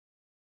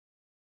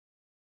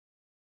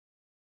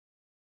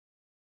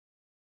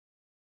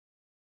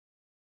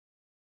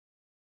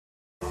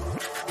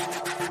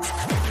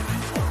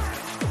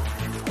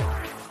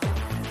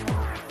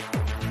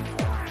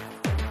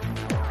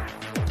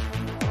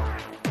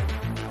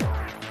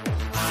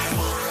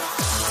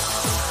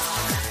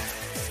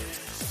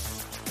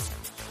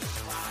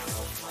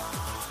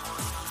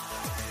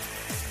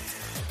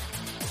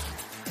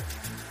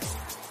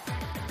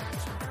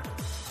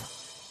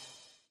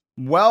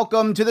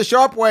Welcome to the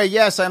Sharpe Way.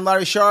 Yes, I'm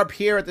Larry Sharpe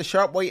here at the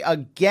Sharpe Way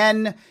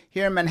again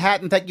here in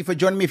Manhattan. Thank you for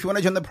joining me. If you want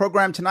to join the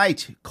program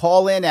tonight,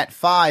 call in at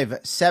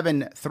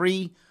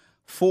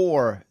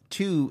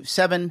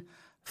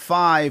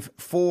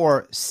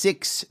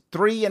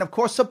 573-427-5463. And of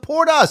course,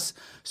 support us.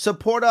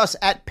 Support us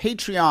at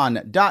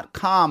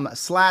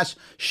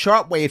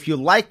patreon.com/SharpeWay. If you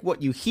like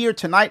what you hear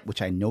tonight,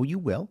 which I know you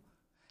will,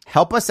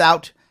 help us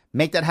out.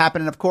 Make that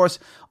happen. And of course,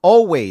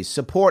 always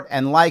support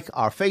and like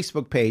our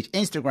Facebook page,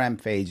 Instagram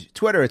page,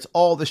 Twitter. It's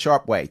all the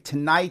Sharpe Way.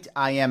 Tonight,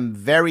 I am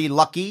very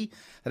lucky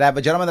that I have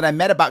a gentleman that I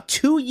met about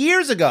 2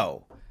 years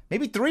ago.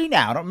 Maybe 3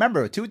 now. I don't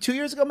remember. Two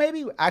years ago,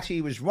 maybe. Actually,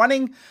 he was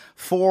running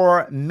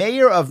for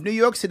mayor of New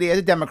York City as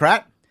a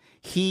Democrat.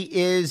 He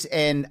is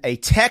a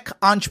tech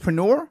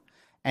entrepreneur,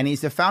 and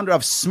he's the founder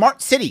of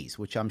Smart Cities,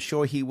 which I'm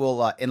sure he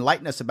will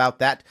enlighten us about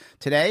that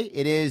today.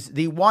 It is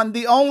the one,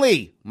 the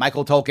only,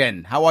 Michael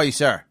Tolkin. How are you,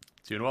 sir?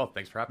 Doing well.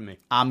 Thanks for having me.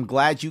 I'm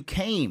glad you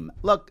came.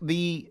 Look,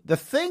 the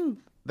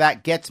thing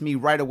that gets me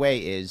right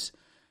away is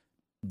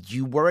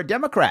you were a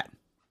Democrat.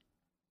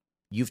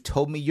 You've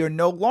told me you're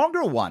no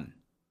longer one.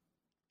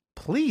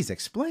 Please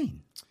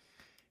explain.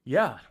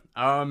 Yeah.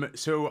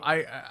 So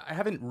I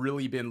haven't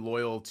really been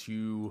loyal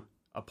to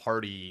a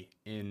party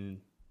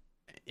in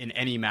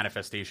any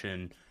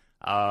manifestation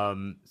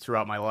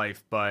throughout my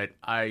life, but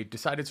I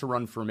decided to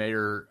run for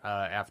mayor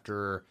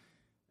after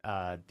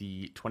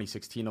the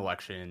 2016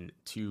 election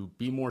to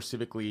be more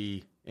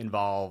civically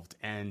involved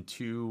and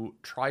to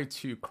try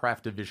to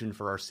craft a vision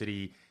for our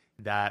city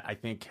that I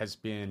think has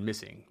been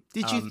missing.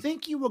 Did you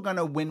think you were going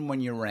to win when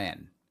you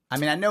ran? I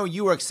mean, I know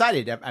you were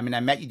excited. I mean,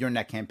 I met you during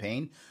that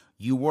campaign.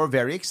 You were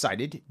very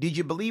excited. Did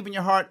you believe in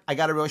your heart, I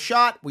got a real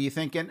shot? Were you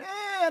thinking,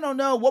 I don't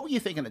know. What were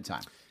you thinking at the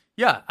time?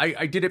 Yeah,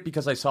 I did it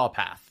because I saw a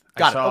path.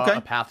 I saw a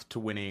path to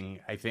winning.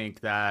 I think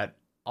that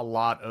a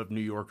lot of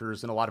New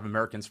Yorkers and a lot of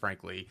Americans,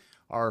 frankly,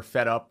 are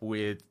fed up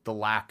with the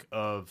lack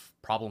of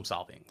problem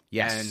solving.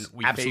 Yes, and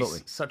we absolutely.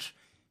 face such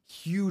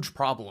huge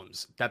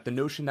problems that the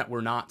notion that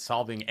we're not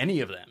solving any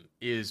of them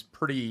is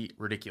pretty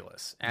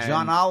ridiculous. And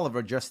John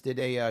Oliver just did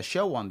a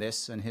show on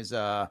this in his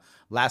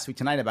last week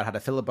tonight about how to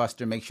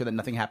filibuster, make sure that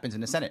nothing happens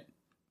in the Senate.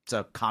 It's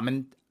a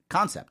common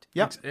concept.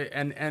 Yeah,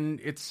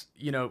 and it's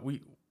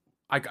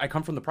I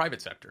come from the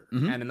private sector,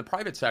 and in the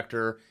private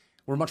sector,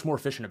 we're much more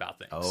efficient about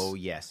things. Oh,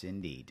 yes,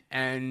 indeed.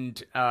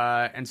 And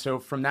so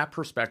from that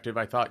perspective,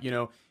 I thought,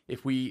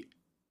 if we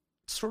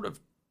sort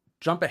of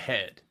jump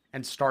ahead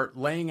and start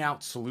laying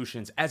out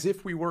solutions as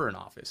if we were in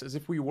office, as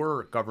if we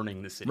were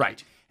governing the city,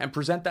 right, and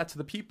present that to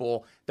the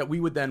people, that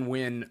we would then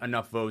win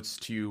enough votes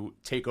to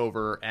take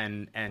over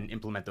and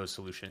implement those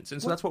solutions.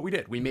 And so that's what we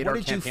did. We made our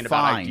campaign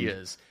about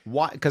ideas.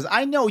 Why? Because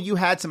I know you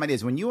had some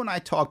ideas. When you and I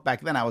talked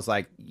back then, I was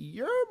like,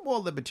 you're more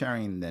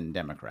libertarian than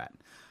Democrat.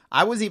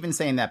 I was even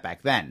saying that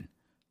back then.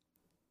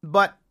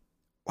 But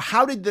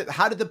how did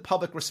the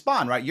public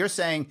respond, right? You're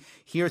saying,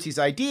 here's these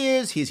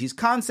ideas, here's these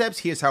concepts,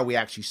 here's how we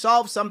actually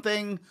solve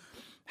something.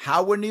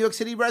 How were New York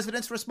City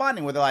residents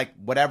responding? Were they like,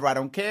 whatever, I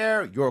don't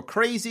care, you're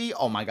crazy,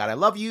 oh my God, I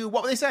love you?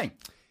 What were they saying?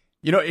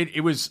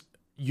 It was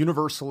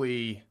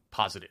universally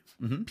positive.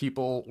 Mm-hmm.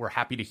 People were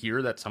happy to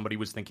hear that somebody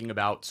was thinking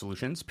about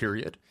solutions,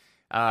 period.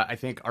 I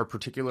think our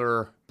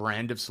particular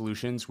brand of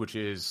solutions, which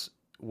is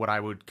what I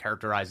would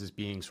characterize as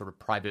being sort of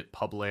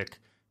private-public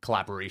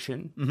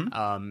collaboration.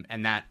 Mm-hmm.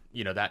 And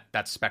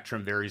that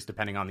spectrum varies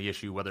depending on the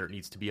issue, whether it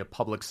needs to be a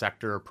public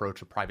sector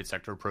approach, a private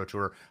sector approach,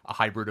 or a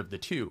hybrid of the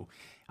two.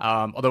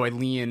 Although I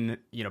lean,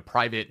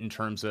 private in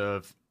terms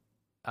of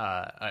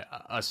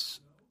us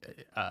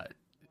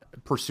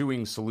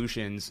pursuing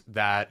solutions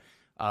that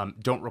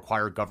don't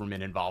require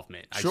government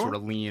involvement. Sure. I sort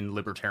of lean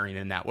libertarian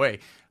in that way.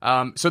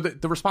 So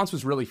the response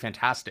was really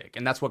fantastic,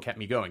 and that's what kept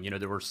me going.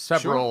 There were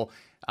several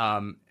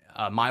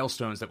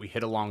milestones that we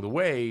hit along the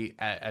way.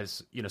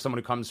 As someone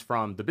who comes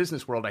from the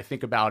business world, I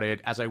think about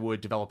it as I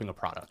would developing a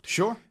product.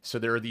 Sure. So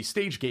there are these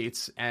stage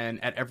gates,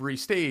 and at every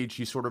stage,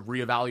 you sort of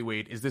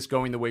reevaluate: is this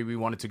going the way we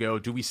want it to go?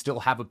 Do we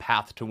still have a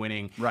path to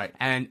winning? Right.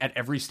 And at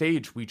every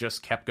stage, we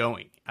just kept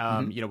going.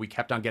 We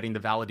kept on getting the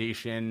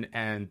validation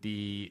and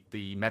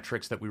the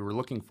metrics that we were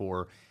looking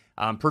for,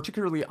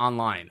 particularly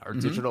online. Our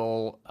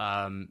digital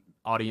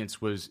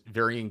audience was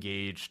very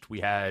engaged. We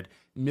had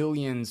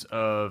millions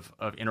of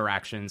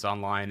interactions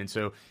online. And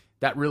so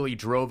that really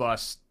drove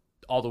us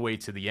all the way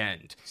to the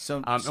end.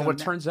 And what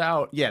turns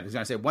out... Yeah, I was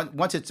going to say,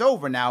 once it's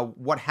over now,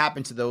 what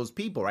happened to those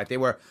people, right? They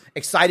were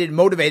excited,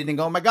 motivated, and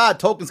go, oh my God,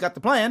 Tolkien's got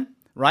the plan,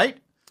 right?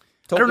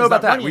 I don't know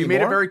about that. We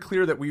made it very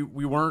clear that we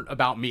weren't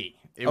about me.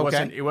 It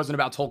wasn't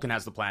about Tolkien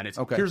has the plan. It's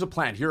here's a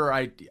plan. Here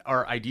are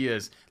our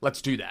ideas.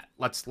 Let's do that.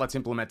 Let's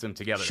implement them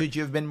together. Should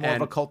you have been more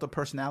of a cult of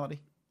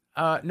personality?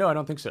 No, I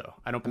don't think so.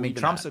 I don't believe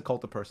in Trump's that. a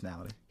cult of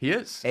personality. He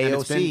is. And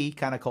it's AOC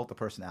kind of cult of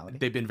personality.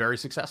 they've been very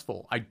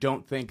successful. I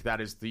don't think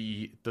that is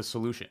the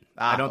solution.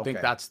 I don't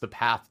think that's the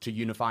path to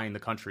unifying the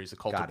country, is a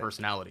cult of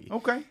personality.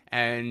 Okay.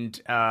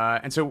 And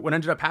so what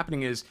ended up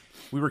happening is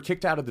we were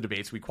kicked out of the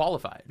debates. We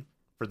qualified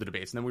for the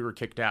debates, and then we were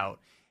kicked out.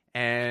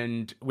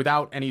 And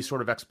without any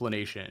sort of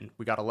explanation,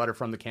 we got a letter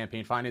from the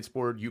Campaign Finance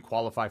Board. You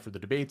qualify for the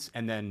debates,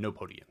 and then no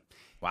podium.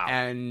 Wow.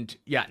 And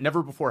yeah,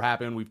 never before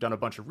happened. We've done a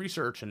bunch of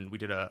research, and we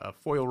did a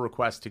FOIL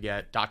request to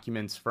get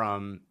documents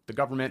from the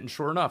government. And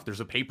sure enough, there's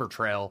a paper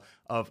trail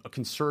of a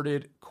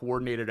concerted,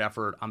 coordinated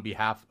effort on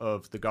behalf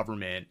of the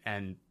government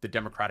and the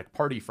Democratic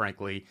Party,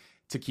 frankly,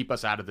 to keep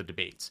us out of the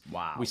debates.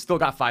 Wow. We still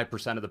got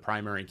 5% of the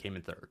primary and came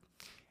in third.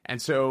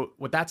 And so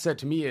what that said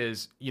to me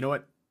is, you know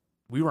what?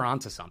 We were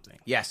onto something.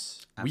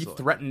 Yes, absolutely. We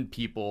threatened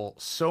people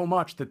so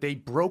much that they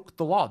broke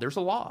the law. There's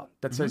a law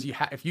that says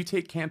if you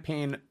take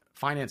campaign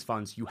finance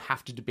funds, you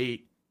have to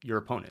debate your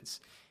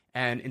opponents.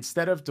 And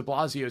instead of de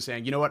Blasio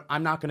saying, you know what,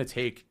 I'm not going to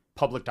take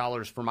public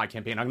dollars for my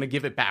campaign, I'm going to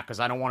give it back because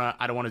I don't want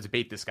to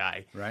debate this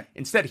guy. Right.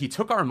 Instead, he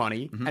took our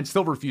money and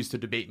still refused to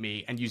debate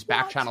me and used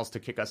back channels to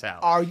kick us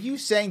out. Are you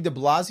saying de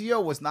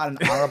Blasio was not an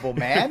honorable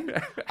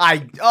man?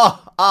 I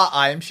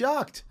am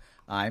shocked.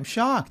 I'm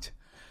shocked.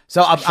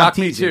 So Shocked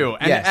me too.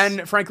 And, yes.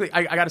 and frankly,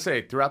 I got to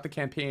say, throughout the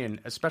campaign,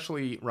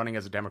 especially running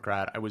as a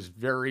Democrat, I was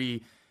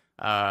very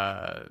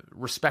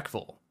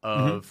respectful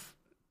of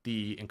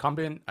the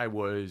incumbent. I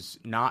was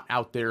not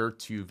out there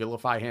to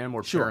vilify him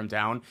or tear him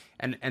down.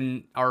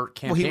 And our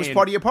campaign... Well, he was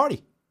part of your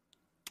party.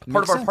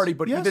 Part of our party,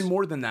 but even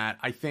more than that,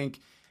 I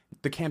think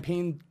the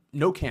campaign...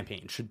 No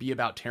campaign should be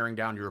about tearing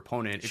down your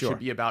opponent. It should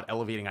be about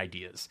elevating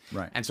ideas.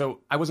 Right. And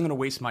so I wasn't going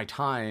to waste my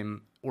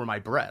time or my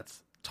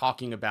breath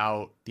talking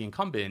about the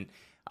incumbent.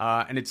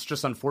 And it's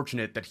just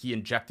unfortunate that he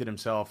injected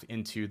himself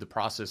into the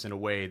process in a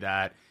way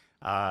that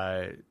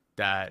I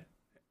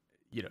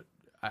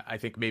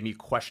think made me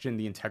question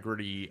the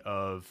integrity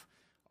of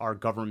our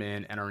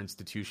government and our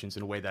institutions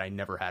in a way that I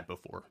never had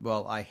before.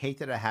 Well, I hate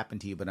that it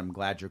happened to you, but I'm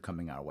glad you're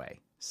coming our way.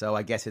 So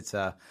I guess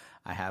I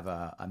have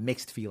a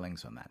mixed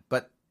feelings on that.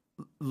 But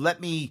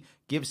let me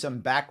give some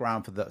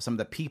background for some of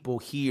the people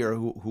here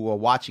who are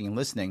watching and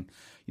listening.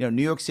 You know,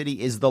 New York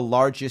City is the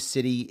largest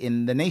city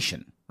in the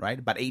nation, right?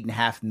 About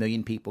 8.5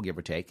 million people, give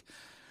or take.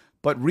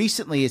 But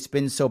recently, it's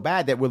been so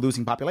bad that we're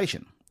losing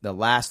population. The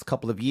last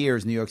couple of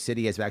years, New York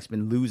City has actually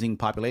been losing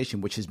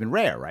population, which has been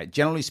rare, right?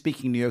 Generally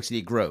speaking, New York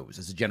City grows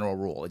as a general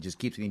rule. It just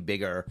keeps getting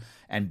bigger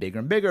and bigger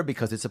and bigger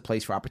because it's a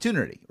place for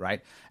opportunity,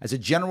 right? As a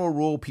general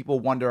rule, people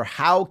wonder,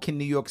 how can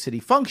New York City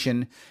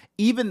function,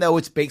 even though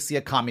it's basically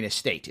a communist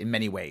state in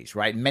many ways,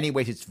 right? In many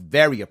ways, it's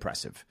very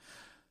oppressive.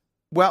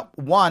 Well,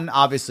 one,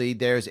 obviously,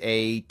 there's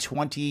a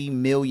 20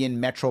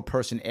 million metro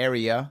person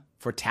area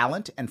for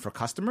talent and for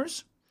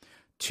customers.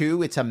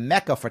 Two, it's a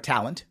mecca for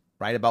talent,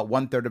 right? About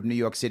 1/3 of New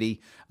York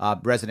City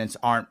residents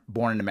aren't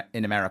born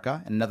in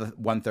America, and another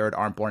 1/3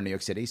 aren't born in New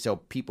York City. So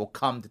people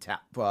come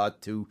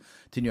to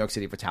New York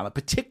City for talent,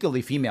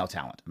 particularly female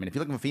talent. I mean, if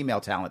you're looking for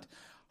female talent,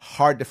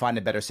 hard to find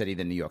a better city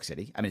than New York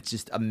City. I mean, it's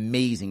just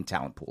amazing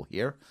talent pool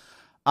here.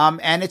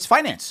 And it's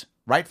finance,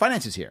 right?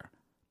 Finance is here.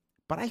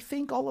 But I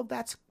think all of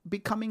that's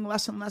becoming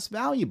less and less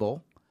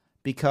valuable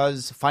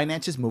because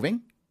finance is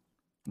moving,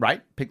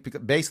 right?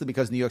 Basically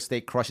because New York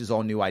State crushes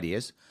all new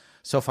ideas.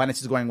 So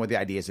finance is going where the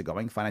ideas are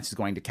going. Finance is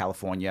going to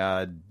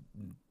California,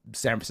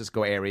 San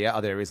Francisco area,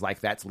 other areas like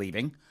that's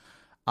leaving.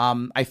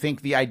 I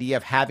think the idea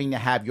of having to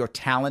have your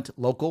talent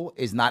local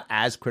is not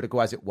as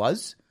critical as it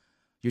was.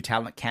 Your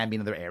talent can be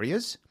in other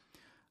areas.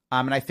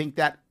 And I think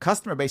that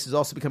customer base is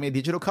also becoming a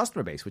digital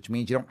customer base, which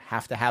means you don't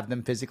have to have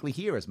them physically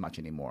here as much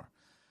anymore.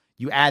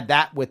 You add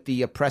that with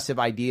the oppressive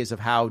ideas of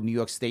how New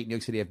York State, New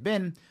York City have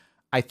been,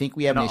 I think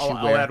we have an issue where...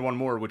 I'll add one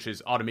more, which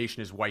is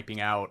automation is wiping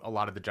out a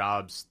lot of the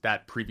jobs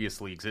that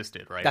previously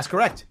existed, right? That's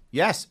correct.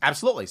 Yes,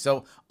 absolutely.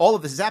 So all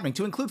of this is happening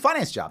to include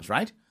finance jobs,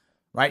 right?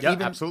 Right. Yeah,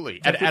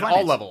 absolutely. At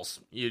all levels.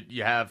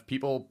 You have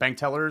people, bank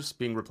tellers,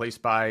 being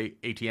replaced by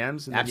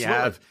ATMs, and then you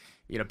have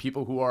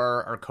people who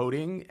are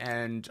coding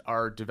and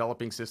are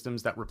developing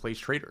systems that replace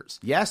traders.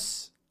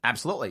 Yes,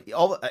 absolutely.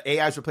 All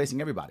AI is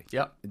replacing everybody.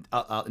 Yeah, in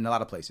a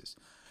lot of places.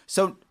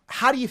 So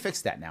how do you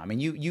fix that now? I mean,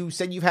 you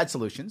said you've had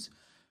solutions.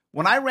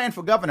 When I ran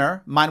for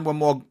governor, mine were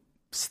more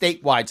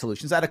statewide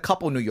solutions. I had a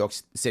couple in New York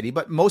City,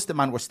 but most of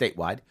mine were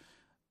statewide.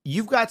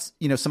 You've got,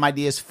 some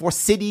ideas for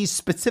cities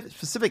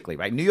specifically,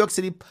 right? New York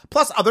City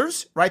plus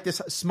others, right?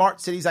 This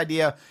smart cities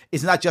idea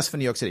is not just for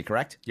New York City,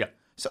 correct? Yeah.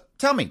 So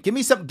tell me, give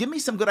me some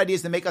good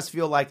ideas to make us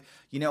feel like,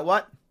 you know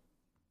what?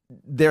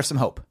 There's some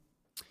hope.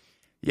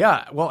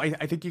 Yeah, well,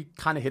 I think you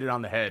kind of hit it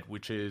on the head,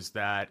 which is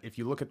that if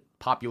you look at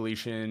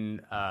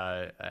population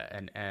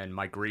and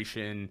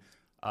migration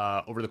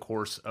over the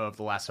course of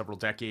the last several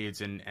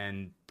decades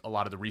and a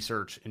lot of the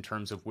research in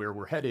terms of where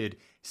we're headed,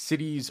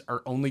 cities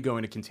are only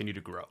going to continue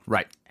to grow.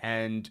 Right.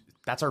 And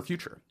that's our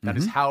future. That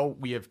is how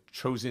we have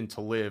chosen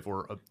to live,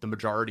 or the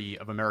majority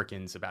of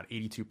Americans, about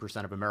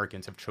 82% of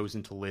Americans have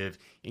chosen to live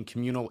in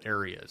communal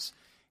areas.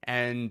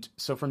 And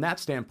so from that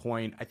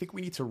standpoint, I think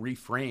we need to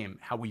reframe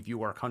how we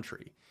view our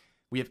country.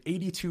 We have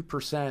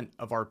 82%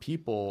 of our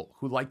people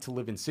who like to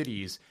live in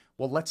cities.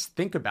 Well, let's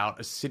think about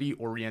a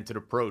city-oriented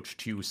approach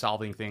to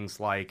solving things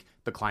like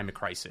the climate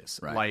crisis,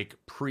 like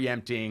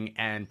preempting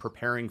and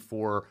preparing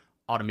for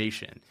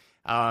automation.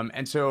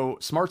 And so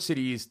smart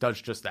cities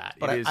does just that.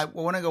 But I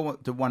want to go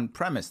to one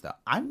premise, though.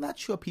 I'm not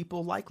sure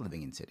people like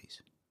living in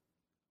cities.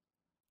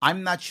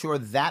 I'm not sure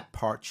that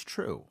part's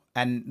true.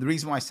 And the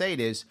reason why I say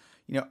it is,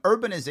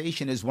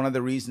 urbanization is one of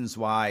the reasons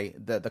why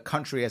the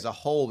country as a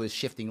whole is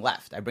shifting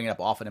left. I bring it up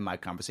often in my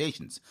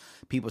conversations.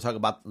 People talk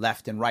about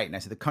left and right, and I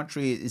say the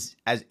country is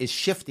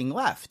shifting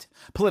left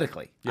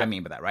politically. Yep. I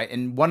mean by that, right?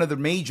 And one of the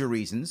major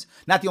reasons,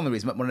 not the only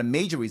reason, but one of the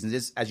major reasons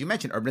is, as you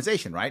mentioned,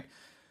 urbanization, right?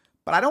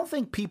 But I don't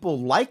think people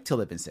like to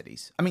live in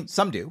cities. I mean,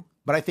 some do,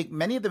 but I think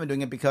many of them are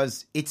doing it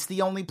because it's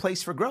the only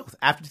place for growth.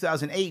 After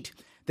 2008,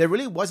 there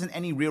really wasn't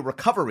any real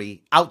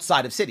recovery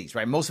outside of cities,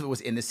 right? Most of it was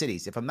in the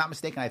cities. If I'm not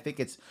mistaken, I think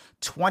it's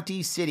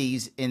 20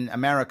 cities in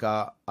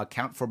America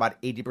account for about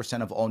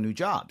 80% of all new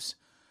jobs.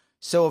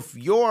 So if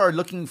you're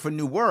looking for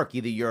new work,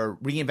 either you're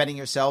reinventing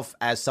yourself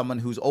as someone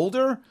who's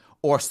older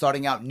or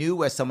starting out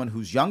new as someone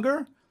who's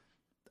younger,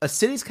 a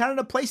city's kind of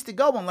the place to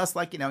go unless,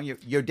 like,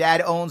 your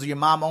dad owns or your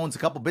mom owns a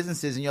couple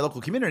businesses in your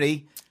local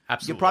community.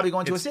 Absolutely. You're probably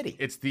going to a city.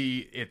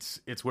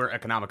 It's where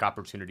economic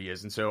opportunity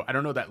is. And so I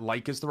don't know that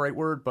like is the right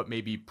word, but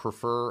maybe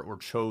prefer or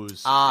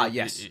chose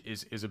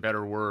is a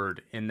better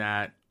word, in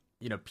that,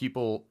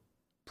 people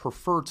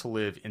prefer to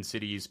live in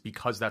cities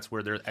because that's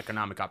where their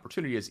economic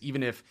opportunity is,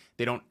 even if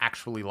they don't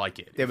actually like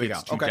it. There we go.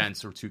 It's too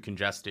dense or too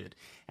congested.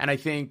 And I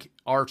think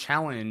our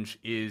challenge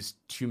is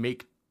to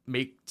make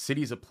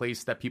cities a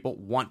place that people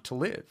want to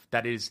live,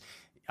 that is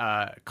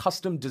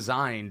custom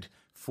designed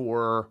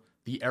for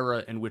the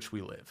era in which we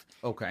live.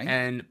 Okay.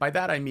 And by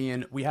that, I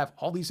mean, we have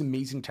all these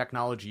amazing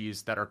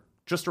technologies that are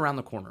just around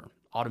the corner.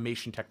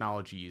 Automation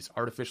technologies,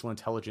 artificial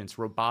intelligence,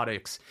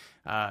 robotics,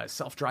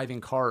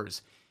 self-driving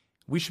cars.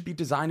 We should be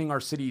designing our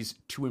cities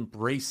to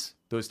embrace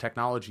those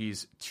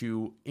technologies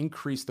to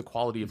increase the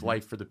quality of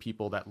life for the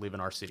people that live in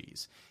our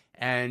cities.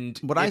 And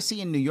what I see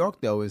in New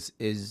York, though,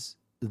 is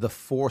the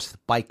forced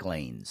bike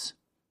lanes,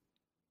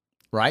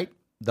 right?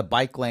 The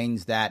bike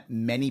lanes that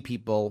many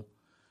people,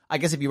 I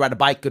guess if you ride a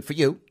bike, good for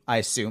you, I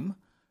assume.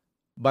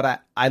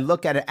 But I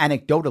look at it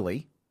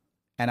anecdotally,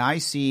 and I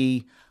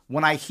see,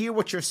 when I hear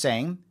what you're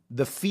saying,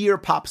 the fear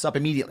pops up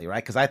immediately,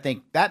 right? Because I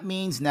think that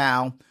means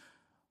now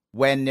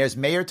when there's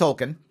Mayor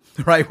Tolkin,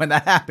 right, when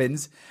that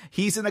happens,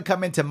 he's going to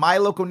come into my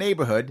local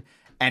neighborhood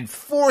and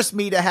force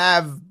me to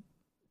have,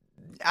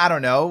 I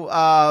don't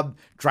know,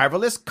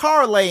 driverless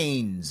car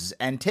lanes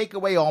and take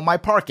away all my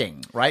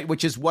parking, right?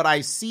 Which is what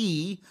I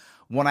see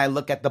when I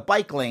look at the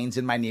bike lanes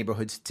in my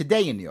neighborhoods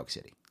today in New York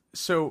City.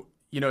 So,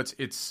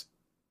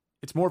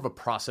 it's more of a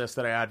process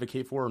that I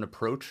advocate for, an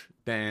approach,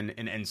 than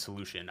an end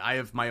solution. I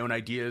have my own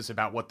ideas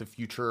about what the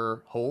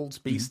future holds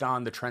based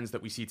on the trends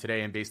that we see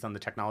today and based on the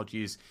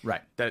technologies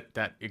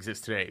that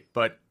exist today.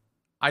 But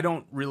I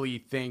don't really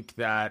think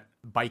that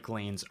bike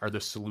lanes are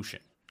the solution.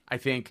 I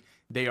think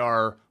they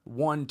are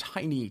one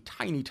tiny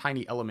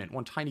element,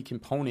 one tiny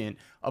component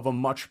of a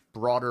much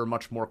broader,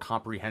 much more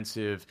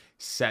comprehensive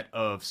set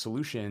of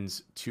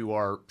solutions to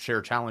our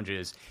shared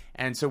challenges.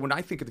 And so when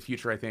I think of the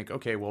future, I think,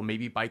 okay, well,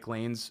 maybe bike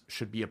lanes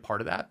should be a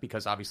part of that,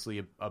 because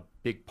obviously a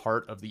big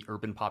part of the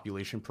urban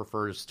population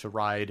prefers to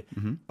ride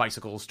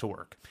bicycles to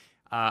work.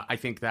 I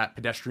think that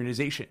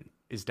pedestrianization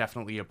is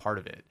definitely a part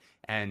of it,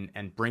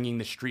 and bringing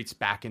the streets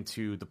back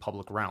into the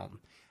public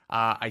realm.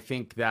 I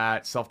think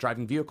that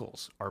self-driving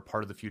vehicles are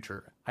part of the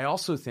future. I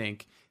also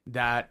think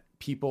that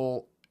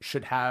people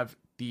should have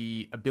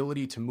the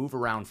ability to move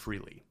around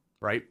freely,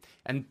 right?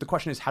 And the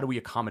question is, how do we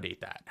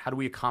accommodate that? How do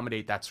we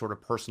accommodate that sort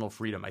of personal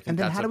freedom? I think. And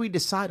then how do we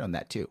decide on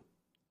that too,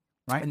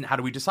 right? And how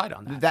do we decide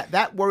on that?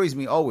 That worries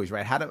me always,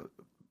 right?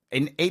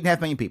 In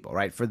 8.5 million people,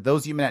 right? For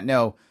those of you who may not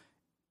know,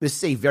 this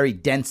is a very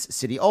dense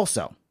city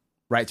also,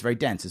 right? It's very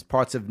dense. There's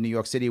parts of New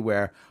York City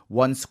where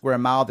 1 square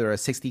mile, there are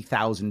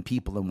 60,000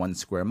 people in 1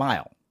 square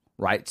mile.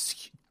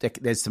 Right?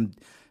 There's some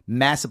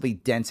massively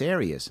dense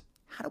areas.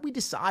 How do we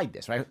decide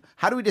this, right?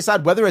 How do we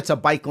decide whether it's a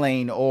bike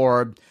lane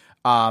or,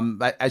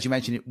 as you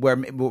mentioned, we're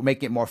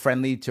making it more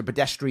friendly to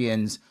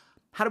pedestrians?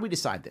 How do we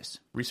decide this?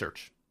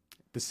 Research.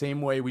 The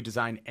same way we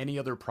design any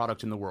other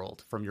product in the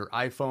world, from your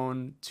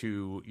iPhone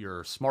to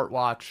your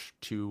smartwatch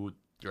to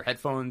your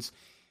headphones,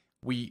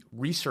 we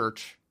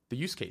research the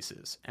use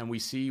cases and we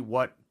see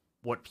what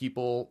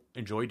people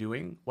enjoy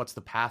doing, what's the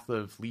path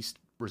of least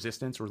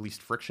resistance or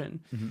least friction,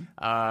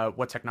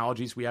 what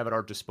technologies we have at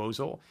our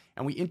disposal,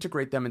 and we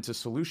integrate them into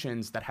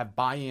solutions that have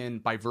buy-in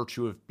by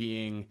virtue of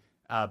being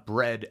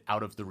bred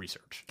out of the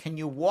research. Can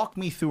you walk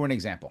me through an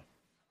example?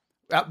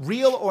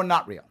 Real or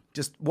not real?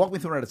 Just walk me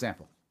through an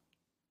example.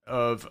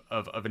 Of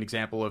an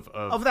example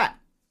of that,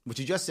 which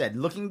you just said,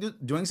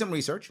 doing some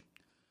research,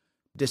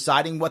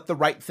 deciding what the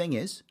right thing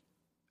is,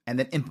 and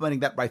then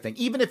implementing that right thing.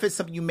 Even if it's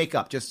something you make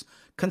up, just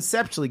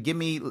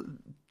conceptually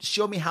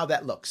show me how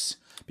that looks.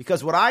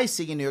 Because what I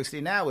see in New York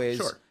City now is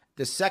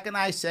the second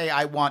I say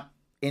I want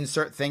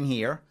insert thing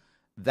here.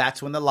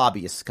 That's when the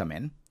lobbyists come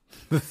in.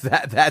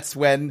 That's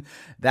when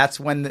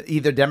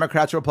either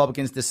Democrats or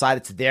Republicans decide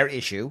it's their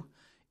issue.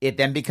 It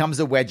then becomes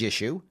a wedge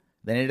issue.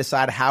 Then they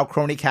decide how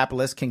crony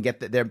capitalists can get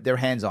their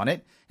hands on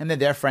it, and then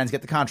their friends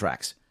get the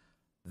contracts.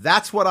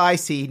 That's what I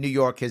see New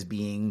York as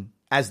being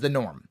as the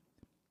norm.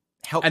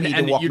 Help me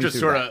to walk you me just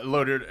through sort that. of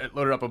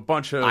loaded up a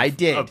bunch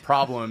of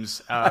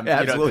problems. I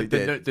absolutely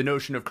did. The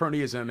notion of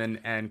cronyism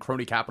and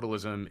crony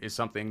capitalism is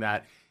something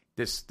that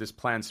this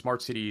plan,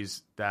 Smart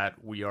Cities,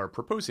 that we are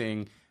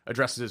proposing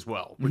addresses as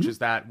well, which is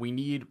that we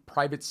need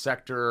private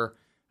sector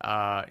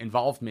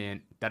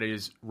involvement that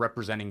is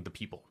representing the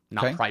people,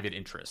 not private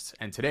interests.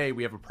 And today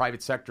we have a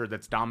private sector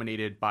that's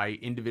dominated by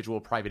individual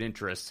private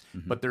interests,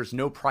 but there's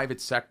no private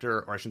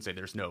sector, or I shouldn't say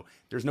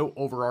there's no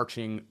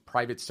overarching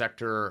private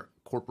sector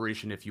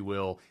corporation, if you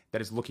will,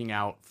 that is looking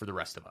out for the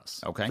rest of us,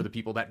 for the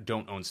people that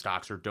don't own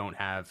stocks or don't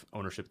have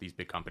ownership of these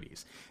big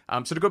companies.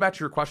 So to go back to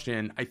your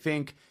question, I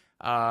think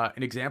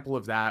an example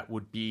of that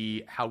would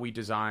be how we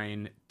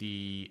design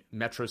the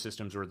metro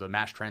systems or the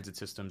mass transit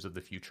systems of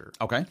the future.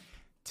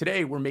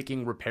 Today, we're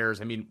making repairs.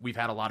 I mean, we've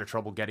had a lot of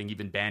trouble getting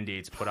even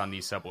Band-Aids put on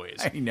these subways.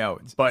 I know.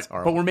 But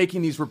we're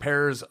making these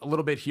repairs a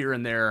little bit here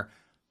and there.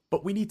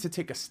 But we need to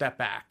take a step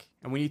back,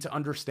 and we need to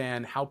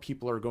understand how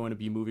people are going to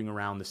be moving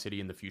around the city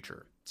in the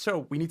future.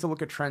 So we need to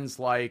look at trends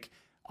like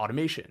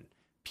automation.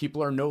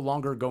 People are no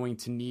longer going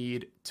to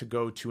need to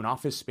go to an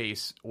office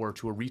space or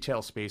to a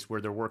retail space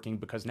where they're working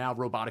because now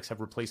robotics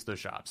have replaced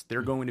those jobs.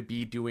 They're going to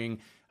be doing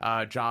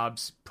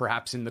jobs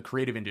perhaps in the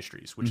creative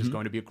industries, which is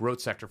going to be a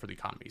growth sector for the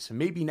economy. So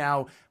maybe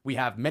now we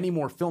have many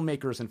more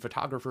filmmakers and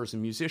photographers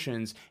and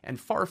musicians and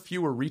far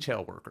fewer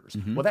retail workers.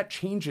 Well, that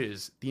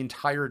changes the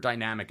entire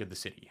dynamic of the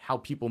city, how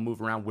people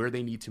move around, where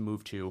they need to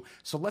move to.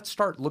 So let's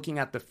start looking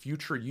at the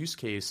future use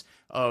case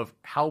of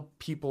how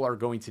people are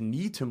going to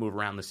need to move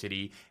around the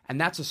city. And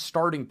that's a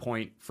starting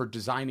point for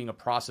designing a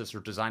process or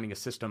designing a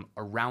system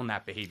around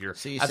that behavior,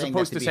 as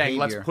opposed to saying,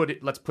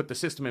 let's put the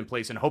system in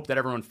place and hope that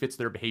everyone fits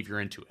their behavior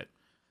into it.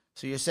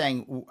 So you're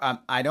saying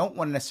I don't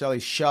want to necessarily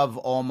shove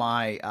all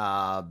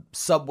my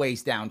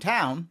subways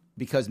downtown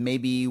because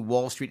maybe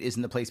Wall Street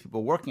isn't the place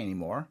people are working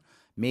anymore.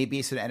 Maybe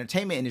it's an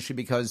entertainment industry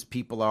because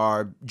people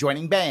are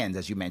joining bands,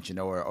 as you mentioned,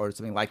 or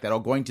something like that,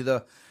 or going to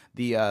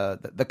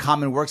the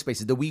common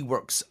workspaces, the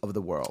WeWorks of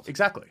the world.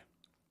 Exactly.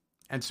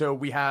 And so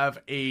we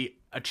have a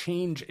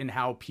change in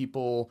how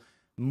people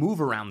move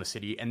around the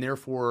city, and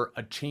therefore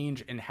a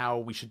change in how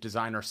we should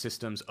design our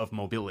systems of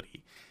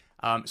mobility.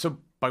 So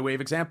by way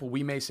of example,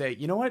 we may say,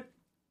 you know what?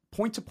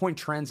 Point-to-point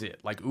transit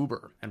like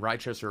Uber and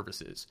rideshare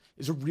services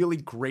is a really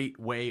great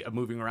way of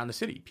moving around the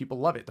city. People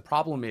love it. The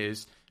problem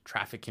is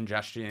traffic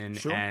congestion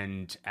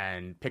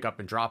and pick up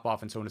and drop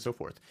off and so on and so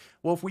forth.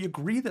 Well, if we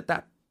agree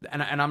that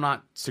and I'm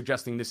not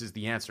suggesting this is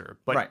the answer,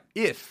 but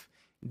if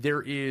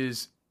there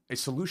is a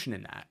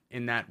solution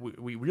in that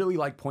we really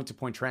like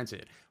point-to-point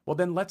transit, well,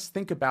 then let's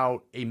think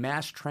about a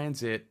mass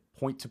transit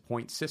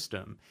point-to-point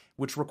system,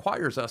 which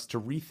requires us to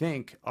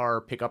rethink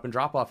our pickup and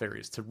drop-off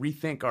areas, to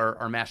rethink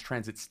our mass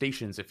transit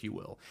stations, if you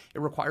will.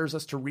 It requires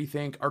us to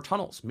rethink our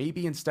tunnels.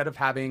 Maybe instead of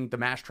having the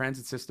mass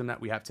transit system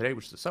that we have today,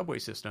 which is the subway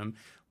system,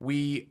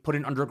 we put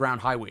in underground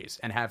highways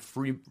and have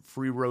free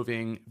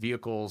roving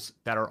vehicles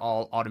that are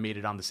all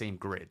automated on the same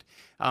grid.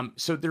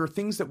 So there are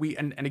things that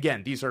and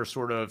again, these are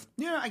sort of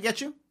I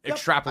get you.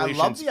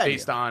 Extrapolations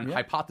based on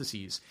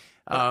hypotheses.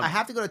 I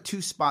have to go to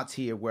two spots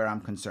here where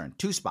I'm concerned.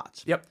 Two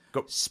spots. Yep.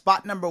 Go.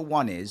 Spot number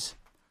one is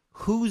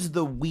who's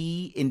the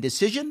we in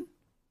decision,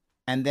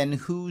 and then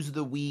who's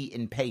the we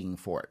in paying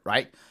for it,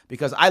 right?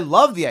 Because I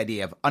love the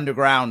idea of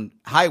underground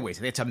highways.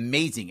 It's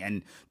amazing.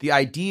 And the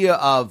idea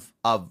of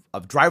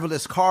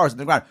driverless cars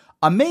underground,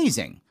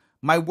 amazing.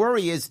 My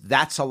worry is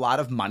that's a lot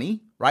of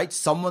money, right?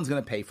 Someone's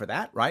going to pay for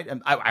that, right?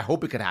 And I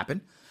hope it could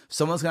happen.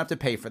 Someone's going to have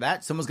to pay for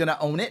that. Someone's going to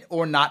own it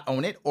or not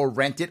own it or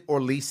rent it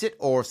or lease it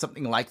or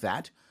something like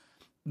that.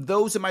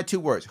 Those are my two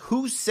words.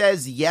 Who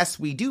says, yes,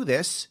 we do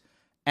this,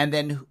 and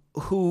then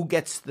who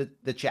gets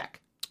the check?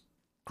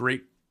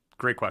 Great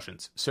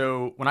questions.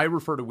 So when I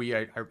refer to we,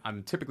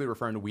 I'm typically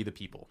referring to we the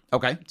people.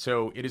 Okay.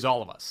 So it is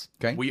all of us.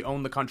 Okay. We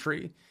own the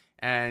country,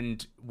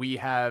 and we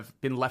have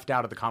been left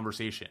out of the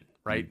conversation,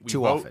 right?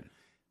 Too often.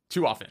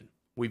 Too often.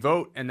 We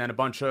vote, and then a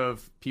bunch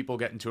of people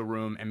get into a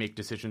room and make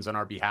decisions on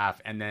our behalf,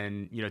 and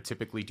then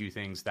typically do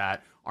things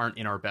that aren't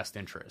in our best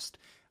interest,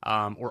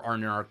 or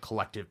aren't in our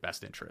collective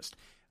best interest.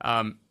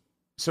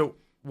 So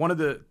one of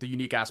the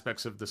unique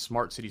aspects of the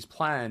Smart Cities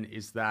plan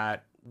is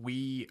that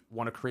we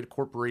want to create a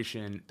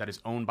corporation that is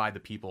owned by the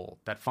people,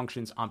 that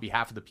functions on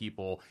behalf of the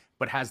people,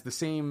 but has the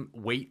same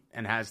weight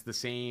and has the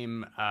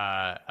same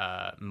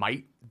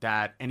might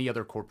that any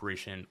other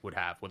corporation would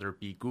have, whether it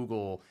be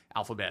Google,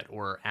 Alphabet,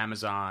 or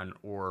Amazon,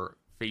 or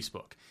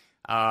Facebook.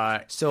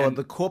 So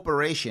the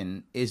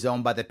corporation is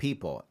owned by the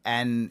people.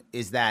 And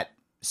is that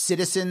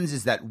citizens?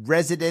 Is that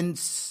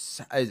residents?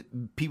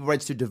 People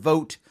registered to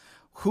vote?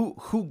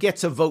 Who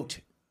gets a vote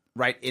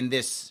right, in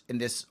this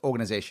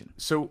organization?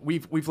 So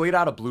we've laid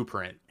out a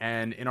blueprint,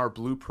 and in our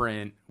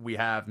blueprint, we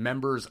have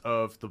members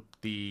of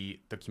the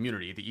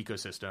community, the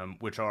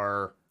ecosystem, which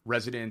are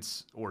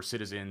residents or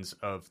citizens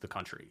of the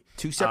country.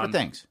 Two separate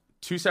things.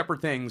 Two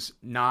separate things,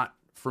 not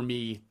for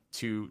me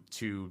to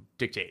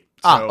dictate.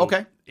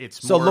 Okay. It's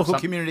so more local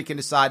community can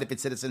decide if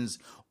it's citizens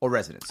or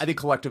residents. I think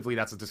collectively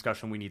that's a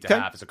discussion we need to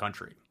have as a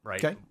country,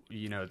 right? Okay.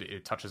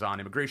 It touches on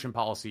immigration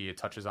policy. It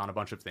touches on a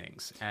bunch of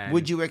things. And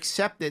would you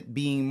accept it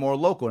being more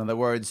local? In other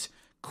words,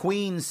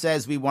 Queens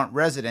says we want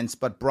residents,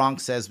 but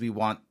Bronx says we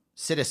want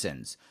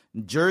citizens.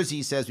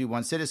 Jersey says we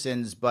want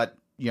citizens, but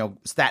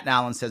Staten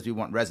Island says we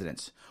want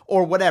residents,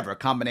 or whatever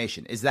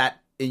combination. Is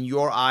that in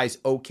your eyes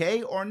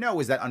okay, or no?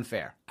 Is that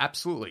unfair?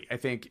 Absolutely. I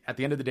think at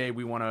the end of the day,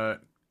 we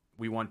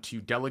want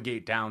to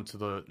delegate down to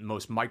the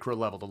most micro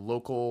level, the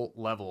local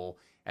level,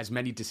 as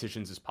many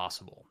decisions as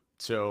possible.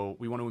 So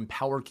we want to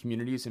empower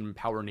communities and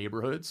empower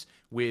neighborhoods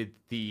with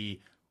the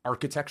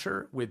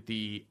architecture, with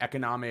the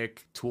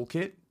economic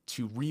toolkit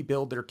to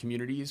rebuild their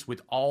communities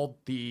with all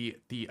the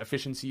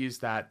efficiencies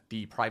that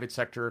the private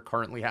sector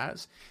currently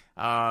has.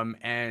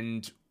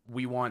 And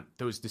we want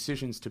those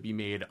decisions to be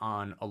made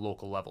on a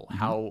local level.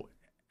 Mm-hmm.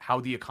 How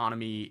the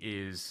economy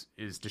is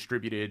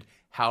distributed,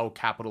 how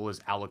capital is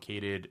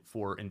allocated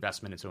for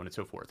investment, and so on and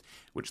so forth.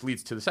 Which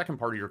leads to the second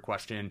part of your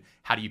question: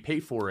 how do you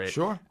pay for it?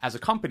 Sure. As a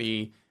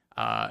company,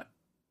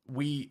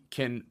 we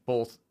can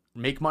both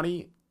make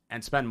money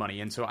and spend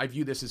money, and so I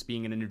view this as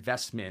being an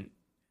investment.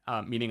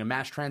 Meaning a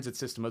mass transit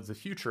system of the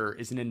future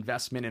is an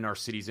investment in our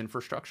city's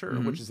infrastructure,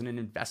 mm-hmm. which is an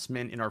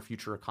investment in our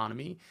future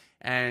economy.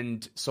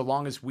 And so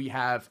long as we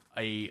have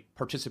a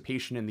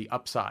participation in the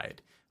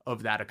upside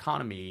of that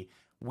economy,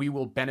 we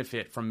will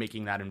benefit from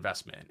making that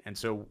investment. And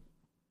so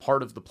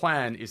part of the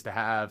plan is to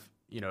have,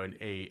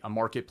 a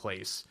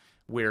marketplace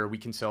where we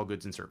can sell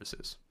goods and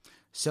services.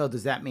 So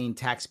does that mean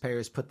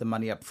taxpayers put the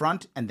money up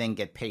front and then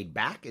get paid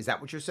back? Is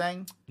that what you're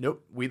saying?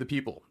 Nope. We the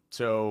people.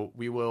 So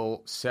we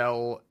will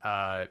sell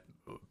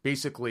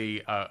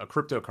basically a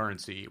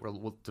cryptocurrency.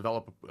 We'll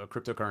develop a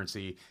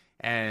cryptocurrency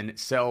and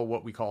sell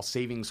what we call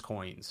savings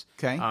coins.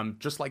 Okay.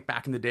 Just like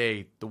back in the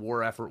day, the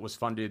war effort was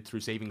funded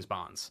through savings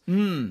bonds.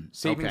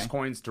 Savings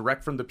coins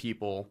direct from the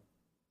people.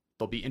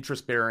 They'll be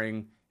interest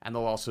bearing, and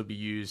they'll also be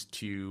used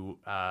to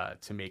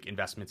make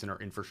investments in our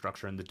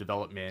infrastructure and the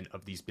development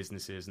of these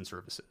businesses and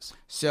services.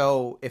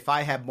 So if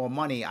I have more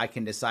money, I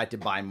can decide to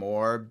buy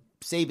more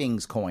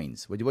savings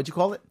coins. What'd you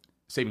call it?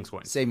 Savings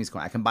coins. Savings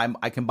coin.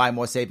 I can buy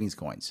more savings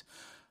coins.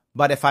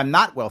 But if I'm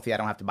not wealthy, I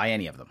don't have to buy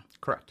any of them.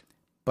 Correct.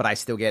 But I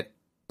still get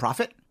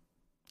profit?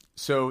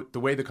 So the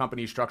way the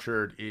company is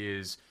structured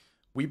is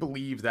we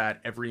believe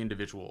that every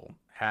individual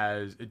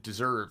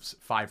deserves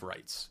 5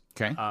 rights.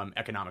 Okay.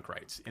 Economic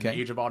rights. In the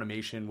age of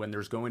automation, when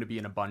there's going to be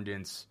an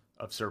abundance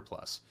of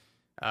surplus.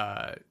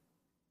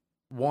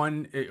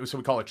 One, so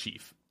we call it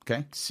CHIEF.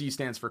 Okay. C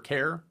stands for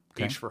care,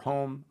 H for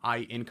home, I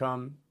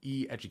income,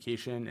 E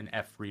education, and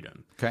F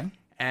freedom. Okay.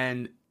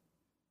 And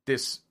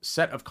this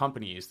set of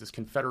companies, this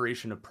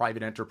confederation of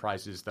private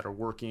enterprises that are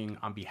working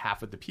on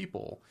behalf of the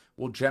people,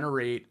 will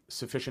generate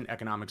sufficient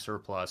economic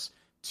surplus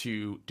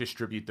to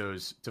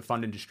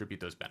fund and distribute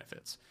those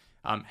benefits.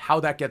 How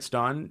that gets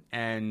done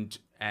and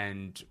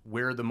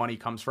where the money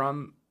comes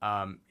from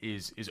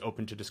is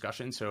open to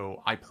discussion.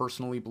 So I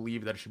personally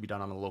believe that it should be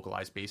done on a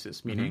localized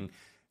basis, meaning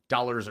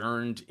dollars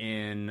earned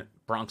in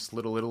Bronx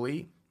Little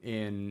Italy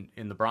in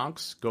the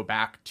Bronx go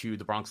back to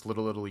the Bronx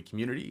Little Italy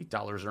community.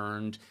 Dollars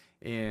earned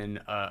in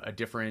a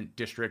different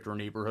district or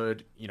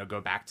neighborhood, go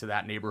back to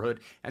that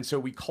neighborhood. And so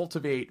we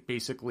cultivate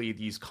basically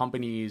these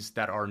companies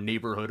that are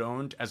neighborhood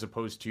owned as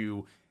opposed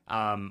to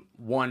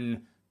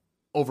one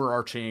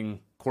overarching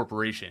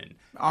corporation.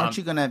 Aren't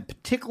you going to,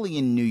 particularly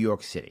in New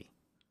York City,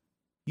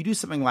 you do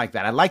something like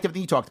that? I liked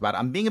everything you talked about.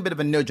 I'm being a bit of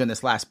a nudge on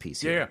this last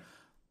piece here. Yeah.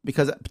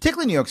 Because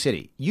particularly in New York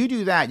City, you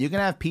do that, you're going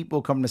to have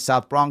people come to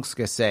South Bronx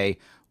and say,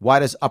 why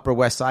does Upper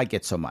West Side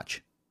get so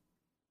much?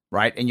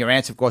 Right? And your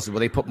answer, of course, is, well,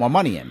 they put more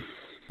money in.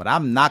 But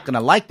I'm not going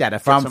to like that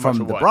if I'm from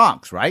the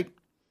Bronx, right?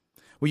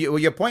 Well,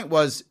 your point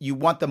was you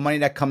want the money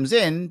that comes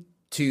in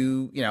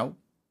to,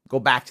 go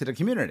back to the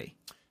community.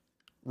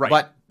 Right.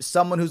 But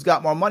someone who's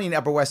got more money in the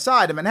Upper West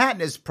Side of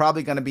Manhattan is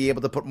probably going to be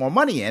able to put more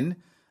money in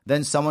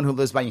than someone who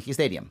lives by Yankee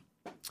Stadium.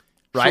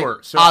 Right? Sure.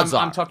 So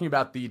I'm talking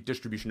about the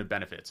distribution of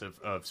benefits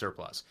of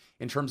surplus.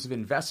 In terms of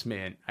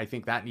investment, I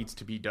think that needs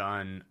to be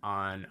done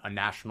on a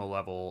national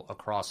level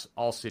across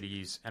all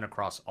cities and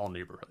across all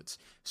neighborhoods.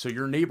 So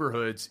your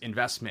neighborhood's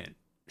investment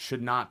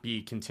should not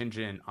be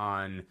contingent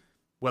on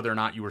whether or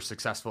not you were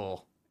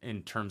successful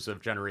in terms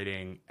of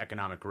generating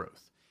economic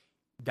growth.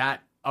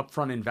 That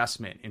upfront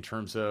investment in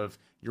terms of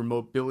your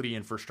mobility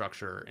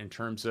infrastructure, in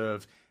terms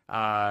of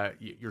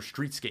your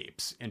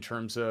streetscapes, in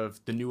terms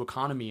of the new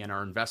economy and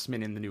our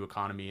investment in the new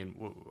economy. And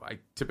I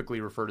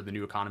typically refer to the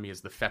new economy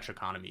as the fetch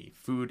economy: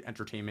 food,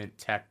 entertainment,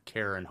 tech,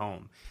 care, and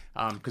home.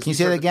 Can you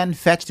say that again?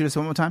 Fetch, do this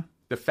one more time.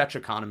 The fetch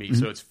economy. Mm-hmm.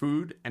 So it's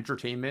food,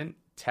 entertainment,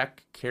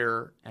 tech,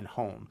 care, and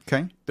home.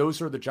 Okay.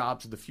 Those are the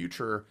jobs of the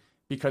future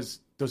because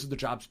those are the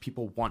jobs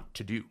people want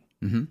to do.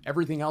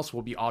 Everything else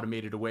will be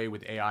automated away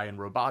with AI and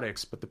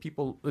robotics, but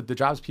the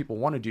jobs people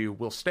want to do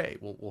will stay.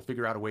 We'll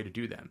figure out a way to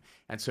do them.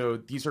 And so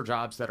these are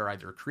jobs that are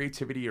either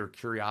creativity or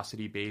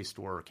curiosity based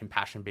or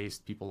compassion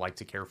based. People like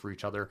to care for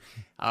each other.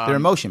 They're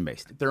emotion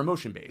based. They're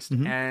emotion based.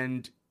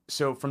 And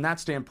so from that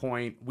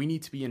standpoint, we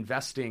need to be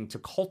investing to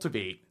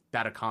cultivate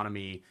that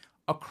economy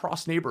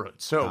across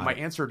neighborhoods. So my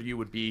answer to you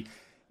would be,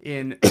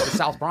 in the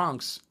South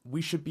Bronx,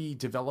 we should be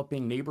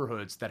developing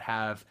neighborhoods that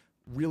have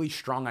really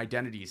strong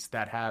identities,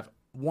 that have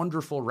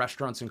wonderful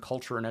restaurants and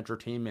culture and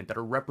entertainment that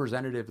are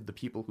representative of the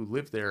people who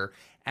live there.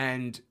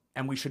 And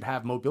we should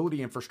have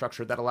mobility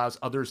infrastructure that allows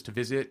others to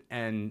visit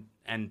and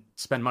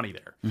spend money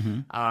there.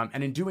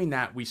 And in doing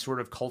that, we sort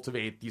of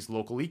cultivate these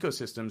local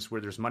ecosystems where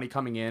there's money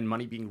coming in,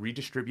 money being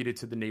redistributed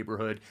to the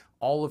neighborhood,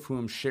 all of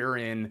whom share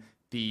in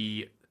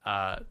the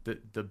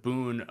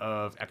boon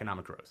of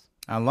economic growth.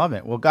 I love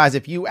it. Well, guys,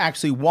 if you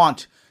actually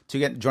want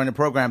to join the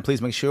program,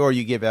 please make sure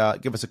you give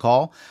us a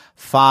call,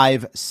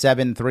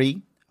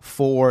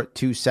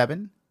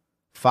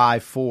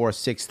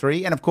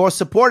 573-427-5463. And, of course,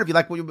 support. If you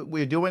like what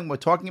we're doing, we're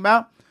talking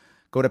about,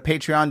 go to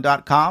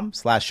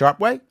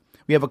patreon.com/Sharpe Way.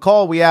 We have a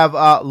call. We have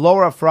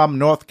Laura from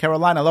North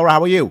Carolina. Laura,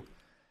 how are you?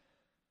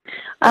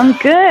 I'm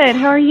good.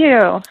 How are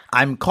you?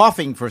 I'm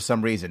coughing for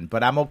some reason,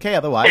 but I'm okay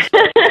otherwise.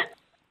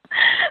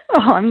 Oh,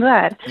 I'm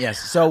glad. Yes.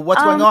 So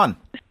what's going on?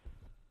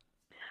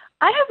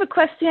 I have a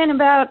question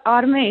about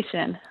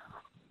automation.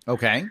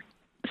 Okay.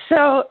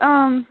 So,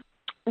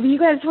 you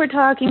guys were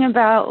talking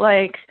about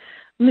like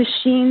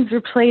machines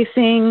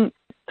replacing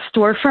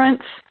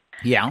storefronts.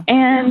 Yeah.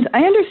 And I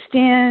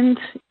understand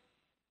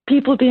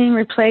people being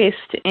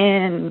replaced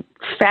in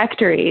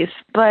factories,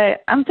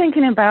 but I'm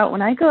thinking about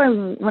when I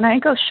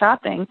go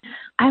shopping,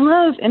 I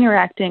love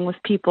interacting with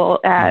people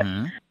at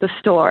the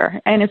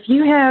store. And if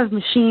you have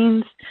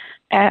machines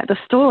at the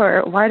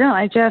store, why don't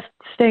I just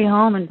stay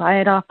home and buy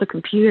it off the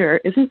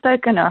computer? Isn't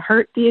that going to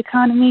hurt the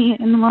economy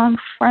in the long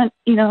front?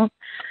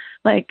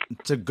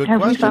 It's a good have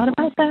question. you thought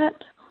about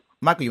that?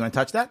 Michael, you want to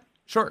touch that?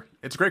 Sure.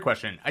 It's a great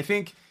question. I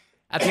think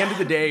at the end of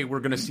the day, we're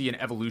going to see an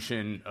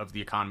evolution of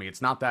the economy.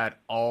 It's not that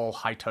all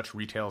high-touch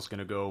retail is going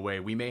to go away.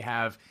 We may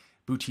have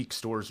boutique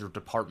stores or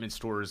department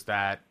stores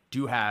that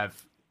do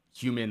have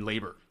human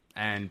labor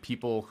and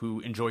people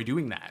who enjoy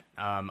doing that.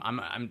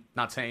 I'm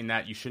not saying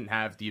that you shouldn't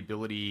have the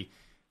ability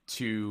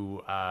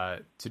to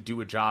do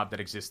a job that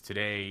exists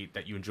today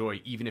that you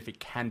enjoy, even if it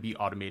can be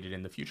automated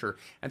in the future.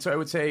 And so I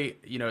would say,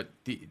 an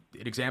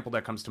example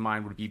that comes to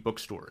mind would be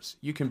bookstores.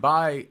 You can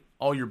buy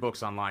all your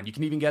books online. You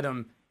can even get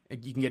them.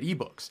 You can get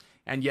ebooks,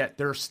 and yet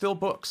there are still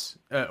books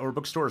or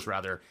bookstores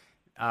rather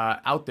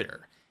out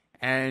there,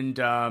 and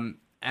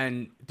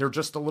they're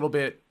just a little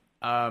bit.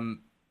 There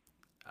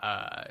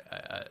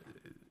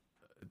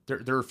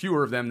are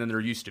fewer of them than there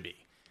used to be.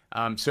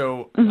 I'm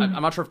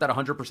not sure if that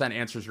 100%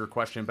 answers your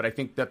question, but I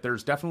think that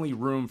there's definitely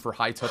room for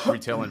high-touch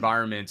retail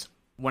environments.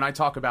 When I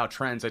talk about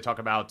trends, I talk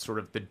about sort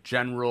of the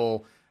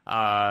general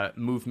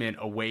movement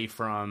away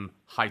from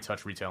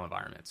high-touch retail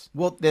environments.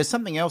 Well, there's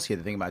something else here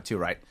to think about too,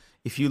 right?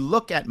 If you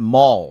look at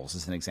malls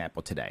as an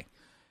example today,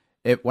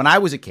 when I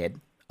was a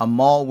kid, a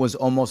mall was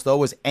almost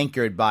always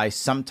anchored by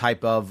some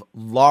type of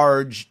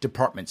large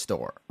department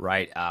store,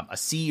 right? A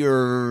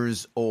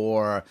Sears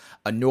or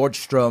a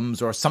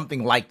Nordstrom's or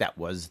something like that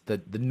was the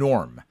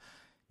norm.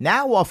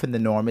 Now often the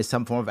norm is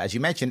some form of, as you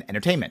mentioned,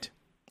 entertainment,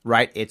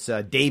 right? It's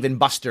a Dave &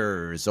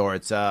 Buster's or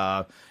it's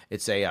a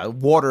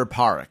water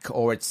park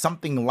or it's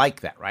something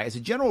like that, right? As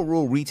a general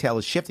rule, retail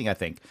is shifting, I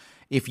think.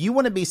 If you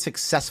want to be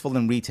successful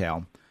in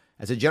retail,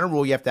 as a general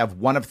rule, you have to have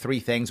one of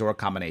three things or a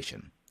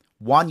combination.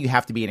 One, you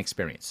have to be an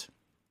experience.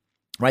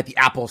 Right, the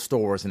Apple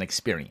Store is an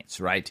experience,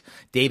 right?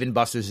 Dave &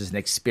 Buster's is an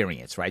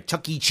experience, right?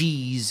 Chuck E.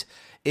 Cheese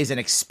is an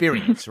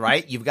experience,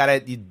 right? You've got to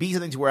be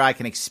something to where I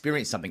can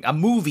experience something. A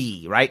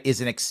movie, right,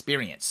 is an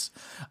experience.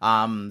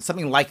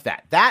 Something like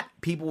that. That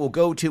people will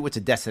go to. It's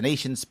a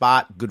destination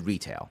spot, good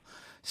retail.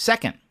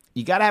 Second,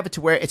 you got to have it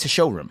to where it's a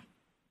showroom,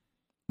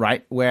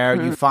 right? Where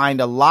you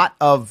find a lot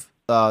of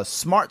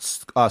smart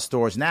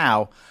stores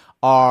now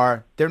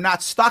they're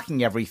not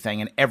stocking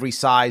everything in every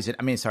size,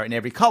 in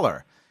every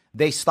color.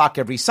 They stock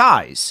every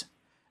size.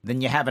 Then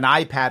you have an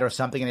iPad or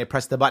something and they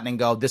press the button and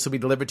go, this will be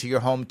delivered to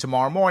your home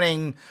tomorrow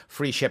morning,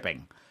 free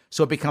shipping.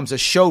 So it becomes a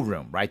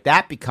showroom, right?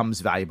 That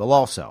becomes valuable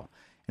also.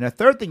 And a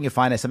third thing you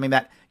find is something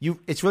that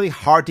it's really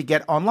hard to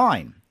get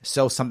online.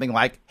 So something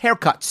like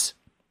haircuts,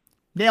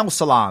 nail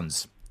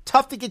salons.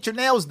 Tough to get your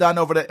nails done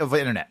over the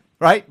internet,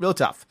 right? Real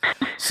tough.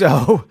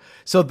 So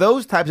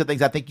those types of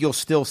things I think you'll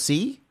still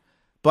see.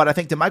 But I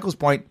think to Michael's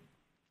point,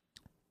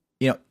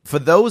 for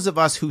those of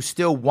us who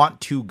still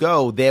want to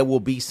go, there will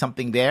be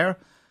something there.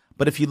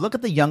 But if you look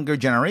at the younger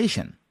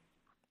generation,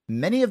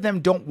 many of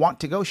them don't want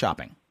to go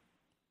shopping.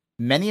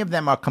 Many of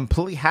them are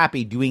completely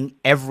happy doing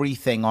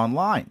everything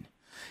online.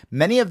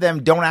 Many of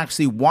them don't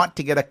actually want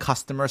to get a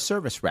customer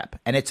service rep.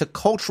 And it's a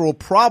cultural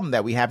problem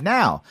that we have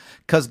now.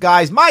 Because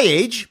guys my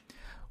age,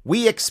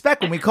 we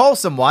expect when we call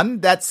someone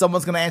that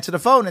someone's going to answer the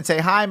phone and say,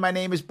 hi, my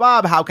name is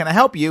Bob. How can I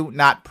help you?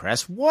 Not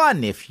press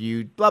 1 if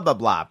you blah, blah,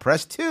 blah.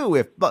 Press 2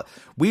 if blah.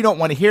 We don't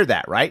want to hear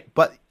that, right?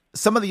 But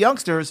some of the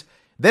youngsters,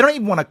 they don't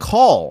even want to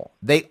call.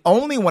 They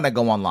only want to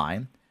go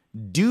online,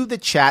 do the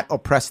chat or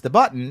press the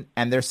button,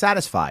 and they're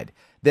satisfied.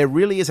 There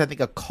really is, I think,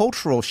 a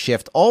cultural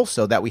shift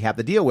also that we have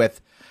to deal with.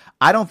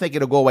 I don't think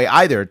it'll go away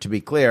either, to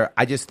be clear.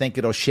 I just think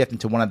it'll shift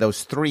into one of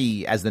those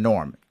 3 as the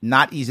norm.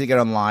 Not easy to get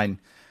online,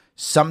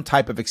 some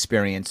type of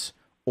experience,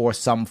 or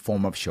some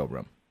form of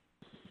showroom.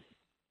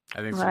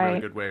 I think it's a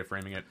really good way of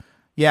framing it.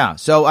 Yeah.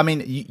 So, I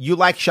mean, you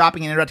like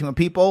shopping and interacting with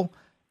people.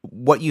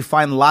 What you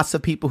find lots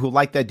of people who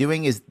like that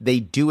doing is they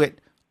do it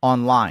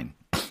online.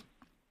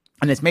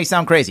 And this may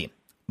sound crazy,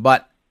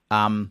 but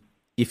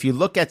if you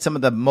look at some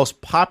of the most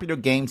popular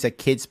games that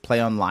kids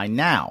play online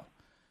now,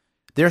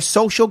 they're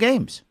social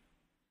games.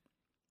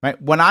 Right?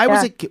 When I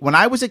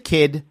was a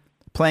kid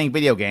playing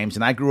video games,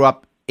 and I grew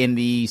up in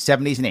the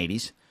 70s and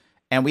 80s,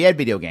 and we had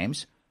video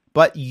games,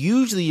 but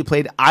usually you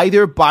played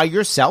either by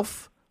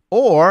yourself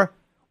or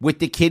with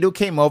the kid who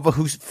came over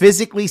who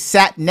physically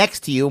sat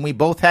next to you, and we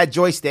both had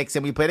joysticks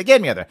and we played a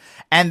game together.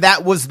 And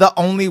that was the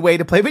only way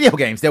to play video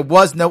games. There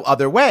was no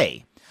other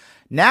way.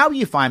 Now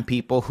you find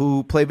people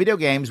who play video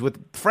games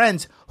with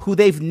friends who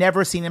they've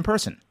never seen in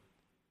person.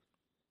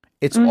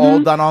 It's all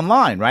done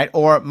online, right?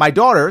 Or one of my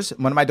daughters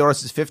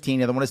is 15,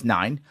 the other one is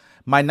 9.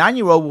 My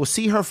 9-year-old will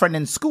see her friend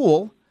in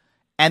school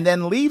and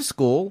then leave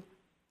school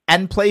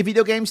and play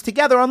video games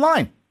together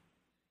online,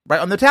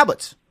 right, on their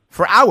tablets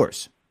for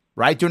hours,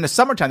 right? During the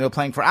summertime, they were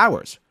playing for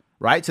hours,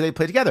 right? So they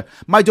play together.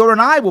 My daughter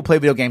and I will play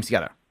video games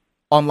together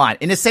online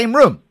in the same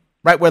room,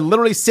 right? We're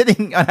literally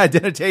sitting at a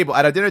dinner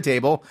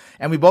table,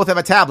 and we both have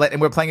a tablet,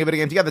 and we're playing a video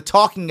game together,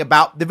 talking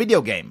about the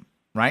video game,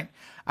 right?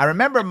 I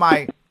remember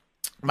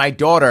my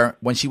daughter,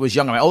 when she was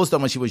younger, my oldest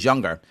daughter, when she was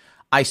younger,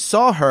 I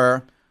saw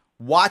her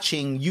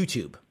watching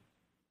YouTube,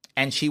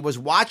 and she was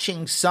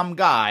watching some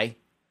guy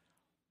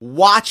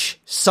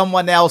watch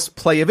someone else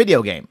play a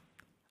video game.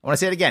 I want to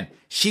say it again.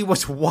 She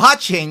was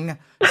watching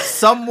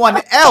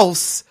someone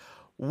else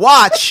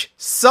watch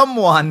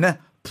someone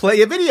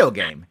play a video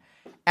game.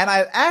 And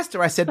I asked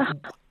her, I said,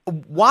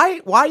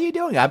 why are you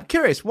doing it? I'm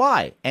curious,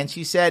 why? And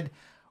she said,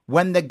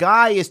 when the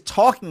guy is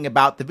talking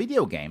about the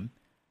video game,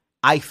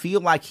 I feel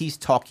like he's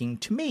talking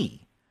to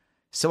me.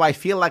 So I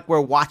feel like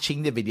we're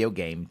watching the video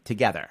game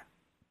together.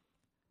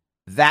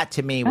 That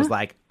to me was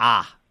like,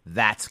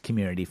 that's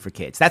community for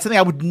kids. That's something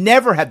I would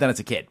never have done as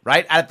a kid,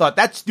 right? I thought,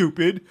 that's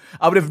stupid.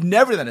 I would have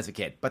never done as a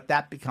kid. But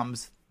that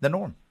becomes the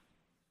norm.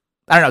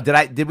 I don't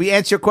know. Did we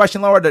answer your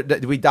question, Laura? Or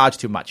did we dodge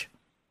too much?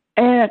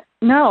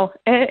 No,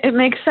 it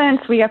makes sense.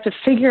 We have to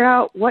figure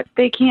out what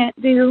they can't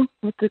do,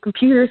 what the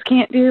computers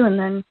can't do, and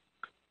then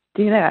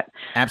do that.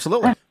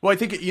 Absolutely. Well, I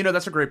think,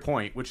 that's a great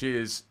point, which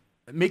is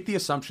make the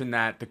assumption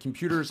that the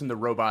computers and the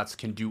robots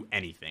can do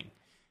anything.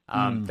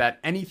 That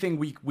anything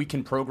we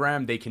can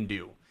program, they can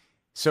do.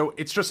 So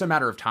it's just a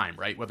matter of time,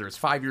 right? Whether it's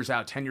 5 years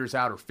out, 10 years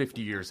out, or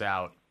 50 years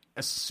out,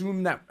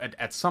 assume that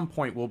at some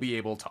point we'll be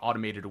able to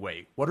automate it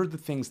away. What are the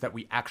things that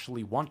we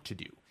actually want to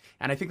do?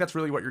 And I think that's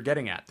really what you're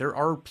getting at. There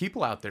are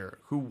people out there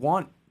who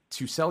want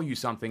to sell you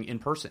something in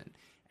person.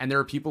 And there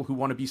are people who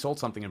want to be sold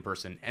something in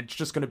person. And it's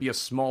just going to be a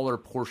smaller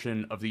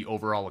portion of the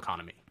overall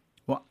economy.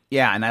 Well,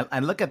 yeah, and I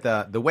look at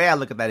the way I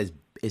look at that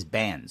is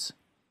bands,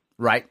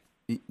 right?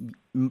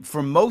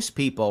 For most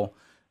people,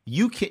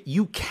 you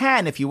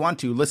can, if you want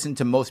to, listen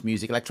to most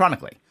music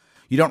electronically.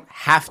 You don't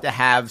have to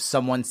have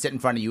someone sit in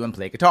front of you and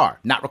play guitar.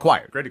 Not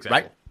required. Great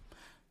example. Right?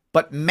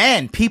 But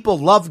man, people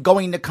love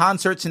going to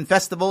concerts and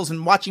festivals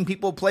and watching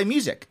people play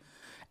music.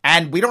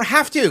 And we don't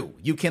have to.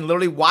 You can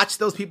literally watch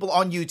those people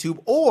on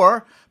YouTube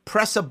or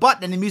press a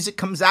button and the music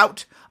comes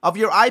out of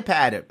your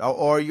iPad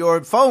or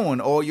your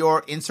phone or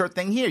your insert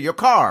thing here, your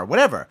car,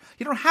 whatever.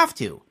 You don't have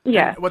to.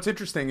 Yeah. What's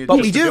interesting is,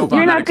 but we do.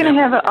 You're not going to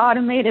have an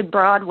automated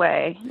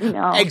Broadway,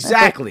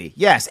 Exactly.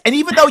 Yes. And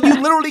even though you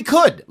literally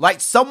could,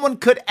 like someone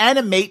could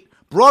animate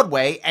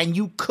Broadway and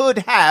you could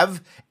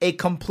have a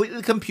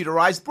completely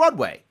computerized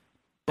Broadway.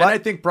 But I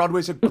think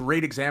Broadway's a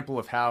great example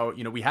of how,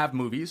 we have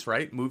movies,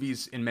 right?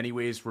 Movies in many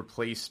ways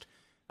replaced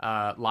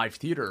live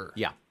theater.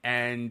 Yeah.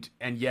 And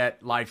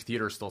yet live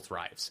theater still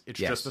thrives. It's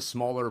just a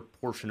smaller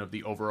portion of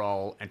the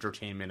overall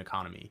entertainment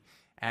economy.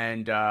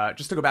 And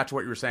just to go back to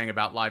what you were saying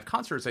about live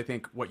concerts, I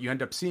think what you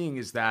end up seeing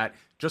is that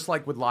just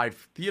like with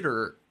live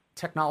theater,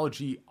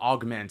 technology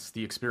augments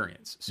the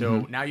experience.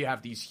 So now you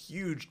have these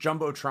huge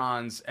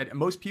jumbotrons, and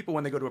most people,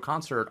 when they go to a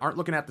concert, aren't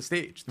looking at the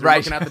stage. They're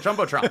looking at the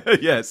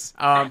jumbotron. Yes.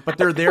 But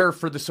they're there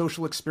for the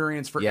social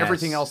experience, for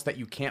everything else that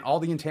you can't, all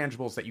the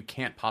intangibles that you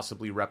can't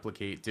possibly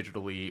replicate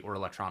digitally or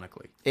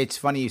electronically. It's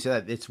funny you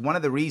said that. It's one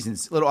of the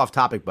reasons, a little off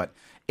topic, but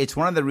it's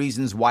one of the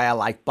reasons why I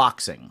like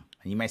boxing.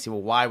 And you may say,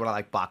 well, why would I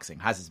like boxing?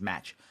 How's this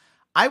match?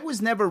 I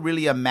was never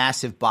really a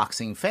massive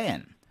boxing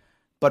fan.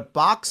 But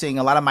boxing,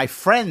 a lot of my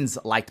friends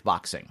liked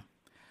boxing.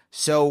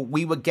 So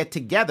we would get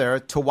together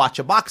to watch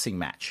a boxing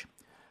match.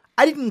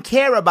 I didn't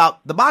care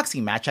about the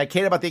boxing match. I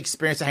cared about the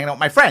experience of hanging out with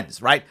my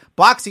friends, right?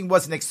 Boxing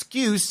was an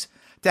excuse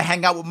to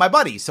hang out with my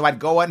buddies. So I'd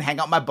go and hang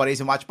out with my buddies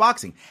and watch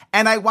boxing.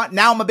 And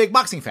now I'm a big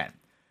boxing fan.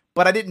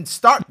 But I didn't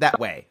start that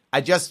way.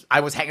 I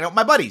was hanging out with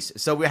my buddies.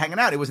 So we were hanging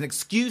out. It was an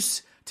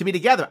excuse to be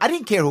together. I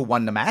didn't care who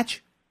won the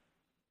match.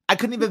 I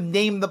couldn't even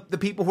name the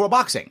people who were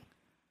boxing.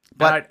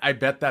 But I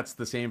bet that's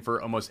the same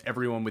for almost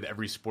everyone with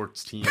every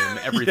sports team,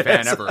 every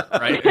fan ever,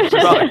 right? It's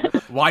just like,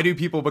 why do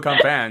people become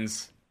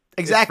fans?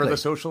 Exactly. It's for the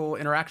social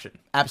interaction.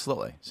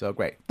 Absolutely. So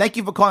great. Thank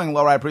you for calling,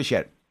 Laura. I appreciate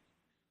it.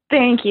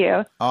 Thank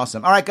you.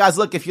 Awesome. All right, guys,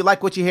 look, if you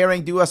like what you're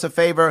hearing, do us a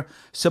favor.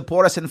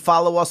 Support us and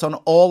follow us on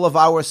all of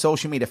our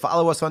social media.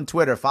 Follow us on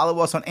Twitter. Follow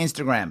us on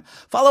Instagram.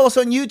 Follow us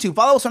on YouTube.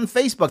 Follow us on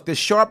Facebook. The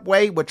Sharpe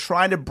Way, we're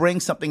trying to bring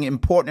something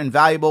important and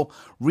valuable,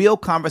 real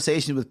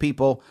conversations with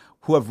people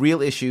who have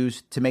real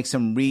issues to make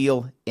some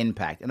real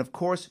impact. And, of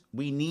course,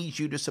 we need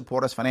you to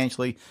support us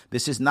financially.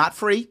 This is not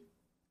free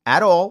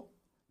at all.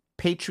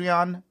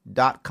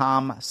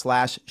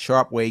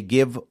 Patreon.com/SharpeWay.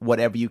 Give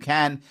whatever you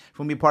can. If you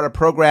want to be part of the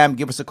program,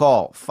 give us a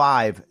call.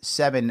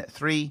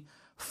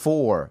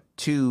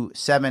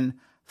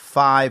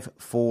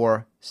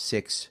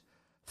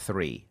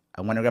 573-427-5463.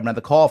 I want to grab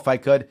another call if I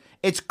could.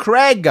 It's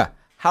Craig.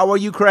 How are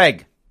you,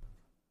 Craig?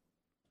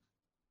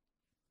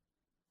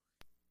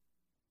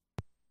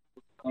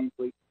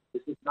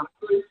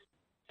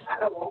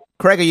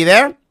 Craig, are you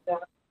there?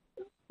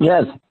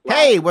 Yes.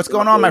 Hey, what's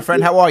going on, my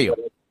friend? How are you?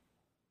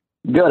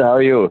 Good. How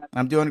are you?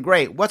 I'm doing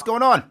great. What's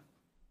going on?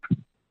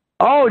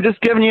 Oh,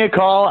 just giving you a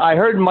call. I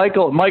heard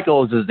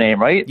Michael is his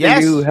name, right?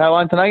 Yes. That you have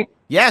on tonight?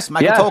 Yes,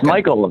 Michael Yes, Tolkin.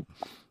 Michael.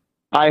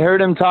 I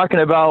heard him talking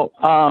about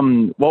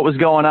what was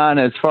going on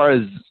as far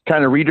as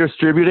kind of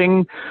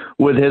redistributing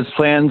with his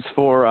plans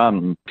for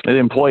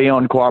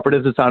employee-owned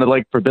cooperatives. It sounded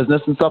like for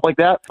business and stuff like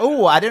that.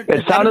 Oh, I didn't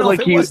know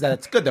like if it was that.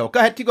 It's good, though. Go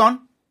ahead. Keep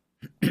going.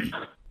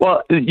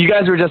 Well, you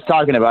guys were just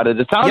talking about it.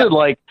 It sounded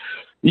like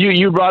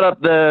you brought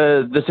up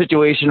the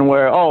situation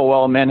where,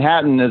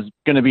 Manhattan is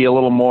going to be a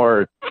little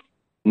more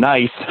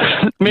nice,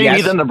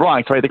 maybe than the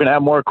Bronx, right? They're going to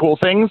have more cool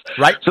things.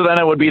 Right. So then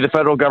it would be the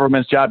federal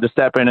government's job to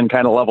step in and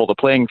kind of level the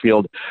playing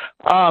field.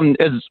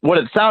 Is what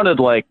it sounded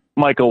like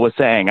Michael was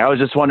saying. I was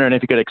just wondering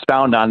if you could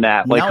expound on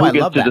that. Like, who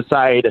gets to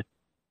decide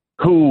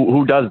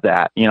who does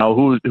that? You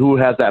know, who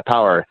has that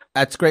power?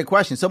 That's a great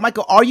question. So,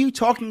 Michael, are you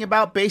talking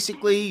about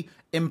basically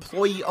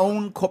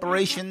employee-owned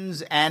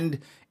corporations, and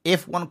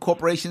if one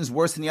corporation is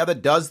worse than the other,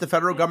 does the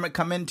federal government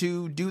come in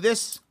to do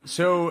this?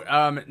 So,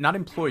 not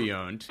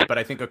employee-owned, but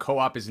I think a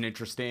co-op is an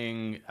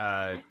interesting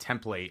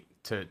template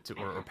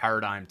or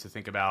paradigm to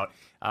think about.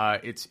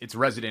 It's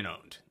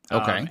resident-owned.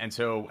 Okay. And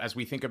so as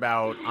we think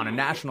about on a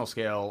national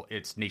scale,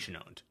 it's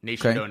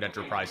nation-owned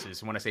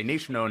enterprises. And when I say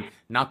nation-owned,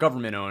 not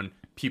government-owned,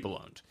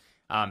 people-owned.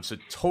 So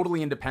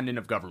totally independent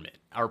of government.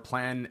 Our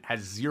plan has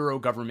zero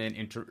government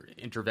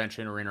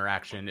intervention or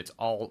interaction. It's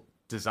all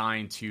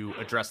designed to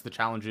address the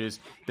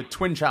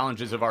twin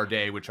challenges of our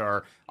day, which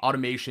are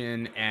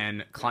automation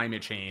and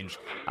climate change,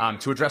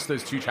 to address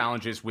those two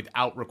challenges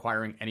without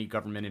requiring any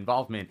government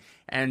involvement.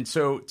 And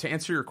so to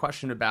answer your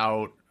question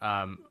about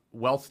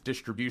wealth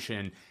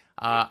distribution,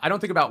 I don't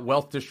think about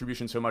wealth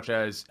distribution so much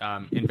as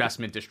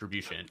investment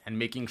distribution and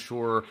making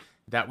sure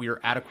that we are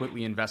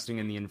adequately investing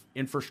in the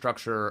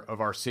infrastructure of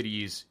our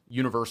cities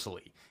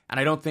universally. And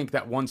I don't think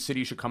that one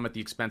city should come at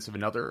the expense of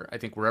another. I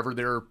think wherever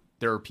there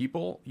are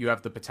people, you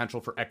have the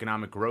potential for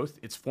economic growth.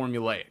 It's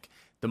formulaic.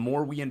 The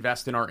more we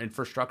invest in our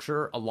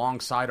infrastructure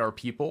alongside our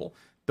people,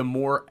 the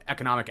more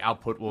economic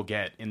output we'll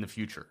get in the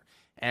future.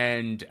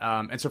 And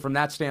so from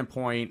that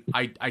standpoint,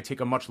 I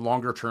take a much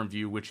longer term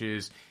view, which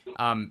is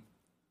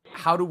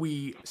how do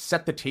we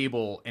set the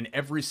table in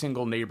every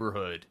single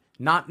neighborhood,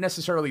 not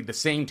necessarily the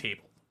same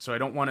table. So I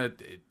don't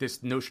want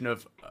this notion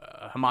of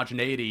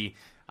homogeneity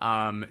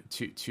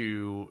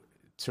to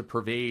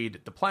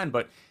pervade the plan,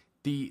 but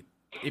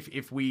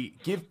if we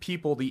give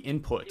people the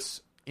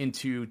inputs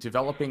into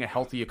developing a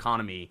healthy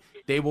economy,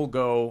 they will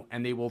go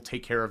and they will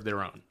take care of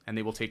their own and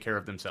they will take care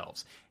of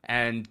themselves.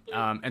 And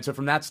so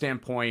from that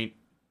standpoint,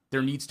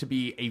 there needs to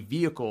be a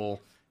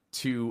vehicle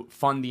to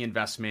fund the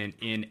investment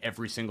in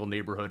every single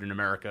neighborhood in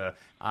America,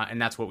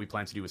 and that's what we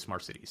plan to do with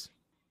smart cities.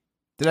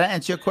 Did I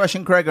answer your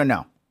question, Craig, or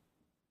no?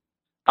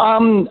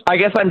 I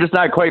guess I'm just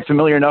not quite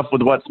familiar enough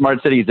with what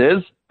smart cities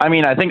is. I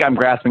mean, I think I'm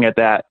grasping at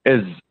that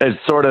as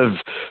sort of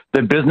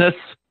the business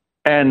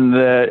and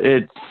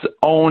it's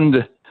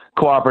owned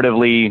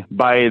cooperatively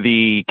by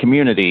the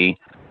community,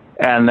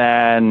 and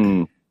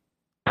then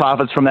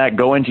profits from that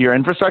go into your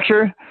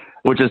infrastructure,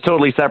 which is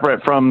totally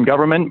separate from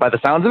government by the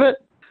sounds of it.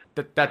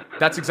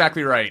 That's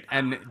exactly right.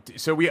 And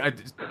so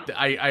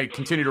I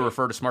continue to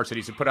refer to smart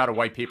cities. We put out a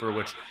white paper,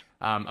 which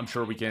I'm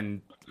sure we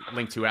can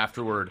link to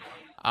afterward.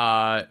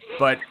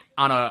 But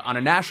on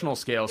a national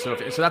scale, so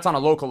that's on a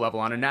local level.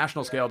 On a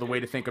national scale, the way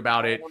to think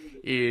about it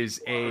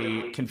is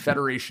a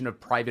confederation of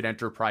private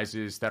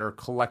enterprises that are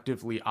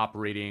collectively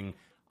operating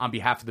on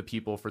behalf of the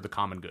people for the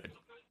common good.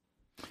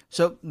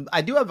 So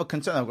I do have a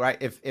concern, right?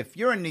 If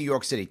you're in New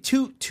York City,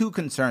 two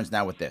concerns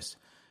now with this.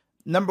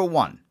 Number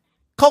one,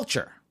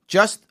 culture,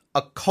 just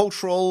a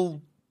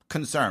cultural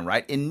concern,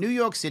 right? In New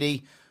York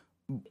City,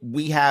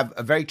 we have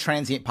a very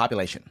transient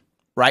population.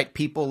 right?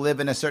 People live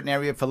in a certain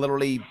area for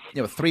literally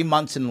 3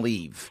 months and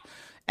leave.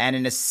 And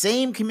in the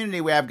same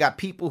community where I've got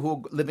people who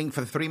are living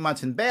for 3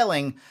 months and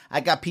bailing,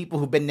 I got people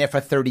who've been there for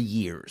 30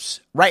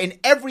 years, right? And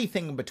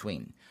everything in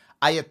between.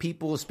 I have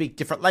people who speak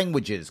different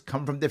languages,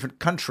 come from different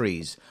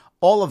countries,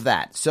 all of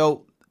that.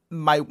 So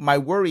my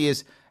worry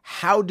is,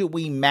 how do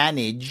we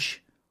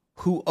manage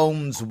who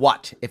owns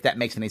what, if that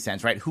makes any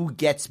sense, right? Who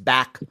gets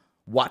back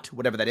what,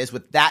 whatever that is,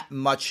 with that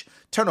much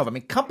turnover? I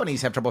mean,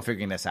 companies have trouble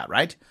figuring this out,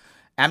 right?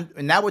 And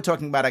now we're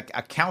talking about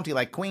a county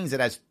like Queens that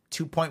has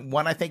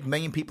 2.1, I think,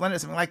 million people in it,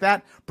 something like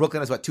that.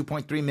 Brooklyn has,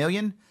 2.3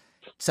 million?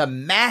 It's a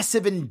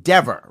massive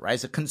endeavor, right?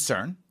 It's a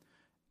concern.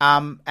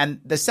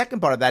 And the second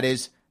part of that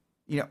is,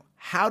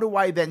 how do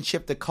I then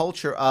shift the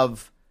culture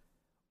of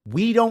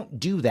we don't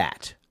do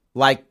that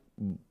like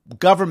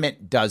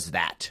government does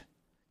that?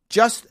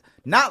 Just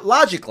not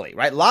logically,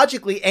 right?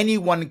 Logically,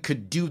 anyone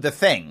could do the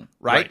thing,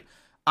 right?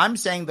 I'm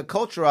saying the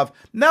culture of,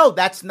 no,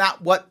 that's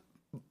not what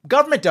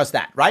government does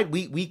that, right?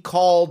 We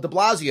call de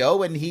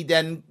Blasio and he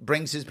then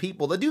brings his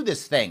people to do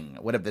this thing,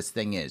 whatever this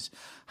thing is.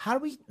 How do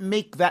we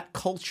make that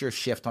culture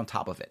shift on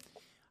top of it?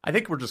 I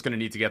think we're just going to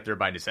need to get there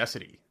by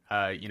necessity.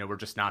 We're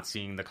just not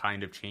seeing the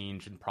kind of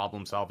change and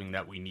problem solving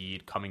that we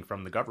need coming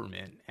from the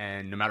government.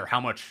 And no matter how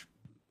much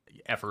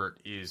effort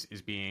is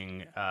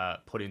being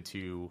put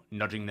into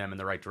nudging them in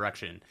the right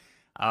direction.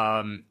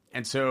 And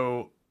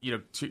so,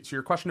 to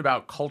your question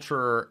about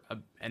culture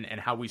and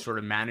how we sort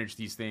of manage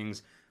these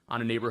things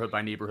on a neighborhood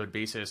by neighborhood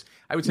basis,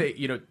 I would say,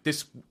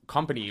 this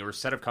company or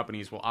set of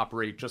companies will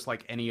operate just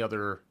like any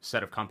other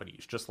set of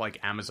companies, just like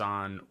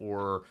Amazon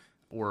or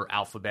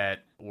Alphabet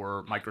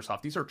or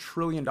Microsoft. These are $1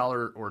 trillion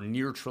or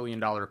near $1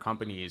 trillion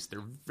companies.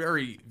 They're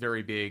very,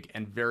 very big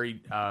and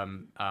very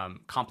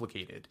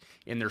complicated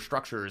in their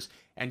structures.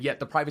 And yet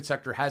the private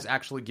sector has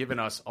actually given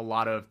us a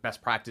lot of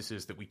best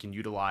practices that we can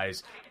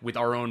utilize with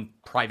our own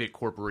private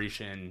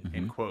corporation,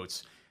 in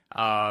quotes.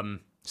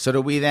 So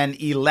do we then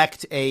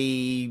elect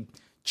a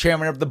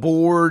chairman of the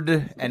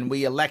board and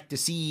we elect a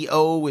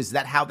CEO? Is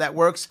that how that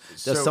works?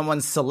 Does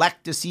someone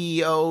select a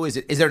CEO?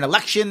 Is there an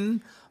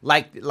election?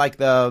 Like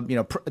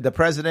the the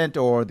president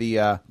or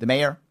the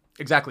mayor?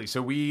 Exactly.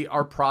 So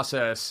our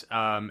process,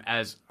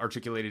 as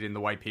articulated in the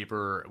white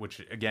paper, which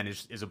again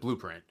is a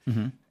blueprint,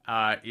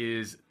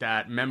 is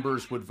that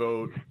members would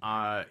vote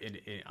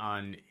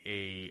on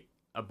a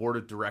board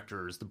of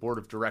directors. The board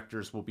of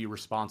directors will be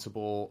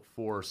responsible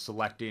for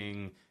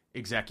selecting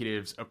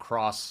executives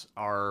across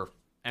our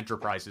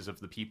enterprises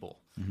of the people,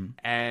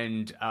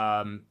 and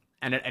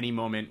at any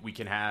moment we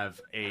can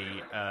have a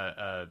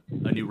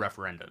new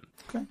referendum.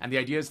 Okay. And the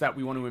idea is that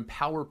we want to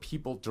empower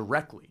people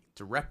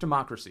direct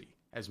democracy,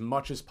 as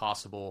much as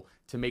possible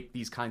to make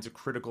these kinds of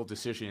critical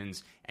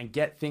decisions and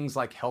get things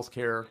like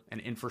healthcare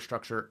and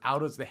infrastructure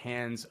out of the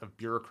hands of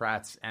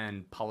bureaucrats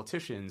and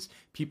politicians,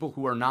 people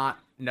who are not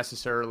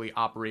necessarily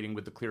operating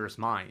with the clearest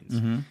minds,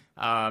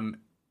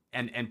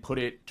 and put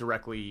it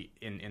directly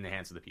in the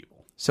hands of the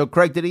people. So,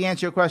 Craig, did he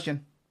answer your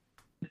question?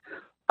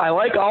 I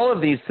like all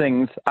of these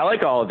things.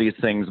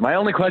 My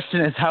only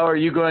question is, how are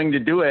you going to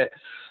do it?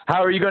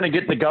 How are you going to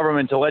get the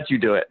government to let you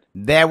do it?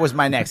 That was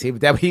my next. You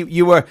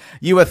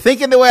were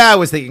thinking the way I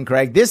was thinking,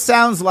 Craig. This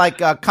sounds like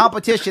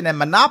competition, and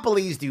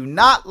monopolies do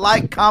not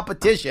like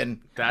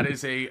competition. That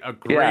is a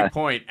great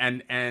point.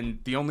 And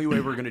the only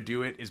way we're going to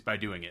do it is by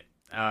doing it.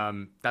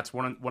 That's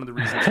one of the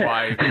reasons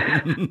why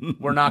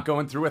we're not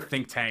going through a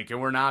think tank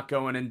and we're not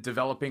going and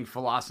developing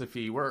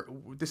philosophy.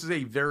 This is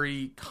a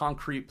very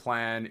concrete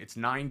plan. It's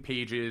 9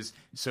 pages,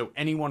 so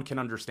anyone can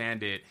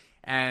understand it.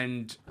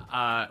 And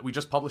we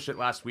just published it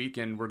last week,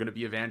 and we're going to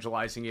be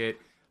evangelizing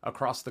it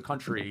across the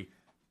country.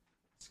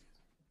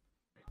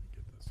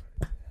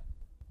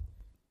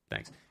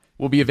 Thanks.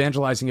 We'll be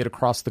evangelizing it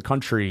across the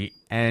country,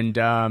 and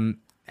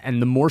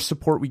the more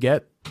support we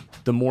get,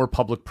 the more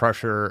public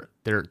pressure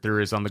there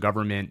is on the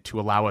government to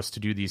allow us to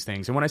do these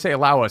things. And when I say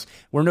allow us,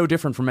 we're no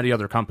different from any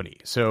other company.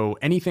 So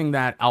anything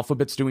that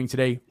Alphabet's doing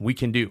today, we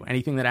can do.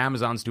 Anything that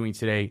Amazon's doing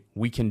today,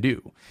 we can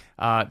do.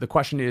 The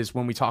question is,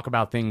 when we talk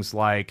about things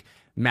like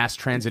mass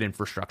transit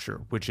infrastructure,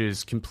 which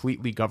is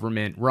completely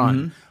government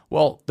run,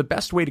 well, the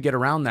best way to get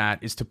around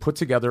that is to put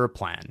together a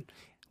plan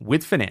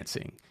with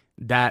financing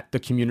that the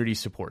community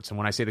supports. And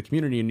when I say the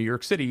community in New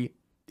York City,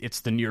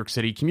 it's the New York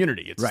City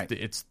community.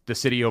 It's the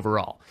city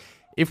overall.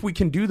 If we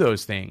can do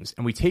those things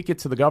and we take it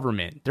to the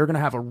government, they're going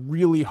to have a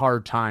really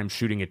hard time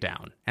shooting it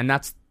down. And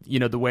that's,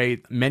 the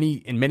way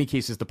in many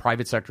cases the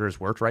private sector has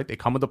worked, right? They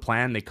come with a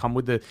plan, they come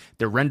with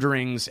their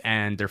renderings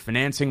and their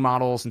financing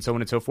models and so on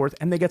and so forth,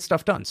 and they get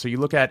stuff done. So you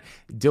look at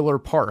Diller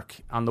Park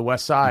on the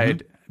west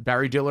side.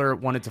 Barry Diller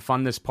wanted to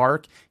fund this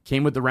park,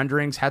 came with the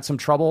renderings, had some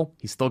trouble.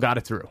 He still got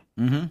it through.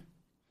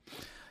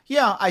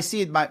 Yeah, I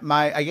see it.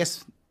 I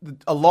guess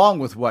along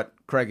with what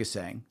Craig is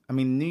saying, I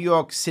mean, New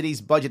York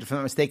City's budget, if I'm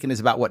not mistaken, is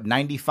about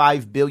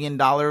 $95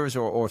 billion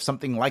or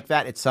something like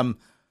that. It's some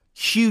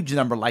huge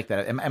number like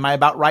that. Am I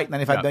about right?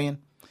 $95 billion?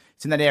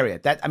 It's in that area.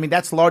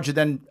 That's larger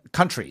than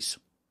countries,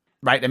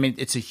 right? I mean,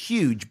 it's a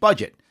huge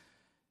budget.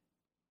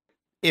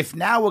 if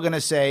now we're going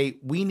to say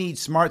we need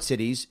smart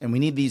cities and we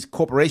need these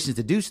corporations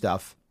to do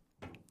stuff,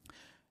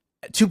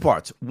 two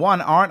parts.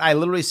 One, aren't I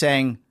literally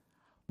saying,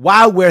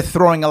 wow, we're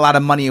throwing a lot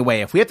of money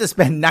away. If we have to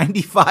spend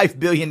 $95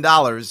 billion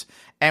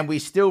and we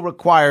still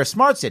require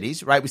smart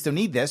cities, right? We still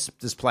need this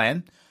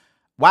plan.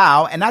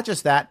 Wow. And not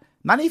just that,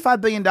 $95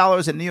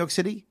 billion in New York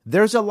City,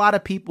 there's a lot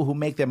of people who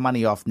make their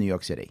money off New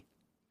York City.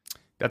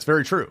 That's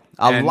very true.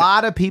 A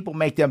lot of people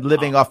make their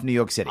living off New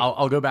York City.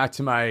 I'll go back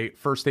to my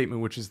first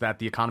statement, which is that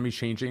the economy's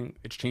changing.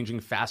 It's changing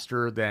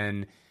faster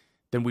than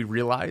we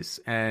realize,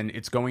 and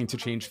it's going to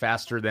change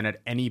faster than at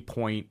any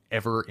point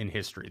ever in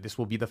history. This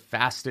will be the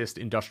fastest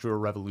industrial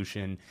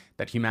revolution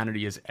that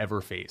humanity has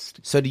ever faced.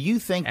 So do you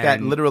think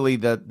that literally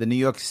the New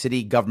York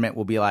City government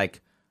will be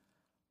like,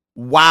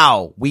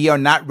 wow, we are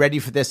not ready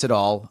for this at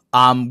all.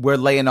 We're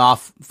laying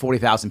off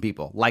 40,000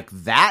 people. Like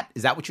that?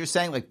 Is that what you're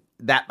saying? Like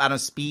that amount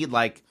of speed?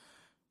 Like,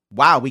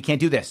 wow, we can't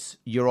do this.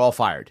 You're all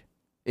fired.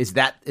 Is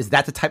that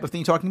the type of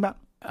thing you're talking about?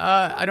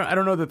 I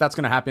don't know that that's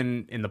going to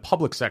happen in the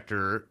public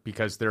sector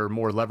because there are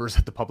more levers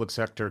that the public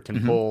sector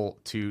can pull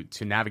to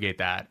navigate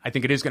that. I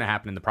think it is going to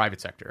happen in the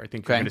private sector. I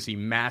think you're going to see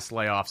mass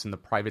layoffs in the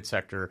private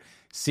sector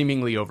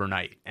seemingly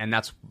overnight. And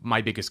that's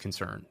my biggest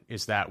concern,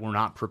 is that we're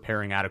not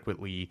preparing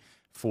adequately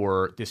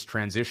for this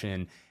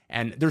transition.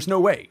 And there's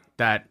no way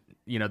that,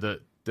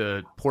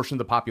 the portion of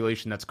the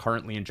population that's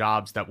currently in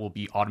jobs that will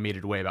be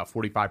automated away, about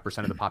 45%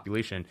 of the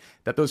population,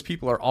 that those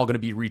people are all going to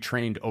be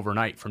retrained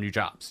overnight for new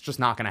jobs. It's just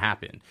not going to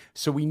happen.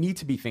 So we need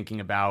to be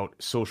thinking about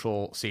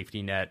social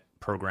safety net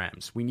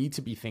programs. We need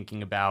to be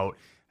thinking about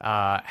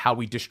how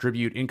we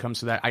distribute income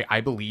so that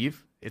I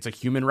believe it's a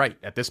human right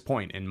at this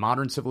point in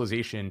modern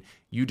civilization.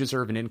 You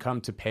deserve an income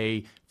to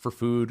pay for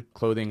food,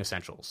 clothing,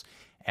 essentials.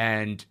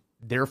 And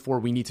therefore,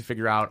 we need to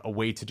figure out a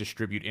way to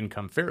distribute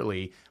income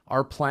fairly.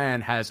 Our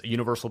plan has a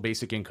universal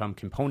basic income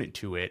component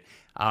to it.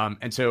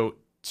 And so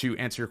to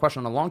answer your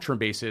question on a long-term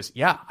basis,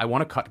 yeah, I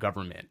want to cut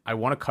government. I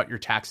want to cut your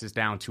taxes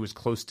down to as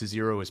close to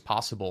zero as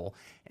possible.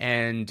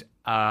 And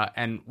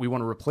we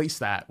want to replace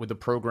that with a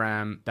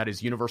program that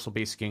is universal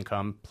basic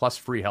income plus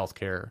free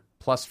healthcare,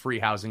 plus free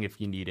housing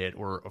if you need it,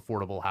 or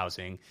affordable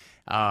housing,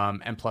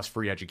 and plus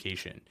free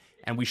education.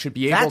 And we should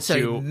be able That's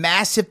to... a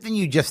massive thing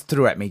you just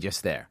threw at me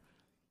just there.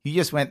 You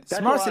just went,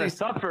 That's smart a lot cities. of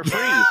stuff for free.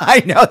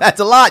 I know,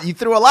 that's a lot. You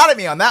threw a lot at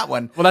me on that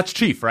one. Well, that's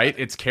chief, right?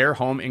 It's care,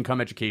 home, income,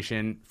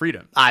 education,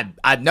 freedom. I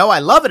know, I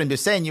love it. I'm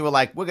just saying, you were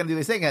like, we're going to do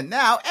this thing, and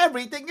now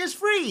everything is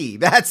free.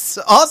 That's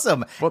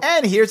awesome. Well,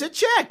 and here's a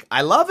check.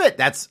 I love it.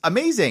 That's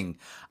amazing.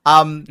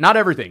 Not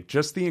everything,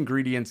 just the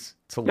ingredients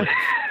to live.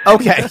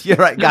 Okay, you're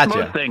right. Gotcha.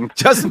 Most things.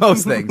 Just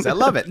most things. I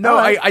love it. No,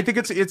 I think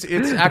it's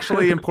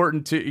actually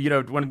important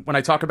to, when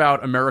I talk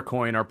about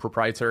AmeriCoin, our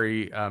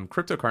proprietary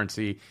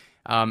cryptocurrency,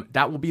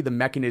 that will be the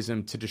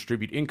mechanism to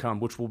distribute income,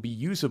 which will be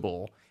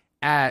usable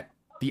at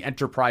the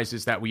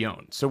enterprises that we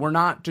own. So we're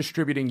not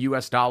distributing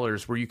US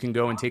dollars where you can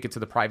go and take it to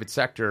the private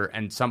sector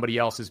and somebody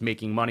else is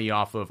making money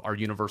off of our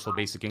universal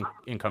basic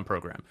income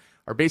program.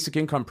 Our basic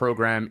income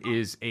program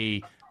is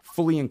a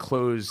fully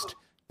enclosed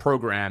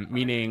program,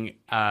 meaning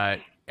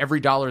every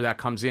dollar that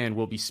comes in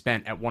will be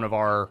spent at one of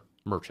our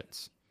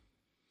merchants.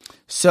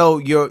 So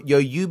your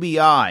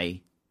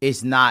UBI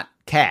is not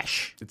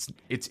cash.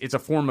 It's a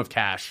form of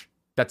cash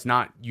that's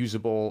not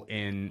usable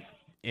in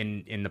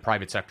the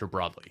private sector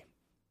broadly.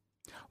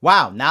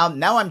 Wow.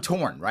 Now I'm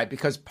torn, right?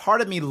 Because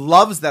part of me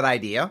loves that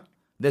idea.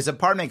 There's a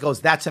part of me that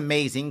goes, that's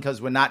amazing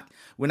because we're not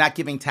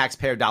giving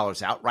taxpayer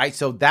dollars out, right?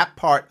 So that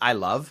part I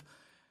love.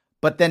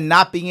 But then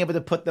not being able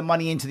to put the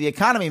money into the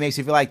economy makes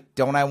me feel like,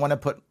 don't I want to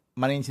put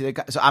money into the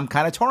economy? So I'm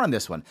kind of torn on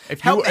this one.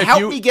 Help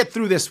me get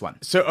through this one.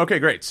 So, okay,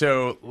 great.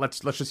 So let's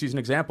just use an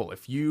example.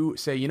 If you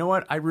say, you know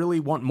what, I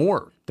really want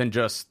more than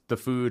just the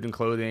food and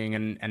clothing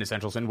and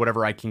essentials and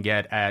whatever I can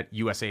get at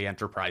USA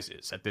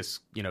Enterprises, at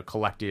this,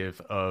 collective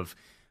of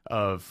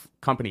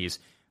companies,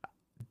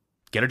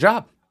 get a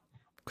job.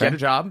 Okay. Get a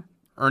job.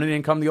 Earn an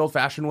income the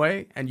old-fashioned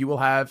way, and you will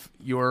have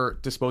your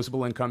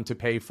disposable income to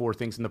pay for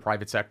things in the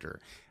private sector.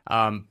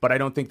 But I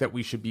don't think that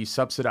we should be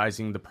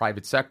subsidizing the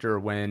private sector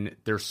when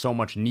there's so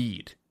much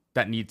need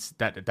that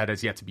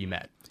has yet to be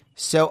met.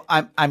 So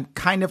I'm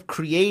kind of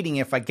creating,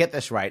 if I get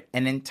this right,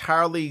 an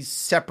entirely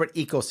separate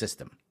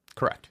ecosystem.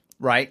 Correct.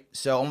 Right?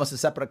 So almost a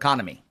separate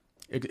economy.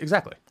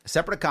 Exactly. A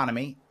separate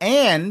economy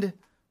and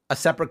a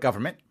separate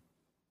government.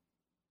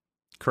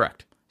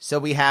 Correct. So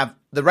we have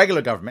the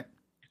regular government.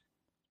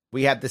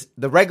 We have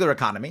the regular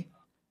economy.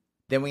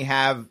 Then we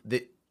have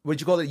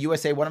what'd you call it?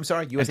 USA what? I'm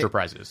sorry?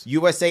 Enterprises.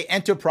 USA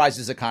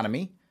Enterprises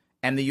economy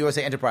and the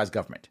USA Enterprise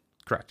government.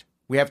 Correct.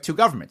 We have two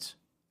governments.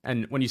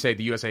 And when you say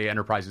the USA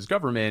Enterprises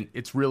government,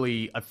 it's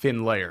really a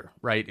thin layer,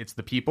 right? It's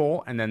the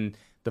people and then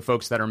the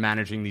folks that are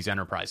managing these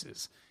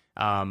enterprises,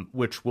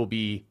 which will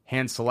be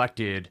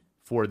hand-selected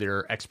for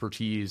their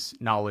expertise,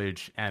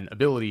 knowledge, and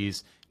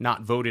abilities,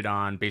 not voted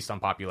on based on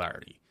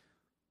popularity.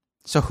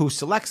 So who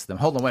selects them?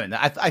 Hold on, wait a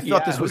minute. I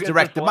thought this was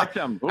direct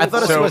democracy. I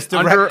thought So this was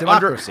direct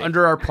democracy.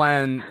 Under our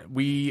plan,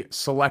 we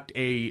select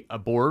a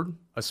board,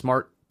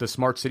 the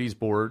Smart Cities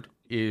board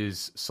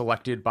is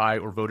selected by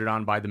or voted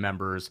on by the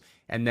members,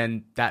 and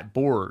then that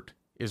board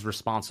is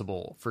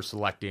responsible for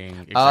selecting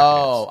executives.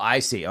 Oh, I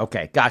see.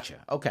 Okay,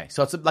 gotcha. Okay,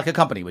 so it's like a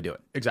company would do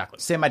it. Exactly.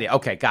 Same idea.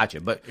 Okay,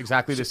 gotcha. But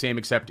exactly the same,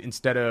 except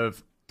instead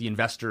of the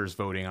investors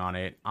voting on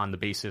it on the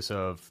basis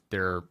of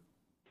their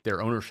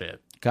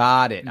ownership,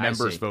 got it.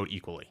 Members vote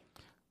equally.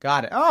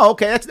 Got it. Oh,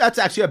 okay. That's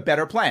actually a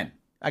better plan.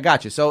 I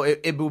got you. So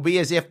it will be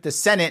as if the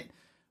Senate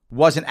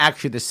wasn't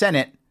actually the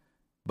Senate,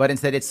 but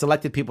instead it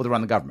selected people to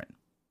run the government.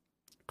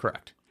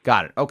 Correct.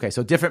 Got it. Okay,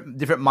 so different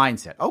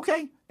mindset.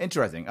 Okay,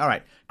 interesting. All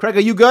right, Craig, are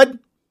you good?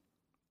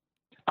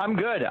 I'm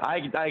good.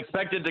 I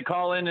expected to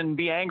call in and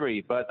be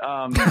angry, but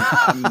I'm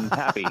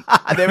happy.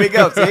 There we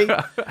go. See,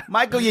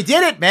 Michael, you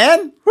did it,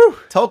 man. Whew.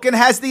 Tolkien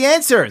has the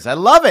answers. I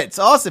love it. It's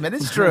awesome, and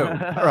it's true.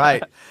 All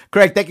right,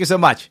 Craig, thank you so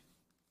much.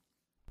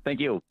 Thank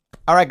you.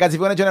 All right, guys, if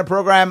you want to join our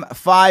program,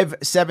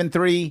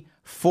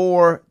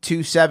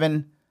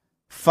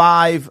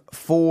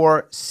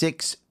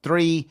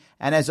 573-427-5463.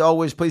 And as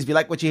always, please, if you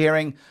like what you're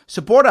hearing,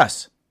 support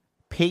us.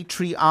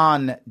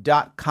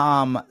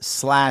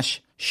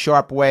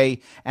 Patreon.com/Sharpe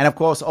Way. And of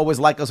course, always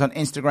like us on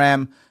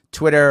Instagram,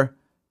 Twitter,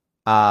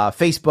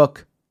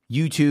 Facebook,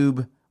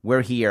 YouTube.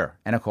 We're here.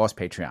 And of course,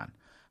 Patreon. All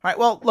right.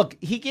 Well, look,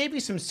 he gave you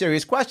some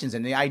serious questions,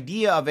 and the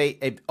idea of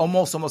a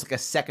almost like a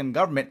second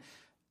government.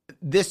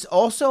 This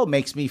also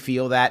makes me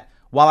feel that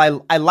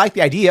while I like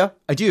the idea,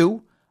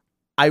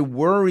 I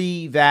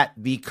worry that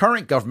the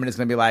current government is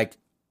going to be like,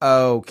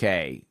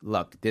 okay,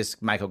 look,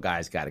 this Michael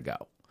guy's got to go.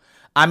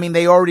 I mean,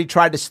 they already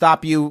tried to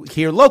stop you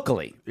here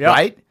locally,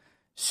 right?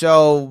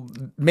 So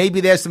maybe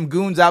there's some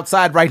goons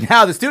outside right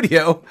now, the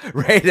studio,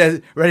 ready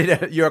to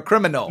you're a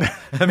criminal.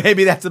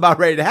 Maybe that's about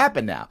ready to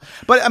happen now.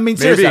 But I mean,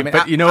 seriously, I mean,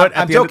 but you know what?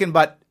 I'm joking,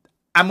 but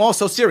I'm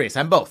also serious.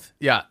 I'm both.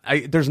 Yeah,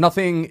 there's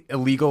nothing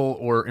illegal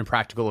or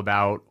impractical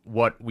about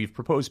what we've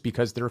proposed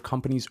because there are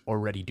companies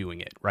already doing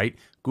it, right?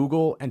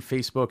 Google and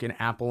Facebook and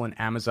Apple and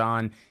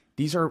Amazon,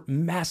 these are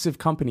massive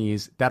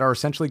companies that are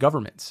essentially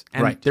governments,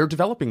 and they're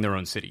developing their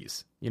own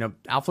cities. You know,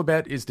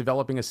 Alphabet is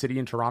developing a city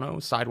in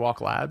Toronto,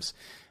 Sidewalk Labs,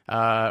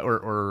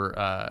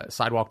 or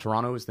Sidewalk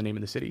Toronto is the name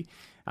of the city.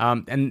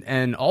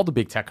 And all the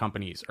big tech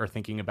companies are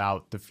thinking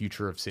about the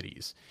future of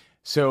cities.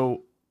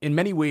 So in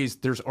many ways,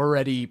 there's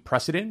already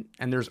precedent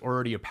and there's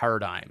already a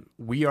paradigm.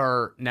 We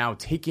are now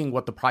taking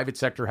what the private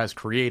sector has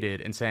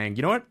created and saying,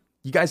 you know what?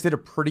 You guys did a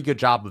pretty good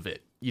job of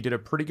it. You did a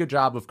pretty good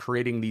job of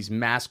creating these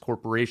mass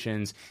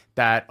corporations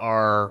that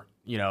are,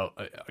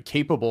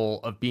 capable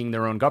of being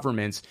their own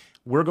governments.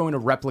 We're going to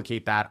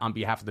replicate that on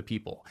behalf of the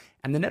people.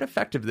 And the net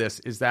effect of this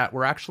is that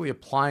we're actually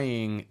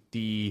applying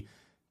the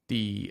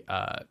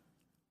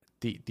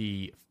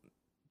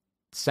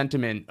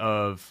sentiment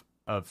of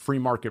free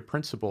market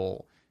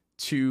principle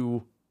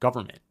to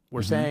government.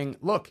 We're saying,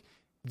 look,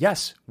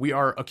 yes, we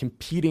are a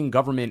competing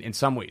government in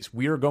some ways.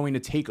 We are going to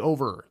take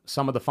over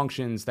some of the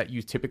functions that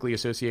you typically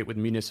associate with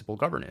municipal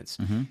governance.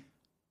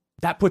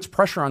 That puts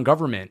pressure on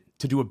government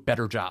to do a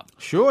better job.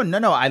 Sure.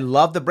 No. I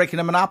love the breaking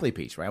the monopoly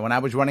piece, right? When I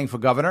was running for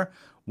governor,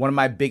 one of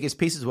my biggest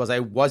pieces was I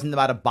wasn't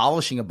about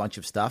abolishing a bunch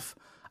of stuff.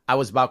 I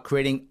was about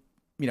creating,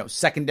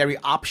 secondary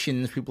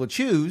options for people to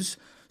choose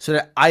so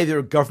that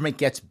either government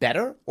gets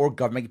better or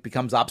government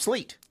becomes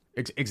obsolete.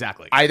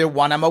 Exactly. Either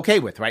one I'm okay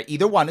with, right?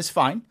 Either one is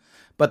fine.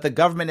 But the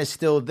government is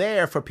still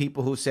there for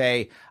people who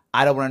say,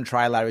 I don't want to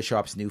try Larry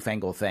Sharpe's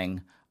newfangled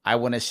thing. I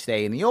want to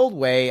stay in the old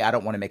way. I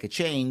don't want to make a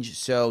change.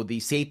 So the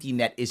safety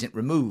net isn't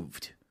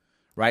removed,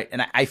 right?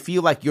 And I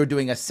feel like you're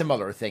doing a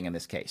similar thing in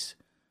this case.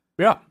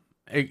 Yeah.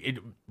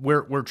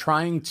 We're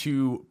trying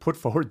to put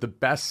forward the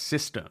best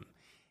system,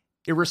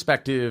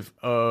 irrespective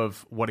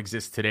of what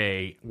exists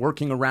today,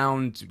 working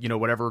around,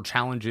 whatever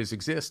challenges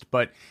exist.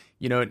 But,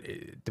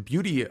 the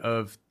beauty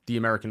of the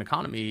American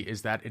economy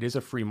is that it is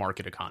a free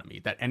market economy,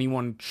 that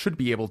anyone should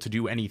be able to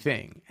do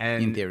anything.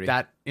 And in theory.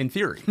 In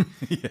theory.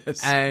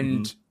 Yes.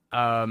 And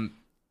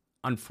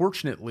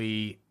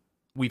unfortunately,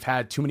 we've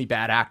had too many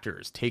bad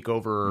actors take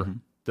over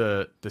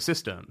the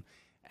system,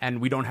 and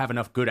we don't have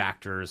enough good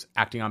actors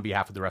acting on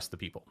behalf of the rest of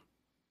the people.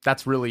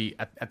 That's really,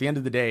 at the end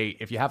of the day,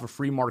 if you have a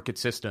free market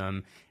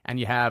system and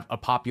you have a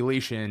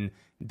population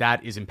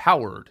that is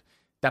empowered,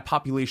 that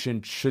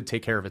population should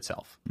take care of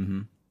itself.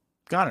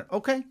 Got it.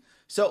 Okay.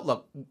 So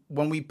look,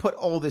 when we put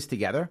all this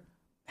together,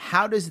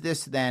 how does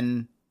this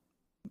then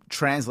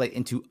translate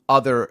into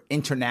other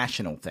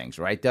international things,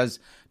 right? Does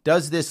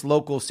this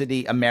local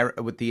city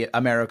with the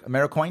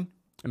AmeriCoin?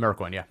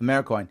 AmeriCoin, yeah.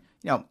 AmeriCoin,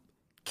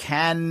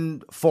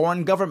 can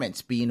foreign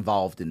governments be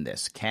involved in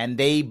this? Can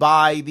they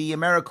buy the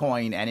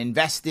AmeriCoin and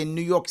invest in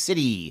New York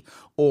City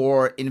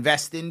or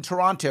invest in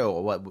Toronto?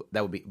 Or what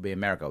that would be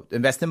America.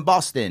 Invest in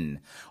Boston?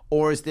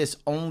 Or is this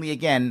only,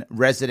 again,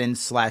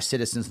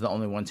 residents/citizens are the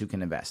only ones who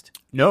can invest?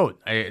 No,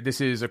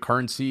 this is a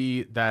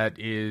currency that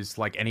is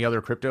like any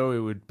other crypto.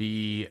 It would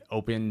be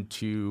open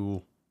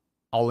to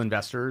all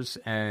investors.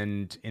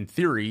 And in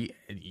theory,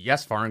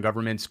 yes, foreign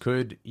governments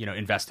could,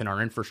 invest in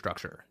our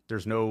infrastructure.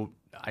 There's no,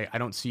 I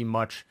don't see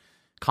much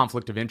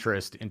conflict of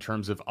interest in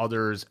terms of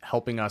others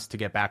helping us to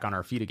get back on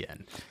our feet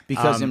again.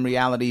 Because in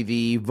reality,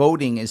 the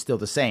voting is still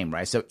the same,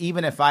 right? So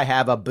even if I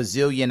have a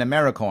bazillion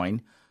Americoin,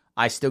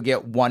 I still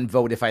get one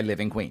vote if I live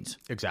in Queens.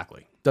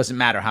 Exactly. Doesn't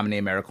matter how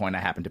many Americoin I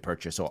happen to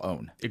purchase or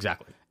own.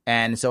 Exactly.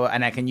 And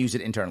I can use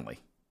it internally.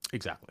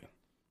 Exactly.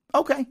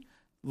 Okay.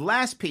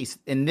 Last piece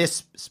in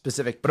this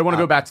specific. But I want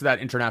to go back to that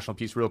international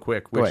piece real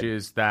quick, which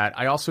is that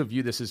I also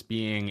view this as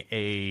being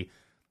a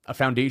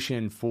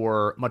foundation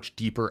for much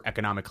deeper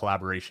economic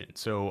collaboration.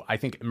 So I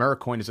think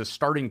Americoin is a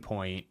starting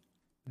point.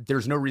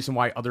 There's no reason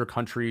why other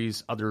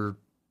countries, other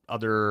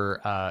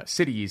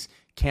cities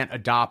can't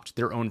adopt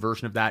their own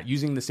version of that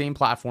using the same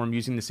platform,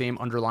 using the same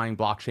underlying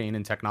blockchain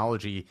and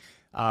technology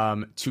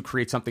to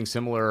create something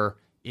similar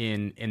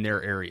in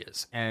their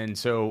areas. And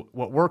so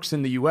what works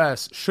in the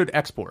US should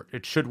export.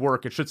 It should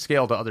work. It should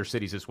scale to other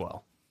cities as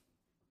well.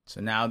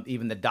 So now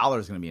even the dollar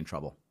is going to be in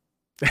trouble.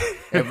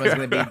 Everyone's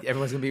going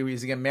to be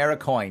using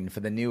Americoin for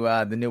the new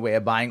way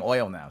of buying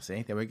oil now.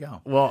 See, there we go.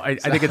 Well, I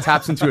think it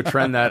taps into a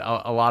trend that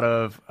a lot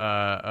of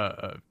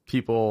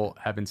people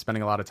have been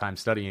spending a lot of time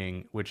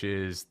studying, which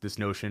is this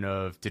notion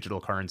of digital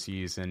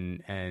currencies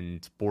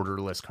and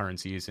borderless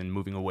currencies and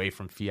moving away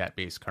from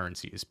fiat-based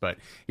currencies. But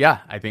yeah,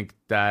 I think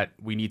that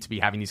we need to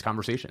be having these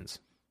conversations.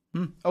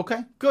 Okay,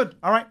 good.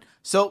 All right.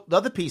 So the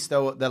other piece,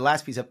 though, the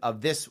last piece of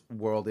this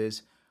world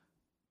is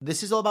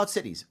this is all about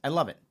cities. I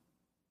love it.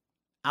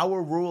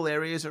 Our rural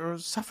areas are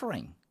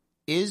suffering.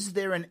 Is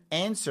there an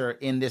answer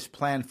in this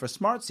plan for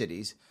smart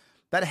cities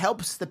that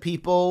helps the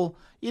people,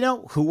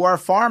 who are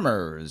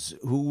farmers,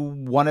 who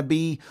want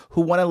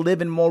to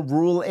live in more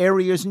rural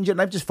areas, and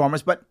not just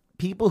farmers, but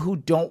people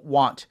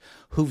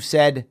who've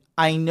said,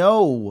 I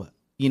know,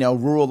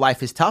 rural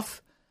life is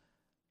tough,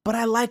 but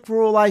I like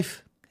rural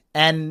life.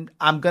 And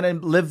I'm going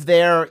to live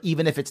there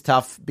even if it's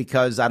tough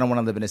because I don't want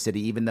to live in a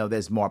city, even though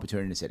there's more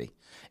opportunity in the city.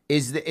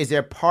 Is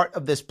there part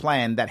of this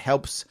plan that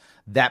helps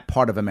that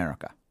part of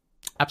America?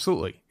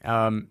 Absolutely.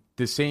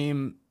 The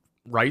same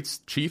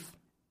rights, Chief,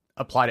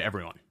 apply to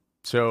everyone.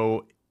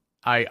 So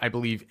I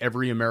believe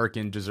every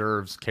American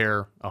deserves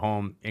care, a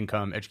home,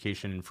 income,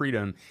 education, and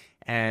freedom.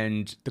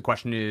 And the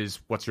question is,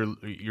 what's your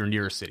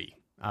nearest city?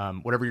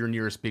 Whatever your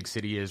nearest big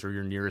city is or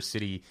your nearest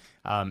city,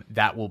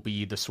 that will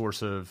be the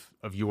source of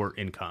your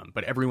income.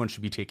 But everyone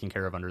should be taken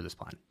care of under this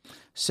plan.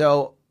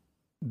 So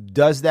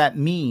does that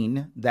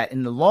mean that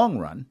in the long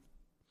run,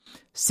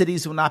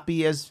 cities will not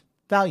be as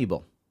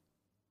valuable?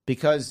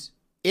 Because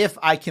if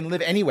I can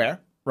live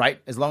anywhere,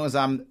 right, as long as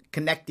I'm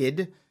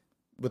connected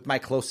with my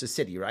closest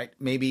city, right?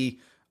 Maybe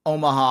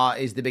Omaha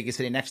is the biggest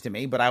city next to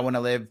me, but I want to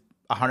live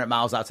 100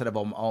 miles outside of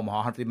Omaha,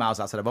 150 miles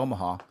outside of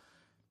Omaha.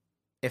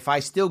 If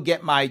I still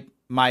get my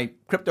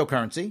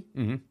cryptocurrency,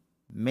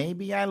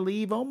 maybe I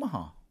leave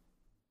Omaha.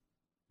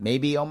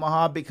 Maybe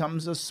Omaha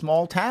becomes a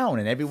small town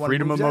and everyone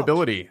freedom moves of out.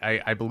 mobility.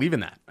 I believe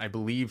in that. I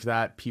believe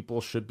that people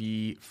should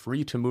be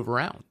free to move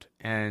around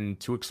and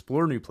to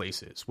explore new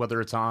places, whether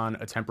it's on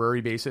a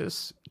temporary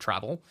basis,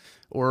 travel,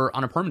 or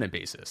on a permanent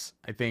basis.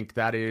 I think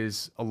that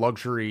is a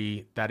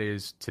luxury that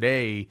is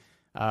today,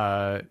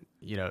 something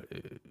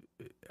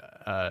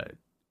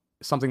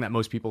that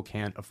most people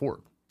can't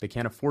afford. They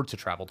can't afford to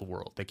travel the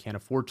world. They can't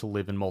afford to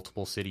live in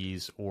multiple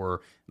cities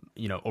or,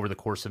 over the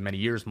course of many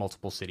years,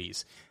 multiple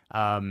cities.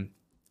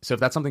 So if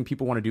that's something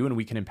people want to do and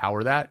we can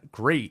empower that,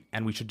 great.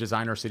 And we should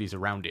design our cities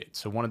around it.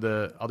 So one of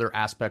the other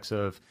aspects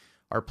of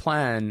our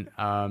plan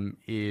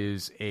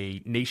is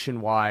a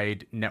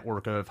nationwide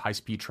network of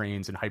high-speed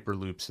trains and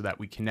hyperloops so that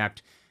we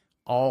connect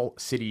all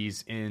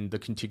cities in the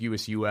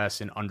contiguous U.S.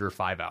 in under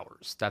 5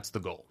 hours. That's the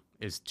goal,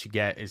 is to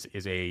get is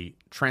a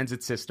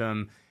transit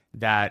system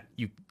that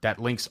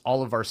links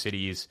all of our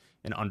cities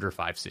in under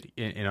 5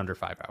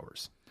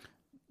 hours.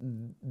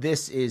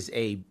 This is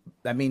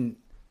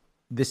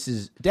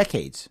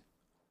decades,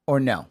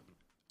 or no?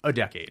 A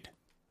decade.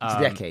 It's a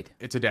decade.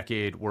 It's a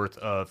decade worth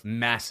of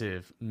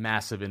massive,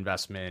 massive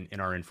investment in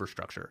our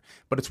infrastructure.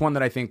 But it's one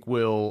that I think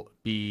will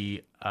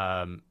be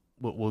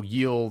will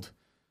yield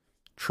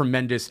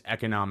tremendous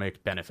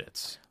economic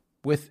benefits.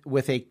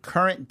 With a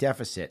current debt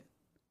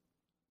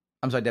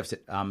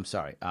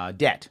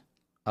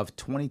of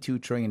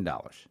 $22 trillion.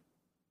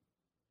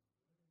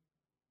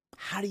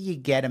 How do you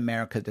get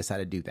America to decide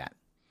to do that?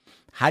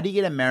 How do you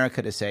get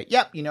America to say,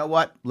 yep, you know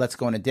what, let's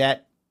go into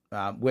debt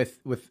with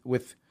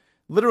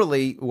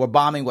literally, we're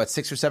bombing,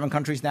 6 or 7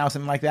 countries now,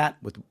 something like that,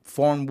 with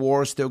foreign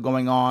wars still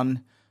going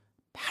on.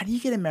 How do you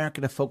get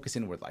America to focus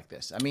inward like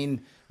this? I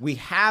mean, we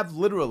have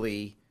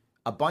literally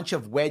a bunch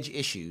of wedge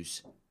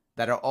issues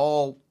that are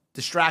all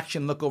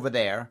distraction, look over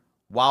there,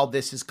 while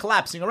this is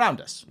collapsing around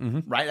us,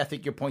 right? I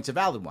think your point's a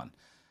valid one.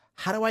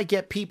 How do I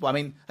get people? I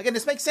mean, again,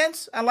 this makes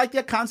sense. I like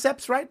the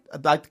concepts, right? I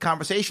like the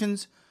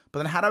conversations. But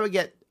then how do I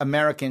get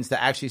Americans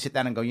to actually sit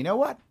down and go, you know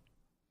what?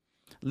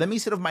 Let me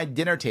sit at my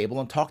dinner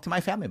table and talk to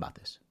my family about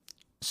this.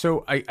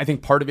 So I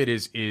think part of it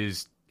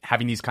is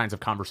having these kinds of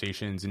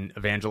conversations and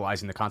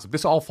evangelizing the concept.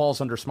 This all falls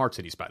under smart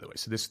cities, by the way.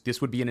 So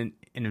this would be an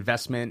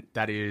investment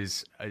that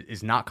is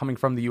not coming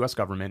from the U.S.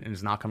 government and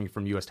is not coming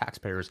from U.S.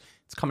 taxpayers.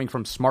 It's coming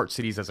from smart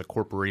cities as a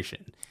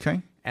corporation.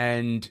 Okay.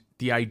 And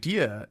the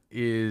idea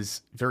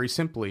is very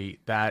simply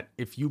that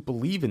if you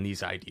believe in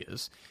these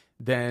ideas,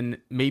 then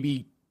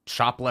maybe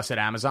shop less at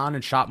Amazon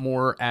and shop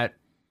more at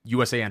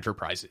USA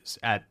Enterprises,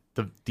 at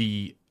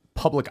the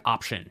public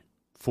option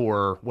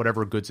for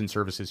whatever goods and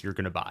services you're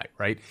going to buy,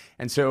 right?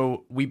 And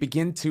so we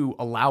begin to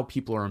allow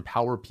people or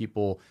empower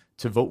people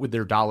to vote with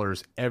their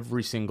dollars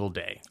every single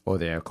day. Or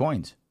their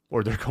coins.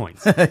 Or their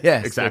coins.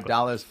 Yes, exactly. their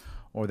dollars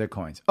or their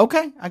coins.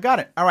 Okay, I got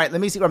it. All right, let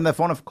me see from the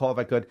phone call if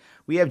I could.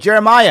 We have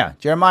Jeremiah.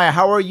 Jeremiah,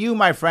 how are you,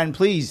 my friend?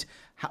 Please,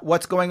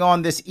 what's going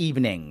on this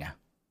evening?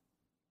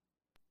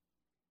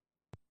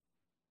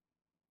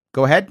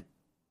 Go ahead.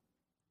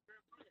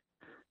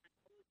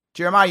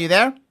 Jeremiah, you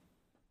there?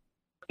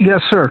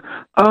 Yes, sir.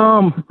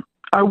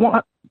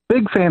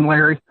 Big fan,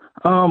 Larry.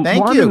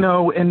 Thank want you. to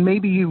know, and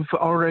maybe you've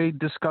already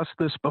discussed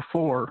this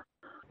before,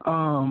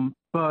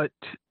 but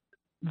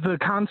the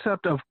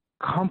concept of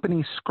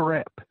company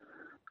scrip.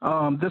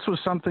 This was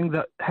something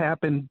that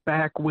happened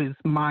back with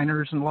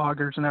miners and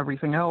loggers and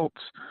everything else.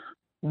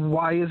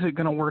 Why is it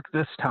going to work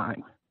this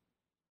time?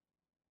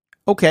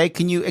 Okay,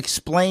 can you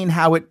explain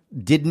how it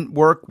didn't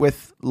work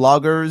with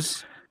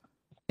loggers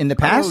in the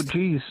past? Oh,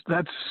 geez,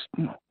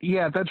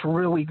 that's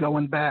really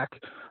going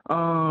back.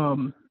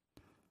 Can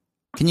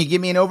you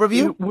give me an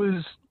overview? It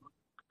was,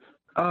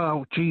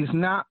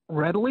 not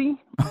readily.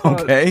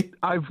 Okay.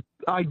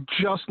 I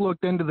just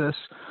looked into this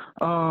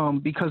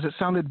because it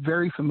sounded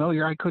very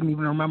familiar. I couldn't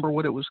even remember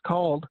what it was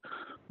called,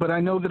 but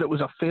I know that it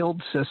was a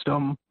failed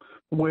system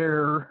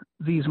where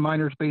these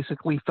miners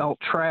basically felt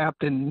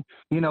trapped, and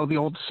the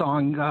old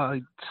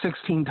song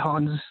 16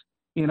 tons,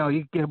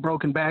 you get a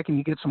broken back and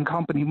you get some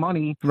company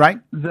money, right,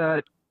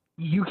 that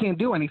you can't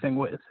do anything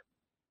with.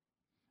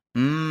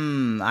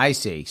 I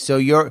see. So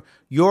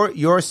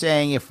you're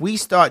saying if we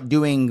start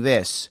doing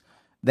this,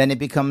 then it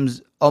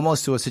becomes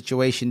almost to a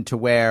situation to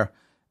where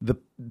the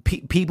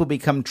people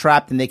become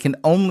trapped and they can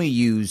only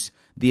use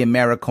the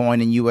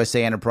Americoin and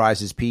USA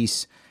Enterprises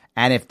piece.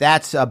 And if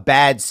that's a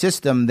bad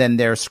system, then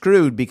they're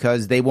screwed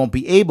because they won't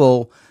be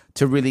able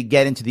to really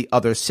get into the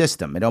other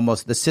system.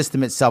 The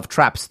system itself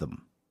traps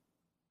them.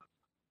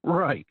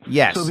 Right.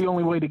 Yes. So the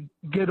only way to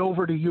get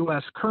over to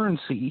U.S.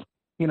 currency,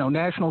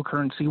 national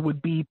currency,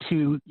 would be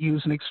to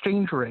use an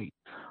exchange rate.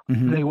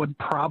 Mm-hmm. They would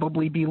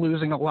probably be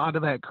losing a lot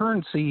of that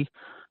currency.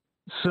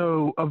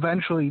 So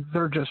eventually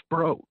they're just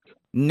broke.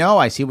 No,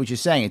 I see what you're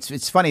saying.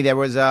 It's funny. There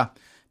was a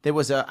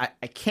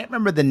I can't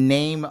remember the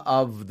name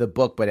of the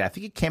book, but I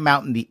think it came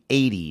out in the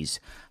 80s.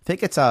 I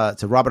think it's a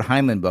Robert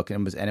Heinlein book,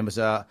 and it was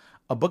a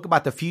book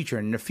about the future.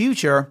 And in the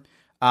future,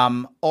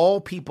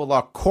 all people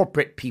are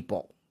corporate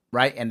people,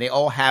 right? And they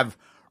all have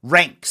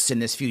ranks in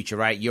this future,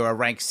 right? You're a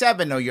rank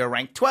 7, or you're a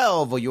rank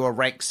 12, or you're a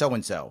rank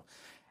so-and-so.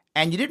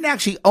 And you didn't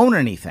actually own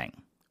anything.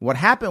 What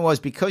happened was,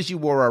 because you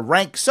were a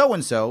rank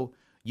so-and-so,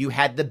 you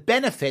had the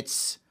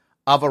benefits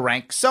of a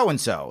rank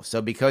so-and-so. So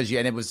and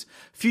it was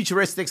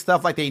futuristic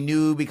stuff, like they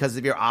knew because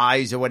of your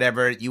eyes or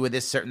whatever, you were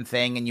this certain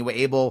thing, and you were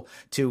able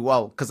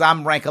to, because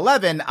I'm rank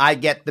 11, I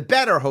get the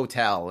better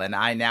hotel, and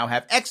I now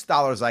have X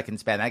dollars I can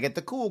spend. I get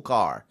the cool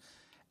car.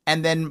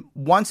 And then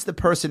once the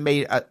person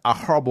made a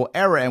horrible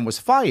error and was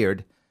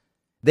fired,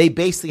 they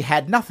basically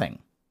had nothing,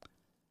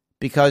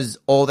 because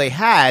all they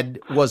had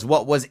was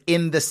what was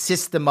in the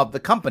system of the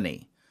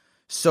company.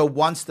 So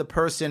once the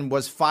person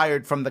was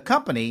fired from the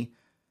company,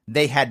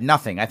 they had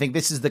nothing. I think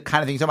this is the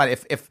kind of thing you're talking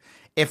about.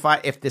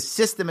 If the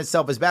system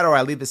itself is better, or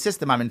I leave the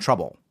system, I'm in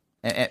trouble.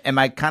 Am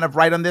I kind of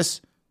right on this,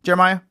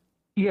 Jeremiah?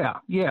 Yeah.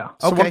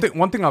 So okay.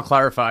 one thing I'll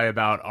clarify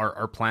about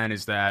our plan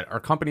is that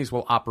our companies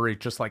will operate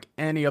just like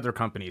any other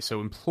company.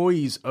 So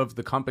employees of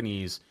the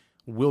companies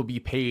will be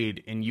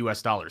paid in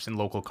U.S. dollars, in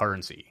local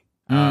currency.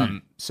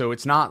 So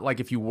it's not like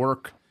if you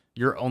work,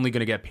 you're only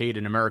going to get paid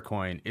in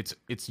Americoin.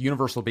 It's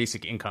universal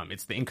basic income.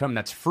 It's the income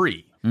that's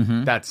free.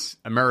 Mm-hmm. That's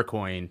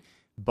Americoin.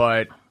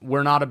 But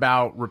we're not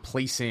about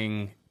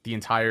replacing the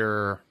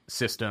entire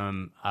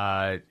system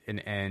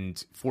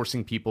and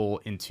forcing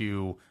people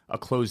into a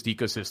closed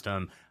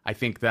ecosystem. I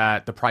think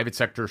that the private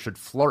sector should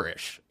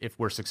flourish. If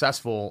we're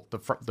successful,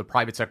 the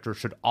private sector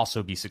should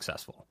also be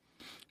successful.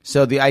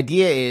 So the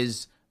idea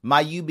is my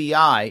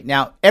UBI.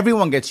 Now,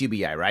 everyone gets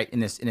UBI, right,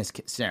 in this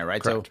scenario,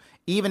 right? Correct. So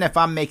even if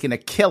I'm making a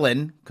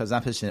killing, because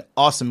I'm such an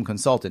awesome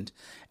consultant,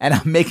 and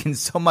I'm making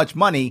so much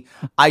money,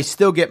 I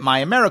still get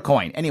my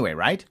Americoin anyway,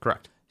 right?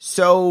 Correct.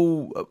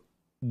 So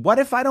what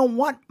if I don't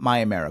want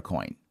my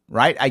Americoin,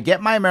 right? I get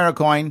my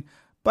Americoin,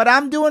 but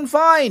I'm doing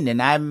fine,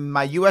 and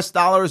my U.S.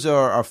 dollars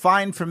are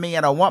fine for me,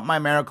 and I want my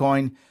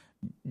Americoin.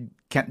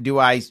 Do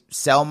I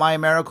sell my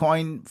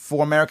Americoin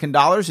for American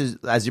dollars?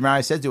 As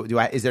Jeremiah said,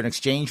 is there an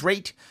exchange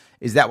rate?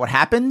 Is that what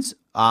happens?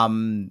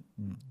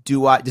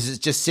 Does it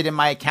just sit in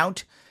my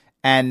account,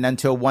 and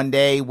until one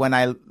day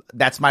when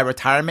that's my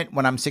retirement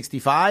when I'm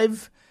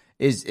 65?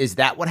 Is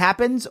that what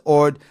happens?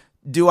 Or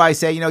do I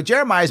say,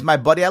 Jeremiah's my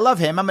buddy, I love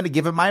him, I'm going to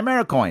give him my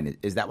Americoin?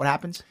 Is that what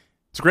happens?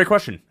 It's a great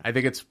question. I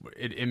think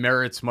it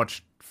merits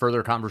much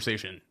further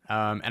conversation.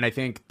 And I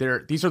think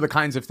these are the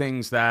kinds of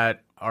things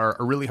that are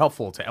really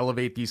helpful to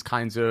elevate these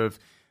kinds of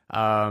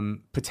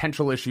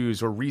potential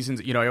issues or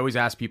reasons. I always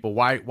ask people,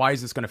 why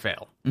is this going to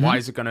fail? Mm-hmm. Why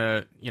is it going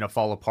to,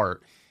 fall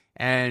apart?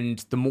 And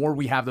the more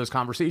we have those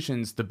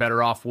conversations, the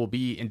better off we'll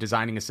be in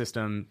designing a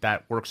system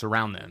that works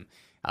around them.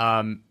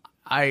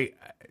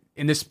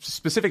 In this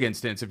specific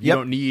instance, if you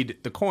don't need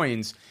the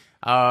coins,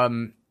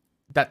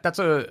 that's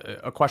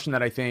a question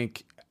that I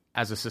think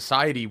as a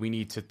society we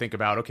need to think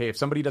about. Okay, if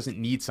somebody doesn't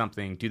need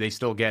something, do they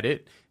still get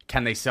it?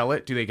 Can they sell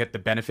it? Do they get the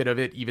benefit of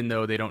it even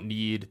though they don't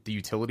need the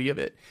utility of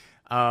it?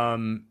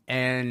 And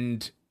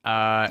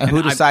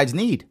who decides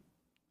need?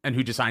 And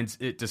who decides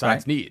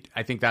need?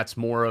 I think that's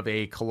more of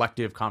a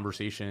collective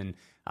conversation.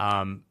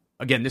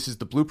 Again, this is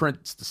the blueprint,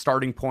 it's the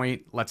starting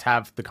point. Let's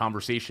have the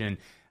conversation.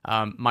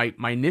 My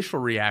initial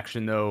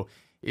reaction, though,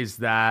 is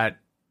that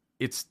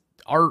it's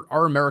our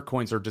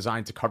AmeriCoins are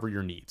designed to cover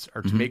your needs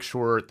or to make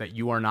sure that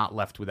you are not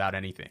left without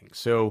anything.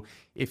 So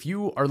if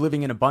you are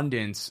living in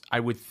abundance,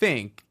 I would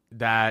think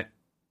that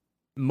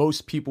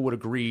most people would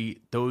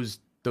agree those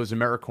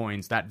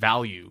AmeriCoins, that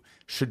value,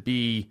 should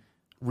be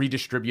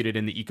redistributed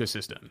in the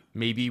ecosystem.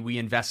 Maybe we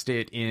invest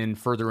it in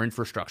further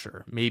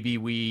infrastructure. Maybe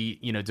we,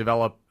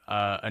 develop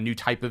a new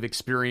type of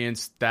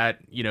experience that,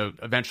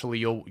 eventually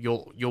you'll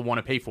want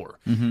to pay for.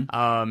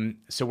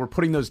 So we're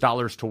putting those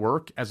dollars to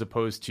work as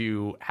opposed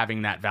to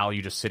having that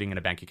value just sitting in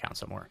a bank account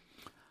somewhere.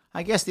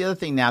 I guess the other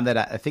thing now that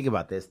I think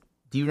about this,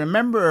 did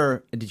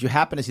you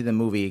happen to see the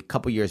movie a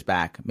couple years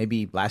back,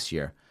 maybe last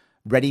year,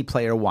 Ready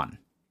Player One?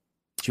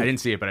 I didn't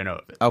see it, but I know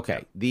of it.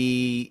 Okay.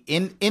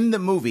 In the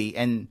movie,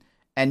 and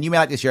you may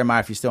like this, Jeremiah,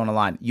 if you're still on the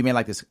line, you may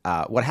like this.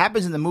 What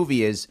happens in the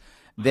movie is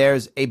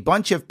there's a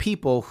bunch of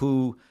people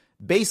who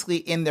basically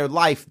in their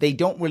life, they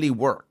don't really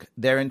work.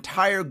 Their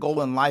entire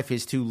goal in life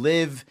is to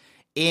live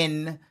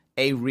in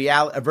a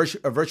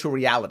virtual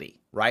reality,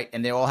 right?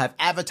 And they all have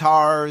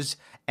avatars,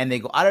 and they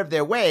go out of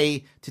their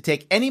way to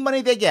take any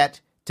money they get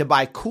to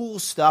buy cool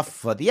stuff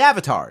for the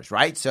avatars,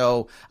 right?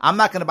 So I'm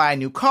not going to buy a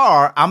new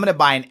car. I'm going to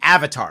buy an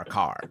avatar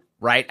car,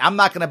 right? I'm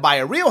not going to buy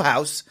a real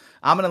house.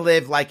 I'm going to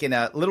live like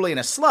literally in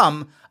a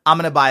slum. I'm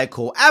going to buy a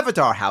cool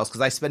avatar house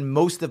because I spend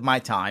most of my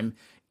time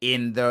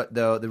in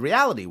the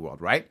reality world,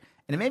 right?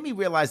 And it made me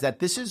realize that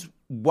this is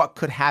what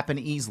could happen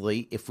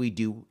easily if we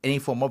do any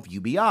form of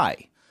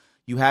UBI.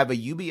 You have a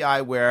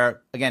UBI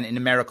where, again, in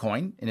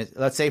AmeriCoin,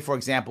 let's say, for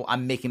example,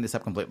 I'm making this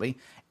up completely,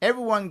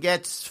 everyone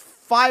gets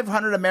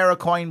 500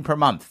 AmeriCoin per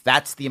month.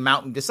 That's the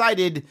amount we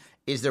decided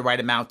is the right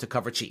amount to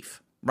cover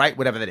chief, right?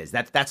 Whatever that is.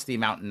 That's the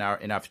amount in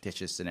our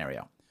fictitious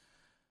scenario.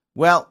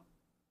 Well,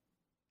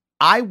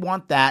 I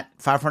want that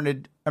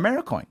 500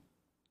 AmeriCoin.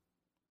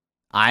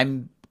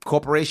 I'm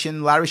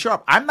Corporation Larry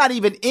Sharpe. I'm not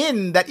even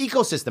in that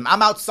ecosystem.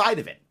 I'm outside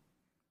of it,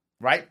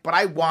 right? But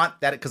I want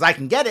that because I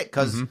can get it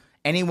because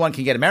anyone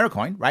can get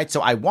AmeriCoin, right?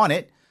 So I want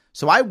it.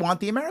 So I want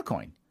the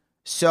AmeriCoin.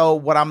 So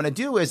what I'm going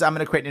to do is I'm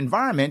going to create an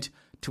environment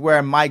to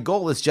where my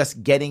goal is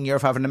just getting your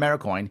 500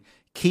 AmeriCoin,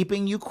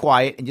 keeping you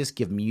quiet, and just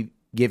giving me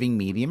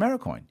the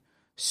AmeriCoin.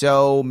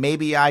 So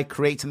maybe I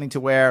create something to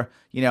where,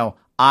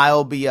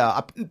 I'll be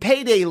a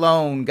payday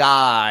loan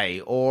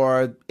guy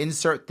or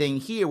insert thing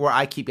here where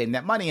I keep getting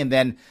that money. And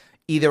then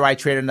either I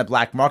trade it in the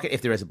black market,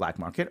 if there is a black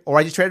market, or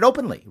I just trade it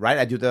openly, right?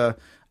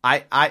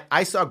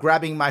 I start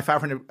grabbing my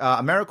 500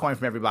 AmeriCoin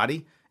from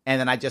everybody, and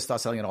then I just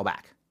start selling it all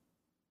back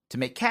to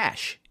make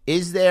cash.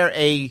 Is there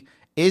a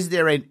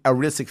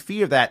realistic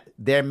fear that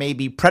there may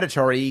be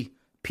predatory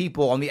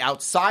people on the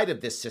outside of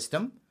this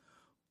system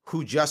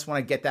who just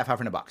want to get that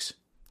 $500?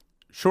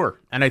 Sure,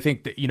 and I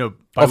think that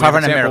by way of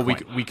example,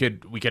 we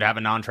could have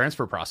a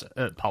non-transfer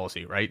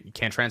policy, right? You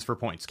can't transfer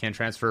points, can't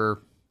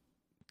transfer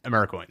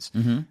AmeriCoins.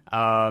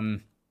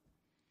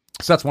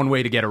 So that's one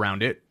way to get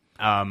around it.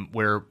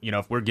 Where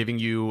if we're giving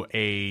you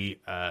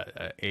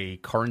a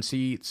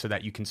currency so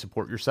that you can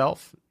support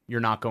yourself,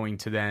 you're not going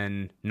to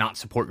then not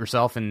support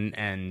yourself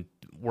and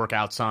work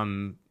out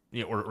some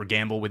or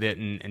gamble with it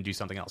and do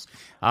something else.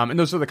 And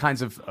those are the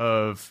kinds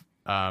of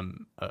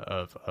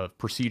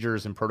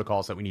procedures and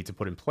protocols that we need to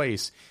put in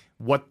place.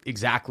 What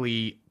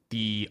exactly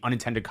the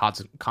unintended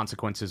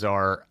consequences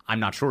are, I'm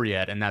not sure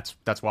yet, and that's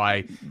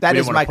why that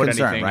is my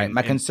concern. Right,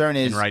 my concern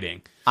is in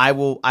writing. I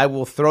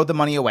will throw the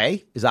money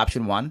away is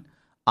option one.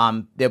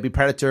 There'll be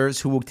predators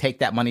who will take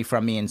that money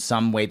from me in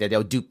some way that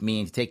they'll dupe me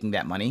into taking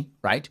that money,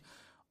 right?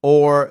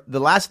 Or the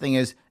last thing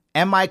is,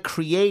 am I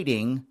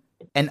creating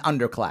an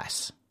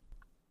underclass,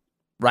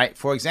 right?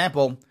 For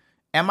example,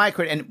 am I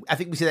creating, and I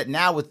think we see that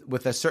now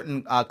with a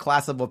certain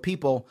class of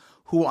people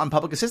who are on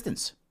public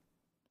assistance,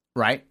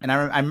 right? And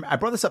I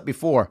brought this up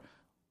before.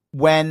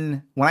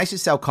 When I used to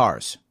sell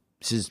cars,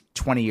 this is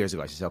 20 years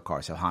ago, I used to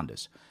sell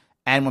Hondas.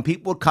 And when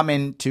people would come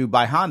in to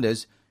buy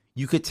Hondas,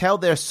 you could tell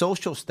their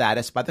social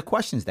status by the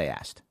questions they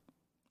asked,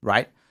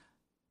 right?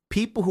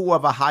 People who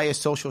have a higher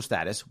social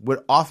status would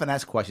often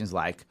ask questions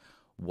like,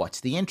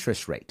 what's the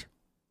interest rate?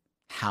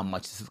 How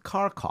much does the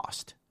car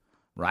cost,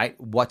 right?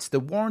 What's the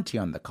warranty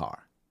on the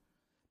car?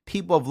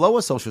 People of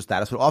lower social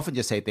status would often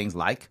just say things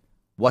like,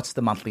 what's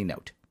the monthly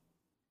note?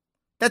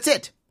 That's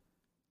it.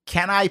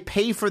 Can I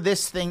pay for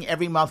this thing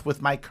every month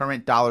with my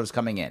current dollars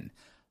coming in?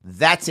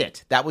 That's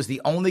it. That was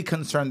the only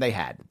concern they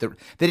had. They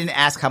didn't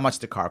ask how much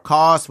the car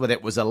cost, whether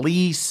it was a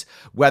lease,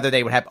 whether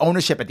they would have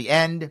ownership at the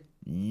end.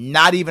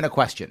 Not even a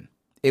question.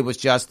 It was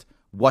just,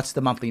 what's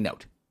the monthly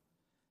note?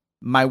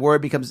 My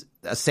word becomes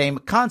the same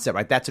concept,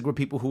 right? That's a group of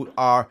people who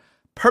are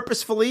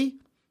purposefully,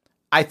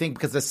 I think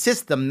because the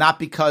system, not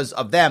because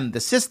of them, the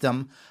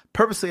system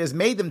purposely has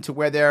made them to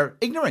where they're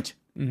ignorant,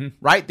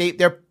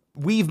 right?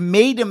 We've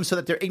made them so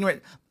that they're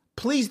ignorant.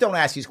 Please don't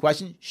ask these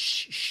questions.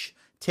 Shh.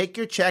 Take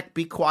your check,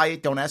 be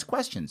quiet, don't ask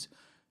questions.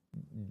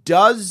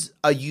 Does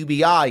a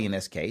UBI, in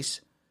this case,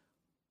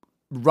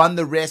 run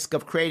the risk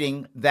of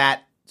creating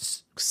that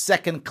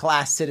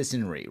second-class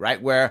citizenry,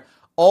 right? Where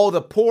all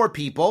the poor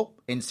people,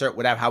 insert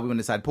whatever, how we want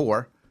to decide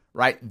poor,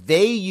 right?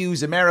 They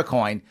use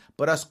Americoin,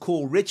 but us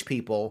cool rich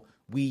people,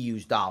 we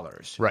use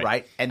dollars,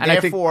 right? And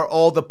therefore,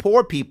 all the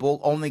poor people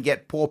only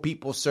get poor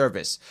people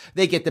service.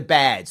 They get the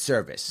bad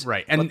service.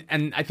 Right.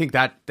 And I think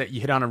that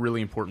you hit on a really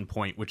important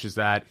point, which is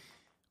that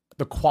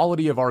the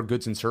quality of our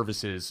goods and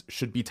services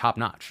should be top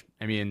notch.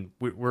 I mean,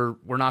 we're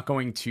not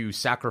going to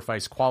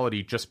sacrifice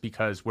quality just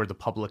because we're the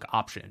public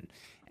option.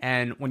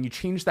 And when you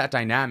change that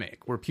dynamic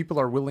where people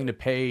are willing to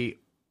pay,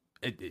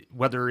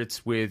 whether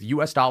it's with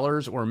US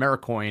dollars or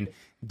Americoin,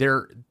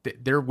 they're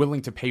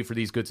willing to pay for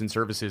these goods and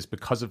services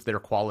because of their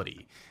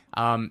quality.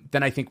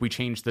 Then I think we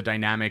change the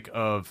dynamic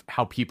of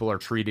how people are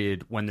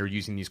treated when they're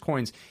using these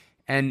coins.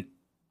 And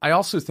I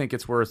also think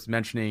it's worth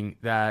mentioning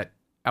that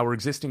our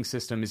existing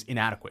system is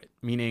inadequate,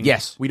 meaning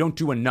we don't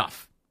do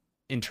enough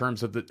in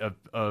terms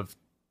of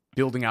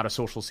building out a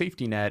social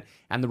safety net.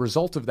 And the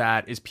result of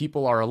that is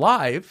people are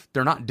alive,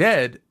 they're not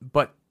dead,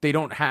 but they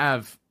don't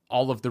have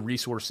all of the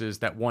resources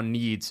that one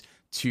needs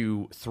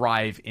to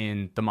thrive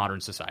in the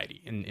modern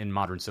society, in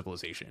modern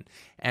civilization.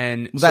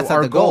 And so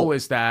our goal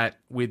is that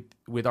with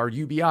our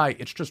UBI,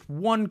 it's just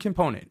one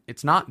component.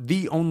 It's not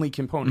the only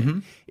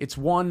component. It's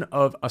one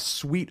of a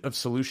suite of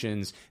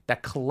solutions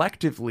that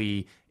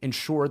collectively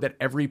ensure that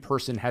every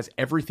person has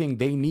everything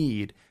they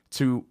need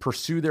to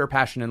pursue their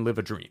passion and live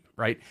a dream,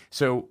 right?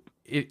 So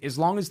as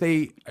long as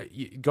they,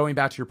 going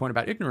back to your point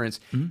about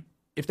ignorance,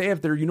 if they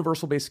have their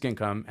universal basic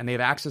income and they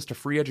have access to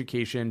free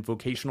education,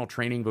 vocational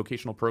training,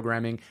 vocational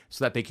programming,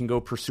 so that they can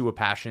go pursue a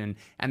passion,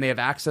 and they have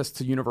access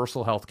to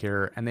universal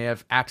healthcare, and they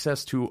have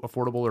access to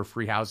affordable or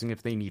free housing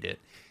if they need it,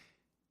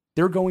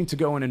 they're going to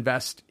go and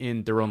invest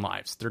in their own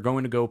lives. They're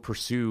going to go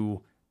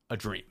pursue a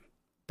dream.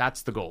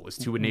 That's the goal, is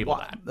to enable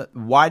that.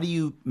 Why do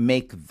you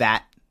make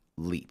that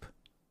leap?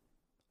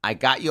 I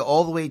got you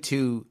all the way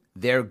to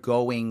they're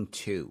going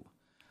to.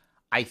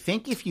 I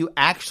think if you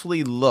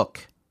actually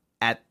look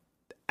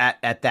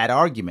at that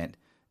argument,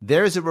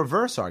 there's a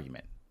reverse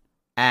argument.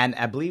 And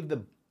I believe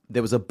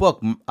there was a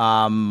book,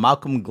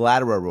 Malcolm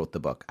Gladwell wrote the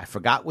book. I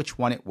forgot which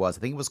one it was.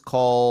 I think it was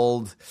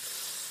called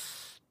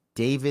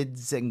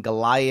Davids and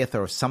Goliath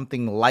or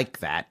something like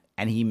that.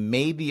 And he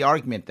made the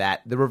argument that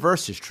the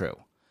reverse is true,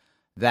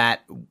 that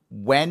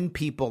when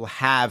people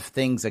have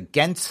things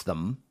against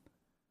them,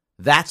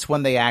 that's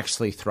when they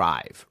actually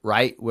thrive,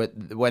 right?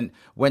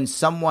 When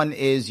someone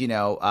is,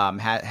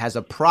 has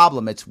a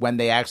problem, it's when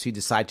they actually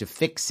decide to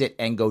fix it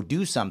and go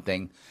do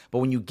something. But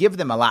when you give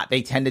them a lot,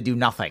 they tend to do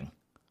nothing.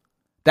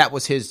 That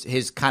was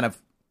his kind of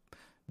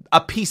a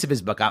piece of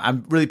his book.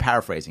 I'm really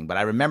paraphrasing, but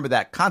I remember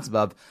that concept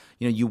of,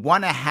 you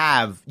want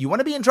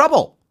to be in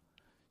trouble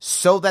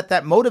so that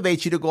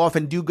motivates you to go off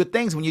and do good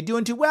things. When you're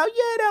doing too well,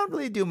 you don't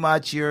really do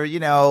much. You're,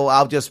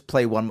 I'll just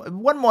play one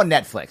more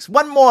Netflix,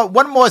 one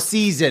more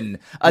season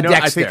of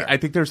Dexter. I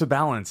think there's a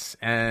balance.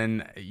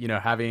 And,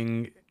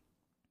 having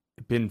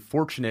been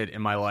fortunate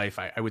in my life,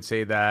 I would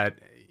say that,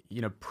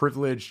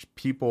 privileged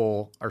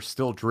people are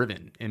still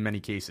driven in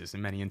many cases,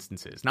 in many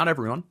instances. Not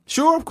everyone.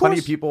 Sure, of course. Plenty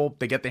of people,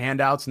 they get the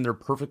handouts and they're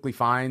perfectly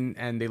fine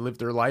and they live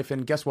their life.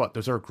 And guess what?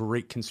 Those are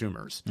great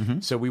consumers.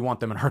 So we want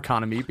them in our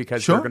economy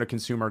because they're going to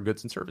consume our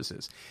goods and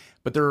services.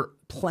 But there are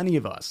plenty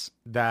of us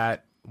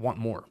that want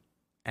more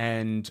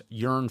and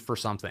yearn for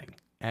something.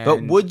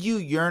 But would you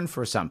yearn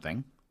for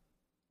something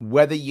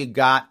whether you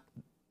got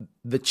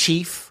the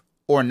chief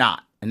or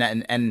not?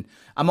 And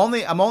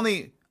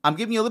I'm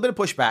giving you a little bit of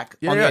pushback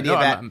on the idea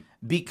that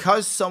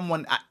because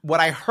someone, what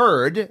I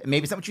heard,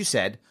 maybe it's not what you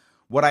said,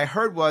 what I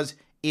heard was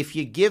if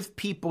you give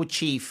people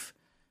chief,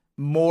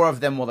 more of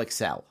them will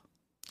excel.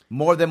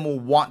 More of them will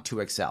want to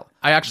excel.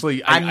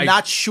 I'm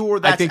not sure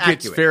that's accurate. I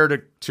think it's fair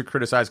to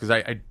criticize because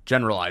I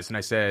generalized and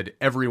I said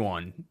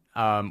everyone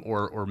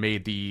or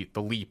made the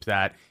leap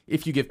that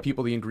if you give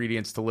people the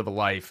ingredients to live a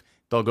life,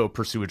 they'll go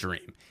pursue a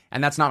dream.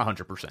 And that's not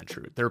 100%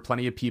 true. There are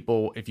plenty of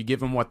people, if you give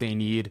them what they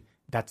need,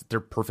 they're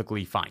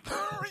perfully fine.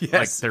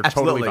 Yes, they're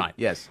absolutely. totally fine.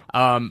 Yes.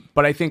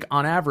 But I think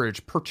on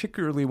average,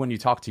 particularly when you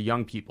talk to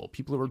young people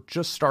who are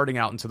just starting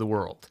out into the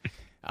world,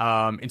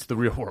 into the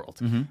real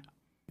world,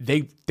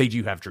 they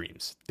do have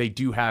dreams. They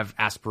do have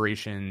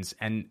aspirations.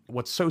 And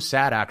what's so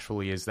sad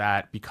actually is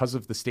that because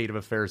of the state of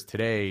affairs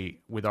today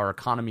with our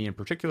economy in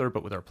particular,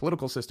 but with our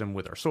political system,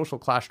 with our social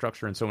class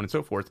structure and so on and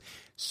so forth,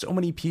 so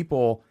many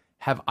people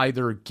have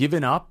either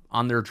given up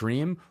on their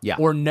dream Yeah.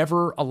 or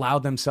never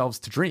allowed themselves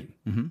to dream.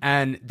 Mm-hmm.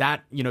 And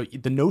that,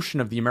 the notion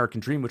of the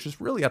American dream, which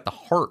is really at the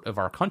heart of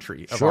our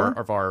country, Sure.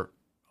 of our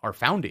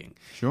founding,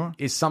 Sure.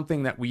 is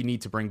something that we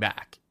need to bring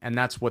back. And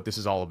that's what this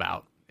is all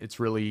about. It's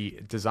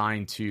really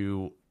designed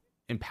to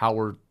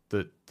empower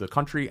the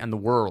country and the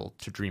world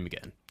to dream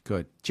again.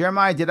 Good.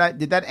 Jeremiah, did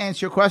that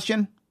answer your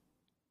question?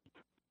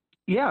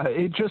 Yeah,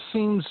 it just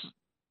seems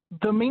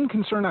the main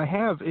concern I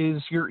have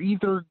is you're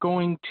either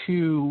going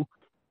to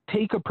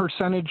take a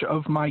percentage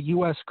of my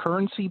U.S.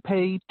 currency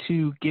pay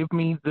to give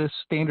me this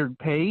standard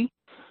pay,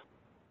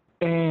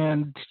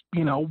 and,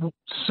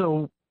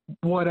 so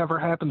whatever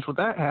happens with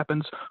that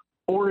happens,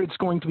 or it's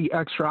going to be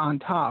extra on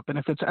top. And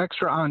if it's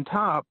extra on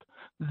top,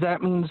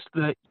 that means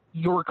that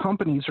your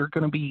companies are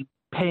going to be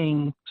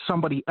paying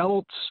somebody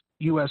else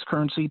U.S.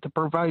 currency to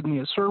provide me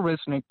a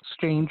service in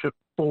exchange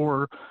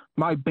for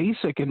my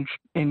basic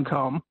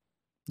income.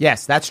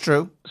 Yes, that's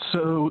true.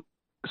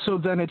 So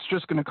then it's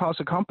just going to cost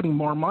a company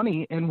more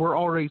money, and we're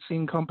already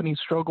seeing companies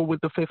struggle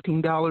with the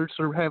 $15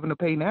 they're having to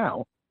pay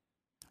now.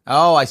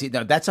 Oh, I see.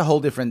 No, that's a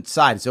whole different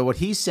side. So what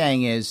he's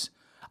saying is,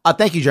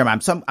 thank you, Jeremiah.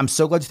 I'm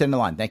so glad you stayed on the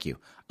line. Thank you.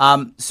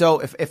 So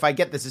if I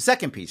get this, the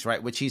second piece,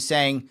 right, which he's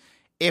saying,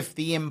 if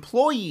the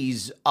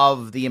employees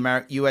of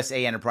the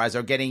USA enterprise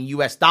are getting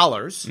U.S.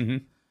 dollars, Mm-hmm.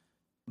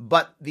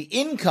 but the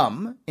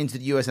income into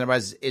the U.S.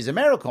 enterprise is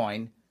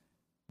Americoin,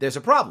 there's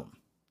a problem.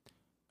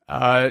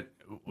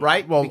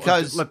 Right? Well,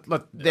 because so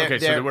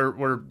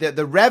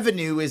the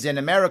revenue is in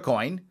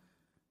Americoin,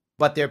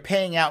 but they're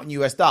paying out in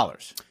U.S.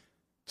 dollars.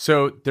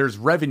 So there's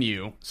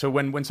revenue. So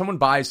when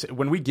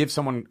we give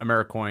someone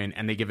Americoin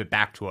and they give it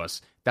back to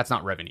us, that's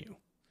not revenue.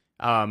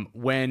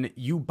 When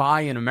you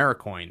buy an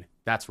Americoin,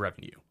 that's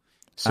revenue.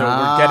 So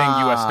we're getting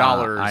U.S.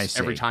 dollars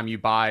every time you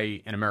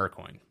buy an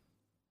Americoin.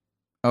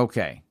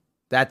 Okay.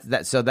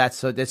 So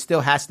there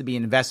still has to be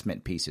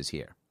investment pieces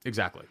here.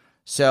 Exactly.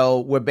 So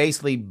we're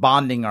basically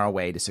bonding our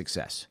way to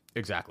success.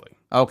 Exactly.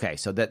 Okay.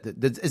 So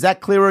is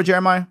that clearer,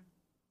 Jeremiah?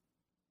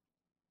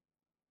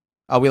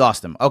 Oh, we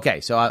lost him.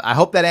 Okay. So I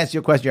hope that answered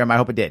your question, Jeremiah. I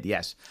hope it did.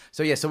 Yes.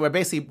 So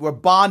we're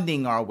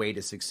bonding our way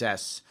to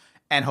success,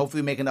 and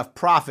hopefully make enough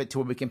profit to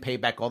where we can pay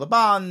back all the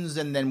bonds,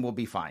 and then we'll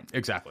be fine.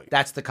 Exactly.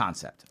 That's the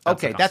concept.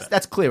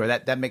 That's clearer.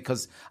 That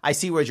because I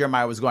see where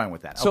Jeremiah was going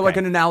with that. So okay. like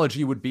an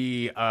analogy would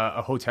be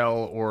a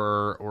hotel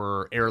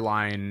or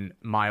airline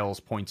miles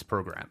points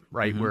program,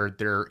 right? Mm-hmm. Where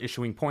they're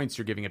issuing points,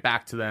 you're giving it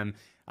back to them.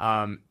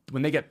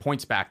 When they get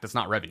points back, that's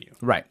not revenue.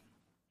 Right.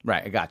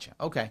 I gotcha.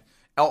 Okay.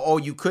 Or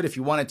you could, if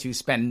you wanted to,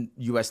 spend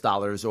U.S.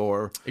 dollars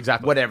or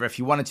whatever, if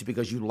you wanted to,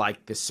 because you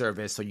like this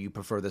service or you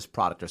prefer this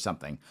product or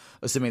something,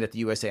 assuming that the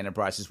USA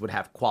enterprises would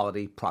have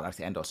quality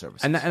products and or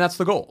services. And that's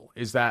the goal,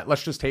 is that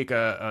let's just take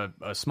a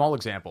small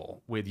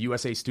example with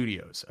USA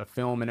Studios, a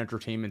film and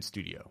entertainment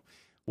studio.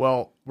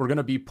 Well, we're going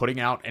to be putting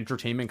out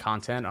entertainment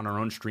content on our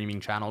own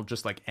streaming channel,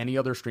 just like any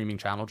other streaming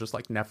channel, just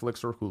like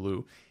Netflix or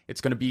Hulu.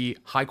 It's going to be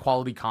high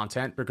quality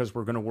content because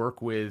we're going to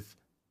work with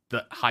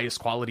the highest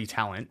quality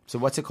talent. So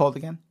what's it called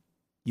again?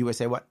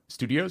 USA what?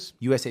 Studios?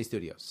 USA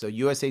Studios. So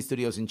USA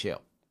Studios and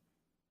chill.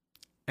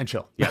 And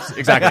chill. Yes,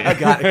 exactly. I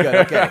got it. Good.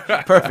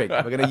 Okay. Perfect.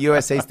 We're going to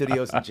USA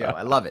Studios and chill.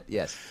 I love it.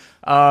 Yes.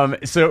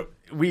 So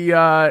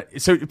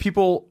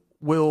people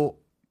will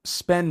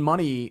spend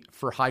money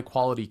for high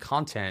quality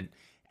content,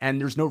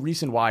 and there's no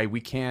reason why we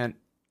can't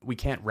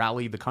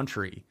rally the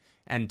country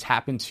and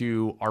tap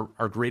into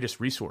our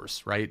greatest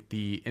resource, right?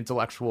 The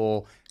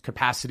intellectual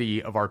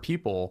capacity of our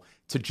people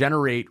to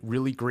generate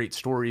really great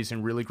stories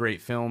and really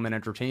great film and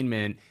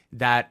entertainment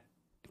that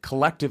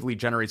collectively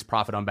generates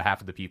profit on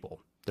behalf of the people.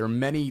 There are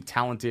many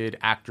talented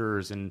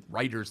actors and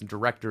writers and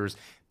directors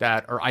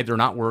that are either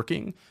not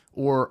working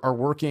or are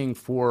working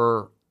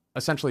for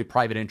essentially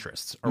private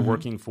interests, or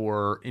working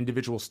for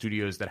individual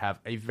studios that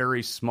have a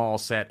very small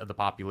set of the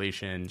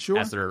population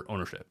as their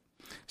ownership.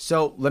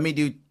 So let me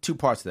do two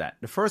parts of that.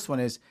 The first one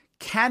is,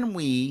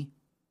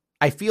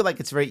 I feel like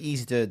it's very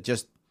easy to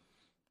just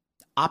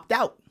opt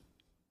out.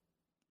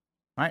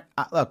 Right?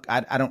 Look,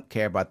 I don't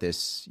care about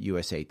this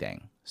USA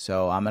thing,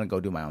 so I'm going to go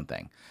do my own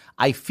thing.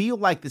 I feel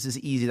like this is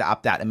easy to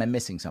opt out. Am I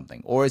missing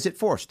something? Or is it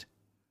forced?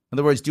 In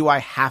other words, do I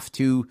have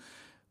to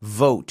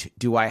vote?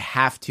 Do I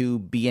have to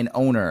be an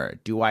owner?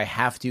 Do I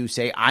have to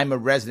say I'm a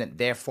resident,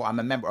 therefore I'm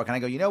a member? Or can I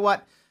go, you know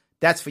what?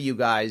 That's for you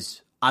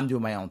guys. I'm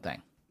doing my own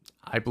thing.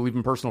 I believe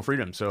in personal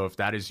freedom. So if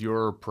that is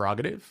your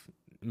prerogative,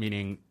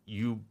 meaning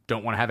you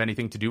don't want to have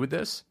anything to do with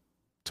this,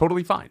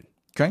 totally fine.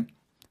 Okay.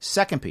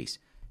 Second piece.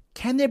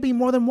 Can there be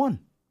more than one?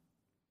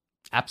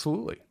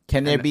 Absolutely.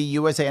 Can there be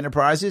USA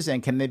enterprises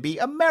and can there be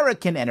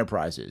American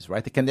enterprises,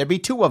 right? Can there be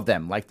two of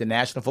them, like the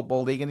National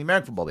Football League and the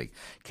American Football League?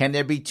 Can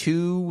there be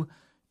two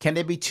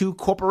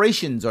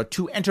corporations or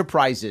two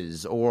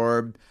enterprises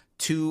or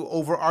two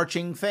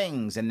overarching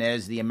things? And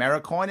there's the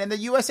Americoin and the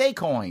USA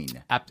coin.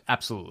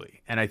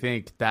 Absolutely. And I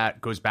think that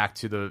goes back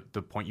to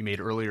the point you made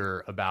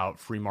earlier about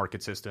free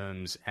market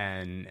systems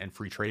and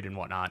free trade and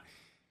whatnot.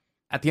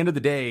 At the end of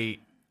the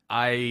day,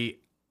 I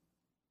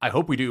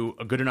hope we do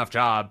a good enough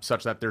job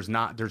such that there's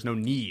no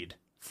need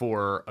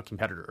for a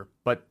competitor.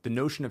 But the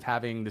notion of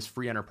having this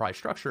free enterprise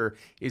structure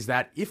is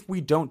that if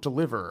we don't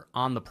deliver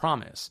on the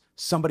promise,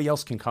 somebody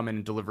else can come in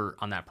and deliver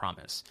on that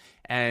promise.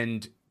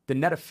 And the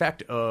net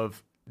effect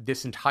of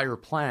this entire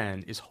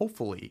plan is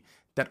hopefully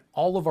that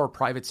all of our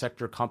private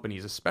sector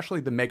companies,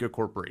 especially the mega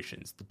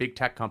corporations, the big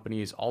tech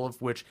companies, all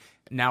of which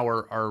now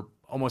are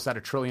almost at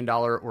 $1 trillion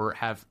or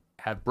have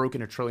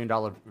broken $1 trillion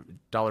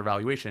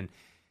valuation,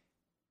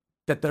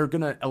 that they're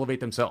going to elevate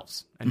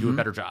themselves and do a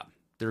better job.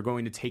 They're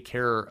going to take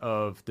care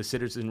of the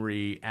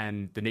citizenry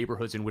and the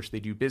neighborhoods in which they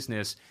do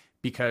business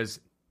because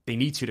they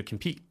need to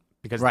compete,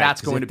 because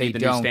that's going to be the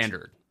new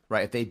standard.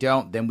 Right. If they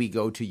don't, then we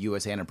go to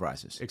USA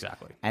Enterprises.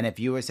 Exactly. And if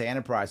USA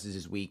Enterprises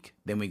is weak,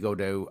 then we go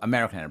to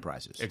American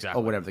Enterprises. Exactly.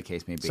 Or whatever the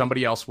case may be.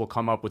 Somebody else will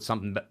come up with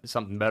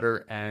something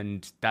better,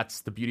 and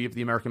that's the beauty of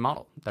the American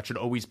model. That should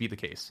always be the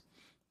case.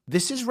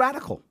 This is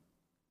radical.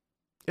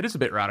 It is a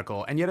bit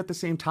radical, and yet at the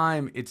same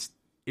time, it's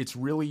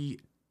really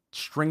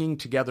stringing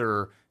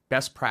together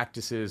best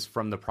practices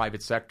from the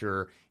private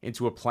sector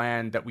into a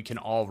plan that we can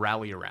all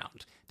rally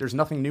around. There's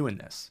nothing new in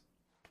this.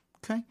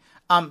 Okay.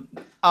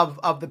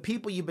 Of the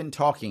people you've been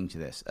talking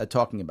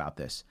about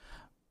this,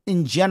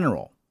 in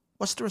general,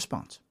 what's the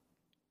response?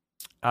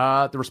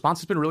 The response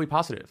has been really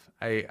positive.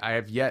 I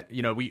have yet,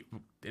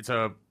 it's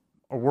a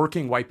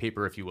working white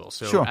paper, if you will.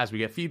 So sure. As we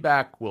get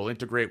feedback, we'll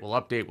integrate,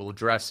 we'll update, we'll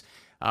address.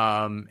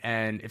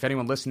 And if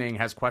anyone listening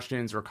has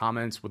questions or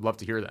comments, would love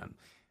to hear them.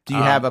 Do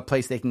you have a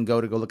place they can go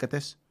look at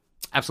this?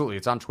 Absolutely.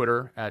 It's on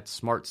Twitter at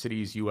Smart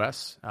Cities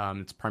US.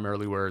 It's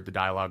primarily where the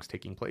dialogue's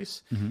taking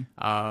place.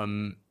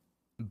 Mm-hmm.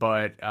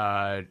 But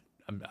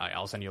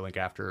I'll send you a link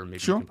after. Maybe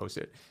sure. You can post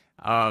it.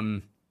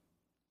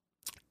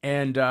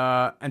 And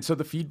so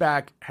the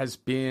feedback has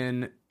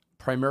been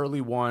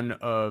primarily one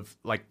of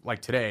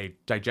like today,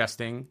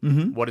 digesting.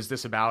 Mm-hmm. What is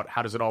this about?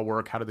 How does it all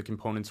work? How do the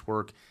components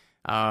work?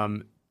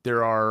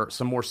 There are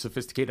some more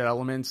sophisticated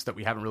elements that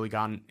we haven't really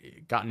gotten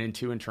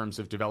into in terms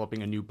of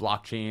developing a new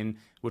blockchain,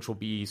 which will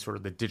be sort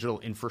of the digital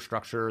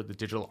infrastructure, the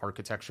digital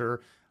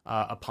architecture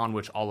upon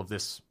which all of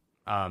this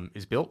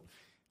is built.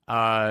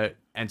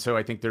 And so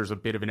I think there's a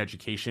bit of an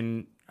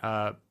education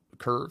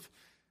curve.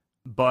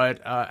 But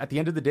at the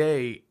end of the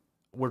day,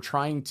 we're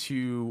trying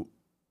to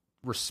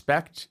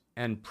respect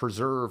and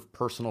preserve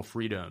personal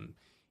freedom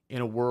in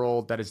a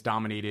world that is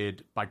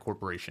dominated by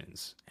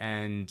corporations.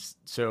 And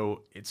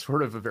so it's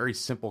sort of a very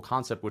simple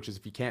concept, which is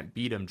if you can't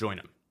beat them, join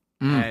them.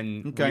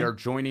 And we are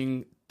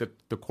joining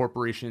the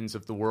corporations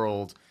of the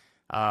world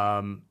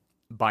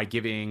by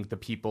giving the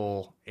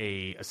people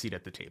a seat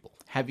at the table.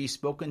 Have you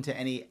spoken to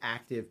any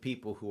active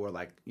people who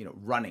are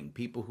running,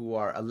 people who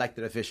are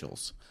elected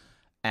officials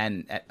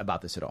and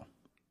about this at all?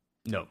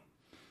 No.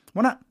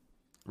 Why not?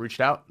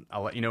 Reached out.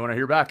 I'll let you know when I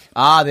hear back.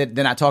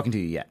 They're not talking to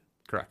you yet.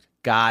 Correct.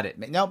 Got it.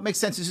 No, it makes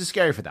sense. This is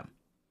scary for them.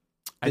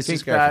 I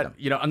think that,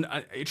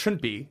 it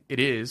shouldn't be. It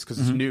is because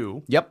it's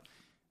new. Yep.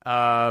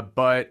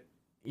 But,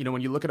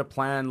 when you look at a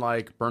plan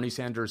like Bernie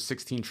Sanders'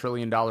 $16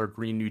 trillion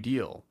Green New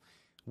Deal,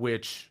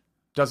 which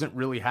doesn't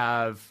really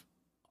have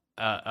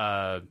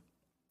I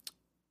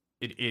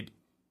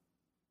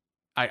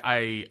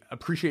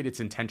appreciate its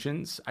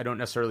intentions. I don't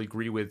necessarily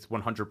agree with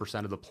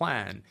 100% of the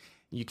plan.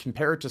 You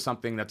compare it to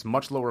something that's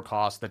much lower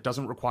cost, that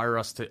doesn't require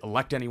us to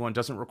elect anyone,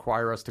 doesn't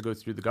require us to go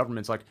through the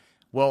government. It's like,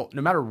 well,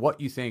 no matter what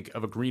you think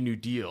of a Green New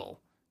Deal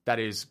that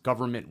is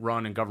government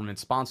run and government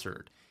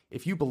sponsored,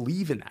 if you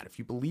believe in that, if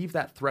you believe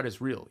that threat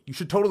is real, you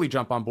should totally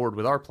jump on board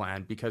with our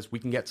plan because we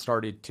can get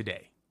started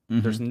today.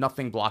 Mm-hmm. There's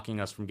nothing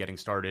blocking us from getting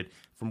started,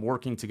 from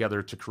working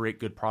together to create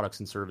good products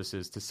and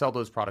services, to sell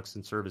those products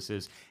and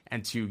services,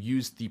 and to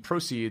use the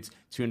proceeds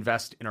to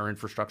invest in our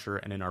infrastructure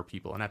and in our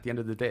people. And at the end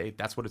of the day,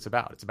 that's what it's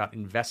about. It's about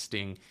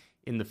investing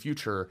in the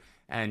future.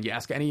 And you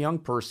ask any young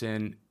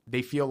person,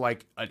 they feel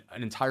like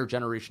an entire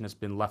generation has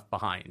been left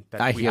behind,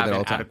 that we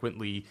haven't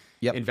adequately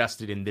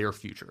invested in their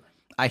future.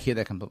 I hear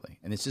that completely.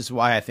 And this is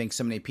why I think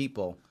so many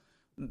people,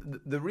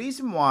 the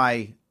reason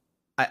why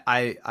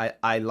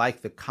I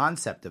like the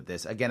concept of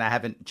this, again, I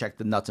haven't checked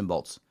the nuts and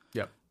bolts,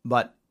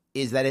 but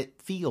is that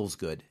it feels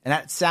good. And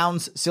that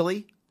sounds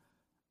silly,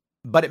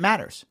 but it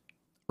matters,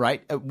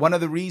 right? One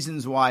of the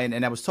reasons why,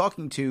 and I was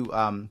talking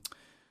to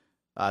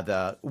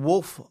the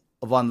Wolf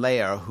von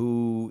Leyer,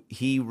 who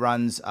he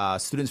runs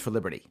Students for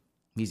Liberty.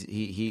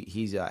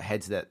 He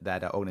heads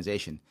that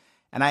organization.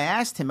 And I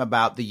asked him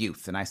about the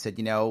youth, and I said,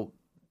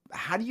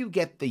 how do you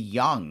get the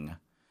young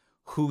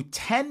who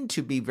tend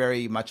to be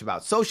very much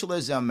about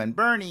socialism and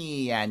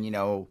Bernie and,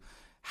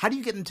 how do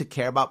you get them to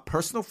care about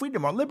personal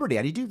freedom or liberty?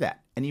 How do you do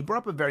that? And he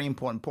brought up a very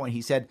important point.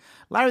 He said,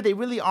 Larry, they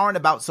really aren't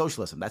about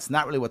socialism. That's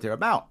not really what they're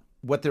about.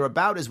 What they're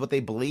about is what they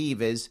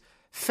believe is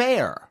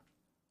fair,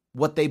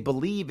 what they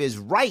believe is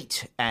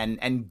right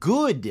and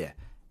good.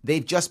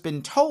 They've just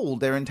been told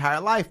their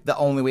entire life the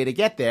only way to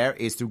get there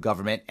is through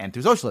government and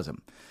through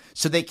socialism.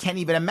 So they can't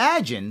even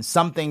imagine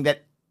something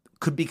that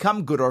could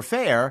become good or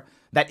fair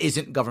that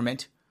isn't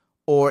government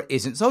or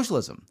isn't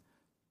socialism.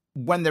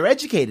 When they're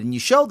educated and you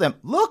show them,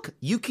 look,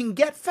 you can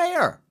get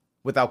fair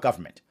without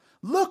government.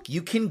 Look,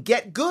 you can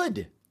get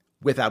good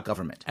without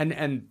government.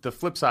 And the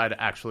flip side,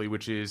 actually,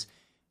 which is,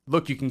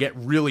 look, you can get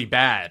really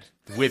bad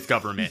with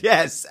government.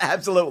 Yes,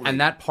 absolutely.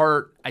 And that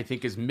part, I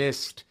think, is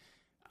missed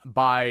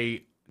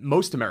by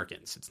most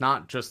Americans. It's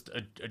not just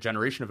a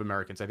generation of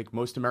Americans. I think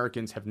most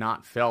Americans have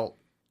not felt,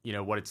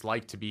 what it's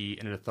like to be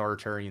in an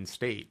authoritarian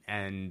state.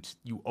 And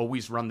you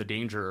always run the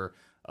danger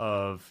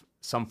of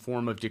some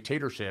form of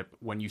dictatorship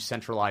when you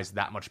centralize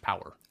that much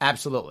power.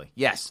 Absolutely.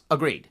 Yes,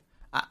 agreed.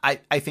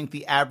 I think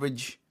the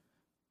average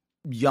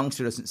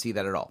youngster doesn't see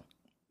that at all.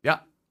 Yeah.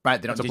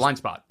 Right? It's a blind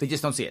spot. They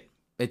just don't see it.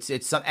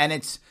 It's not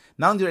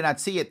only do they not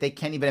see it, they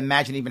can't even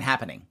imagine it even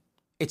happening.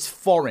 It's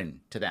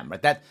foreign to them,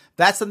 right?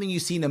 That's something you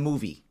see in a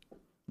movie,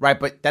 right?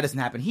 But that doesn't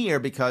happen here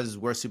because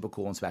we're super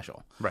cool and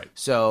special. Right.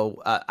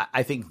 So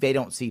I think they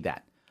don't see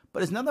that. But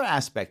there's another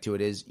aspect to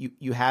it is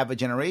you have a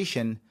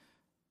generation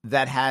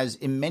that has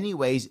in many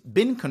ways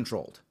been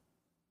controlled,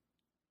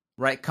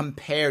 right?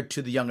 Compared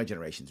to the younger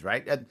generations,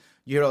 right?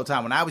 You hear all the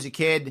time, when I was a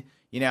kid,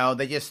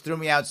 they just threw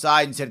me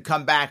outside and said,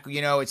 come back,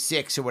 at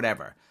 6 or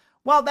whatever.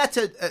 Well, that's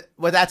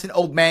an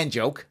old man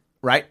joke,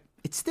 right?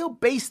 It's still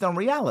based on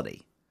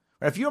reality.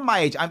 Right? If you're my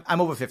age,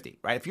 I'm over 50,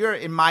 right? If you're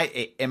in my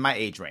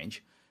age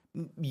range,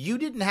 you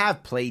didn't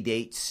have play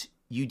dates.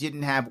 You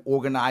didn't have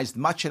organized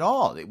much at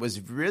all. It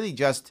was really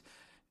just,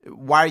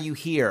 why are you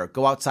here?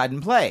 Go outside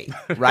and play,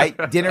 right?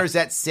 Dinner's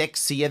at 6,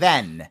 see you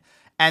then.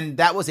 And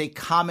that was a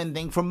common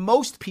thing for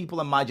most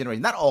people in my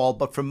generation. Not all,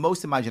 but for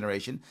most of my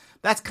generation,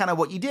 that's kind of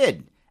what you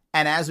did.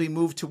 And as we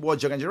move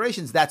towards younger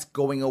generations, that's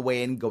going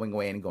away and going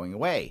away and going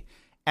away.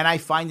 And I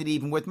find it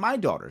even with my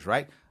daughters,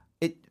 right?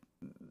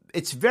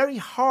 It's very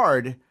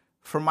hard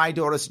for my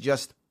daughters to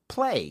just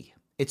play.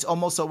 It's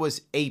almost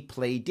always a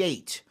play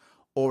date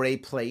or a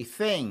play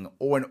thing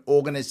or an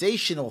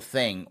organizational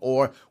thing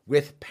or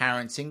with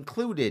parents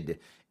included.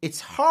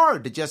 It's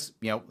hard to just,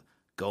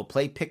 go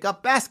play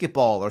pickup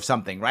basketball or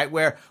something, right?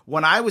 Where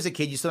when I was a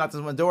kid, you stood out to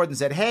someone's door and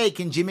said, hey,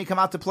 can Jimmy come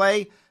out to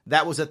play?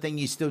 That was a thing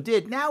you still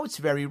did. Now it's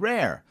very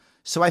rare.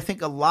 So I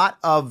think a lot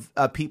of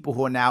people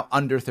who are now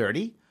under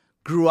 30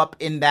 grew up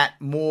in that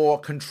more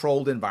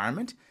controlled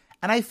environment.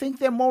 And I think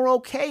they're more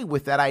okay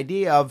with that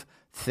idea of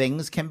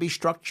things can be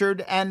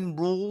structured and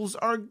rules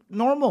are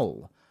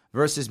normal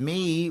versus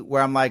me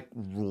where I'm like,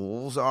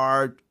 rules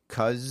are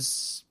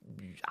because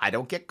I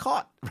don't get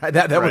caught. Right?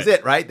 That was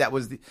it, right? That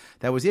was the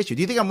issue.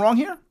 Do you think I'm wrong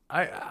here?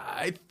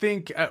 I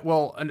think,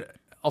 an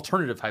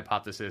alternative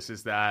hypothesis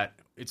is that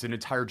it's an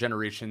entire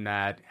generation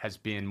that has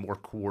been more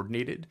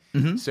coordinated.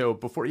 Mm-hmm. So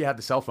before you had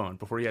the cell phone,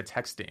 before you had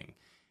texting,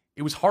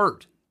 it was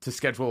hard to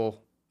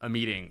schedule a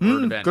meeting or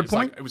an event. Good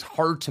point. It was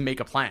hard to make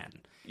a plan.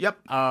 Yep.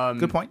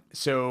 Good point.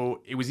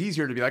 So it was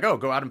easier to be like, oh,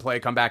 go out and play,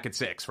 come back at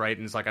 6, right?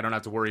 And it's like, I don't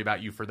have to worry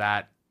about you for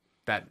that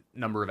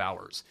number of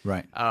hours.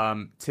 Right.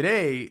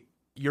 Today,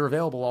 you're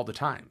available all the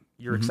time.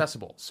 You're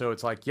accessible. So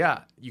it's like,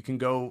 yeah, you can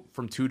go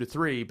from 2 to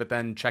 3, but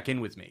then check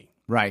in with me.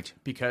 Right.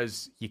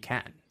 Because you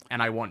can.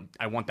 And I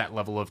want that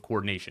level of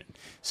coordination.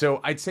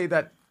 So I'd say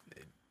that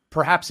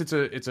perhaps it's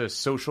a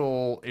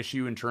social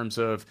issue in terms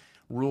of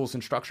rules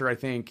and structure. I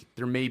think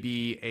there may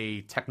be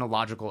a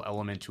technological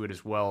element to it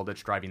as well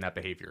that's driving that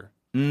behavior.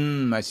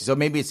 I see. So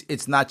maybe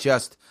it's not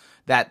just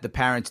that the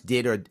parents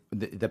did or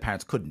the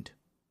parents couldn't.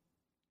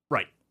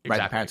 Right. Exactly.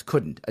 Right. The parents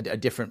couldn't. A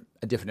different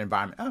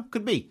environment. Oh,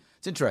 could be.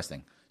 It's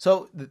interesting.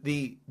 So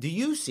do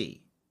you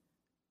see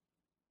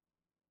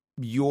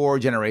your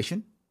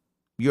generation?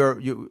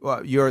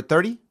 You're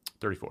 30?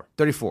 34.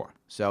 34.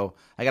 So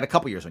I got a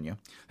couple years on you.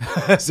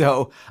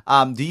 So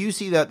do you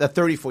see the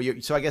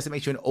 34? So I guess it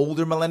makes you an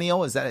older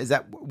millennial. Is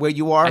that where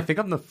you are? I think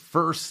I'm the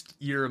first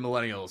year of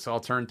millennial. So I'll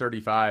turn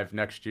 35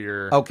 next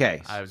year.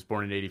 Okay. I was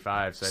born in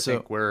 85. So I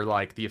think we're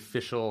like the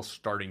official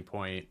starting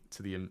point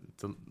to the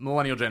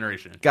millennial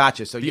generation.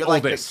 Gotcha. So you're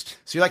oldest.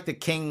 You're like the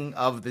king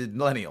of the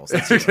millennials.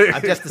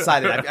 I've just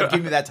decided. I've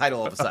given you that title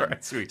all of a sudden. All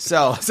right, sweet.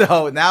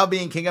 So now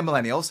being king of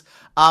millennials,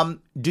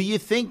 do you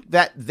think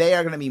that they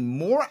are going to be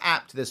more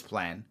apt to this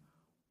plan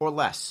or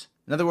less?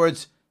 In other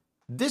words,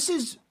 this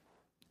is,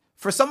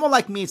 for someone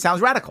like me, it sounds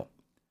radical.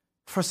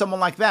 For someone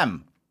like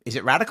them, is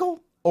it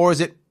radical? Or is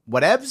it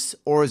whatevs?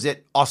 Or is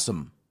it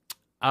awesome?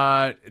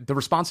 The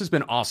response has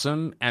been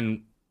awesome,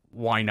 and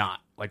why not?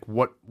 Like,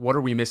 what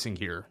are we missing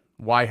here?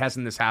 Why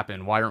hasn't this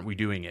happened? Why aren't we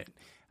doing it?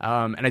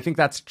 And I think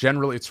that's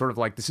generally, it's sort of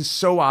like, this is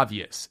so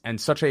obvious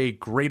and such a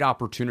great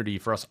opportunity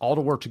for us all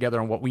to work together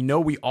on what we know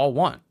we all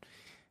want.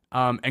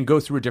 And go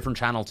through a different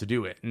channel to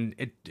do it. And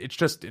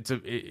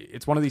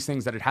it's one of these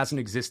things that it hasn't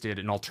existed,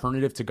 an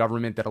alternative to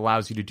government that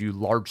allows you to do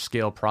large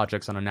scale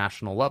projects on a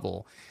national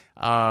level.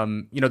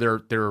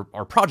 There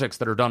are projects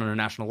that are done on a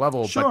national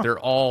level, sure, but they're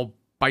all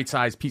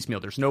bite-sized piecemeal.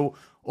 There's no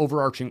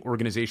overarching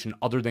organization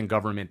other than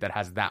government that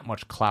has that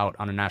much clout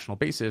on a national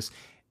basis.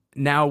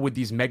 Now with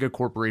these mega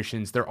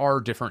corporations, there are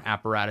different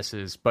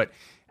apparatuses, but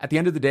at the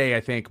end of the day,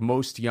 I think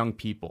most young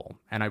people,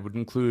 and I would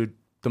include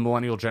the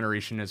millennial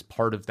generation as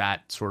part of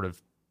that sort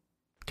of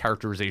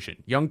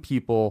characterization. Young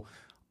people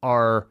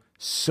are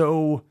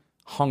so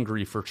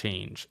hungry for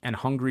change and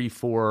hungry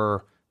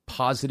for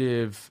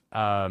positive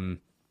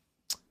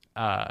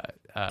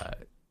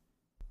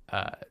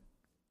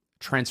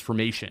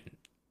transformation,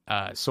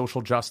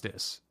 social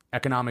justice,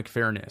 economic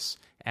fairness.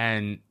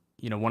 And,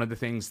 one of the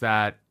things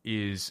that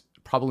is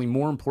probably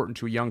more important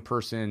to a young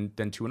person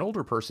than to an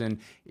older person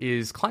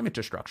is climate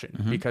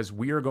destruction, because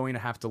we are going to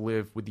have to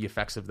live with the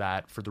effects of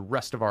that for the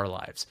rest of our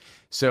lives.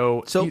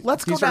 So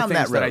let's go these are down things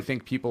that road. that I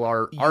think people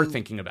are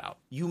thinking about.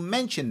 You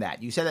mentioned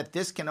that. You said that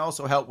this can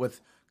also help with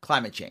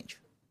climate change.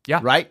 Yeah.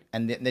 Right?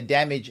 And the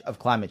damage of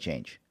climate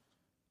change.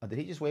 Oh, did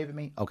he just wave at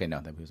me? Okay, no,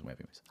 he wasn't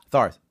waving at me.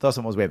 Thought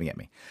someone was waving at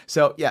me.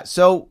 So, yeah.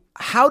 So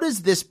how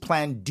does this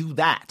plan do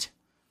that?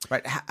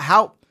 Right?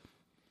 How...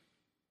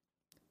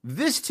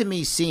 This to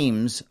me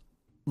seems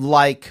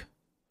like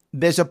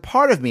there's a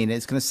part of me, and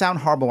it's going to sound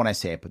horrible when I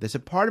say it, but there's a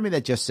part of me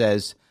that just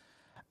says,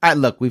 all right,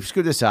 look, we've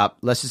screwed this up.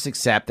 Let's just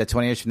accept that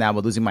 20 years from now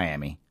we're losing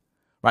Miami.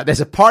 Right? There's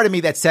a part of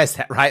me that says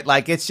that, right?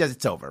 Like,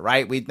 it's over,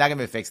 right? We're not going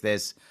to fix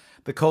this.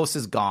 The coast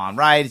is gone,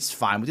 right? It's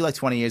fine. We'll do like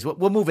 20 years.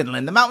 We'll move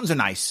inland. The mountains are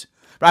nice,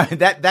 right?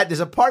 That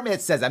there's a part of me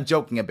that says, I'm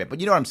joking a bit, but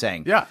you know what I'm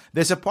saying? Yeah.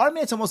 There's a part of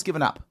me that's almost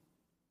given up,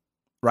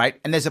 right?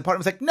 And there's a part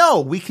of me that's like,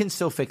 no, we can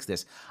still fix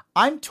this.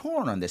 I'm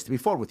torn on this, to be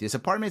forward with you. There's a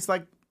part of me that's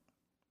like,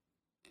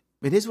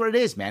 it is what it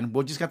is, man.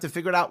 We'll just have to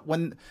figure it out.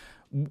 When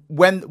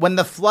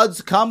the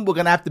floods come, we're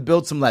going to have to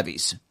build some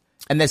levees.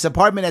 And there's a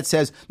part of me that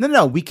says,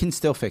 no, we can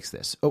still fix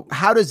this.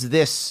 How does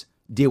this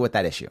deal with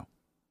that issue?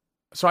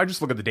 So I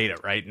just look at the data,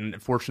 right? And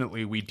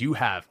fortunately, we do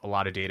have a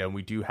lot of data, and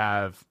we do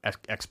have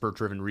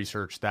expert-driven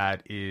research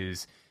that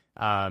is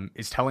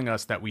telling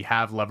us that we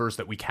have levers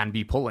that we can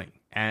be pulling.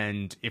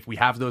 And if we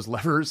have those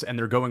levers and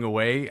they're going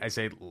away, I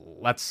say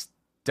let's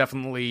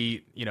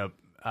definitely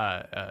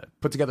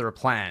put together a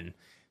plan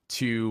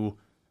to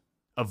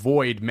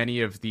avoid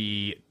many of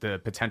the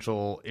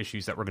potential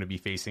issues that we're going to be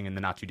facing in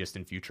the not too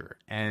distant future.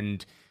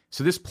 And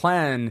so this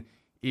plan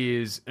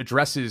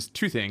addresses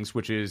two things,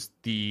 which is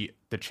the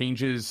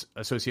changes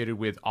associated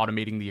with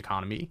automating the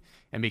economy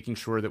and making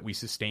sure that we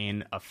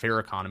sustain a fair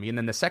economy. And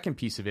then the second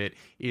piece of it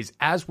is,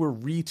 as we're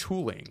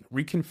retooling,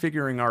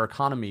 reconfiguring our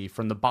economy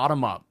from the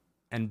bottom up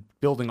and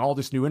building all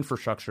this new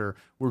infrastructure,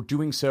 we're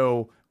doing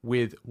so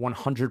with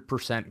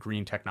 100%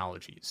 green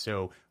technologies.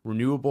 So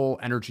renewable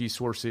energy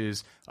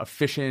sources,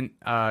 efficient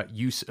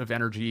use of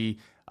energy,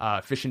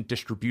 efficient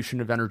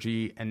distribution of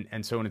energy,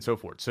 and so on and so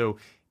forth. So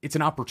it's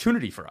an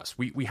opportunity for us.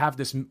 We have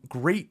this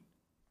great,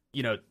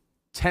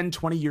 10,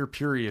 20-year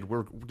period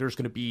where there's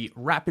going to be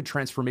rapid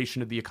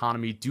transformation of the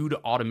economy due to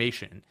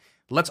automation.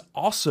 Let's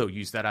also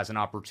use that as an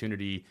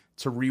opportunity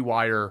to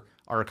rewire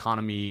our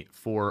economy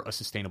for a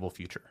sustainable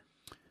future.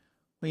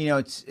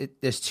 Well,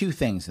 there's two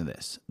things in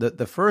this.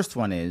 The first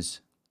one is,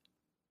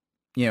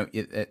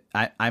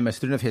 I'm a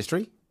student of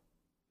history,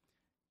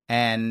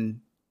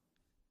 and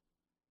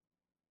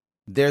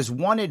there's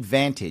one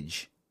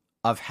advantage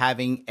of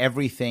having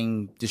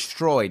everything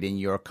destroyed in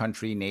your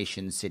country,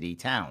 nation, city,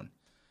 town.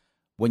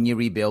 When you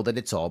rebuild it,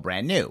 it's all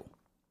brand new,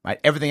 right?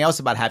 Everything else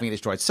about having it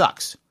destroyed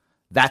sucks.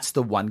 That's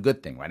the one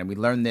good thing, right? And we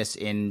learned this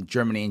in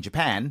Germany and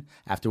Japan.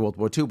 After World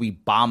War II, we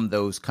bombed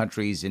those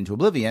countries into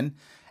oblivion.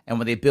 And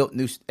when they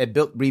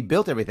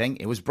rebuilt everything,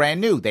 it was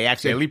brand new. They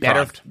actually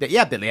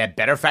they had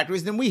better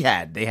factories than we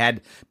had. They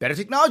had better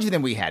technology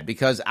than we had,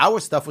 because our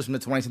stuff was from the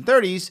 20s and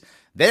 30s.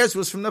 Theirs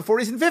was from the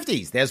 40s and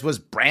 50s. Theirs was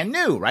brand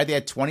new, right? They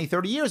had 20,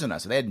 30 years on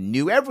us. So they had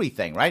new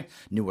everything, right?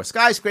 Newer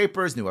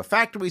skyscrapers, newer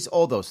factories,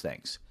 all those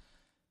things.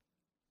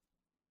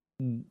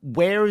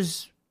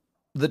 Where's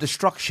the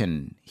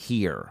destruction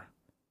here,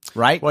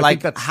 right? Well,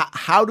 like,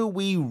 how do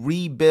we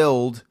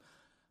rebuild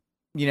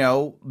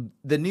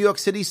the New York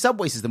City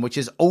subway system, which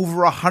is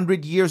over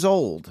 100 years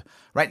old,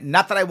 right?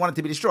 Not that I want it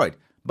to be destroyed,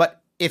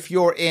 but if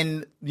you're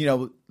in,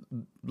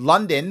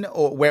 London,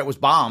 or where it was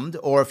bombed,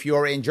 or if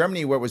you're in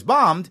Germany where it was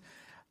bombed,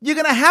 you're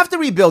going to have to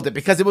rebuild it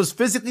because it was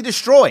physically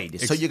destroyed.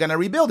 So you're going to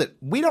rebuild it.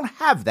 We don't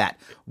have that.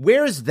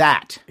 Where's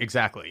that?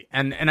 Exactly.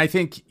 And I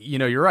think,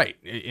 you're right.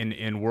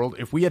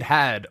 If we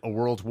had a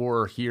world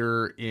war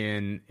here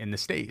in the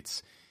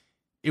States,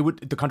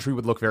 the country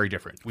would look very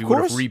different. We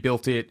would have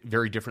rebuilt it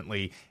very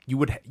differently. You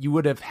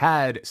would have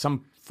had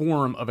some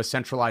form of a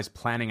centralized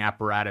planning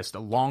apparatus, a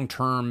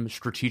long-term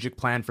strategic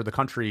plan for the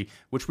country,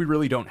 which we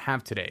really don't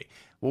have today.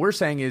 What we're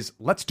saying is,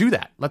 let's do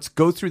that. Let's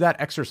go through that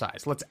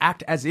exercise. Let's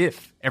act as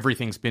if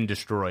everything's been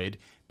destroyed,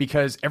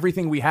 because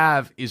everything we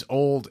have is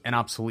old and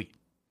obsolete.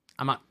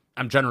 I'm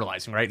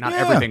generalizing, right? Not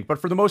everything, but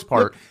for the most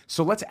part. Yep.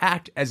 So let's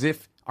act as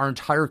if our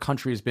entire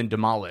country has been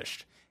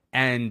demolished,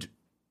 and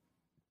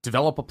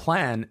develop a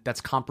plan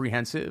that's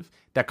comprehensive,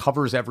 that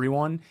covers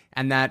everyone,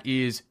 and that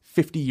is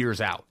 50 years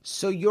out.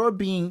 So you're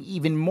being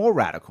even more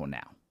radical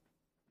now.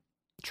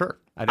 Sure.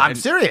 I'm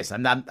serious.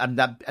 I'm not,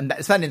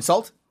 it's not an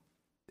insult.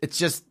 It's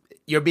just,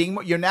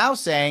 you're now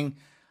saying,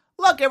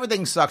 look,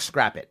 everything sucks,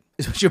 scrap it.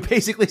 Is what you're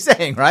basically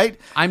saying, right?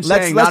 I'm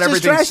saying not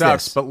everything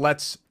sucks, but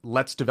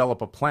let's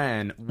develop a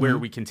plan where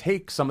we can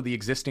take some of the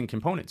existing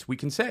components. We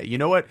can say, you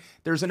know what,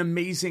 there's an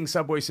amazing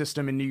subway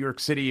system in New York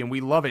City, and we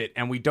love it,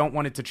 and we don't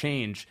want it to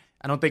change.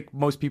 I don't think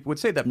most people would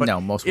say that. But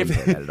no, most wouldn't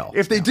say that at all.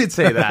 If they did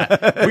say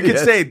that, we could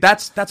say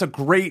that's a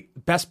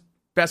great best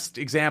best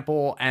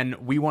example, and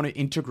we want to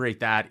integrate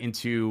that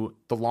into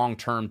the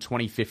long-term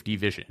 2050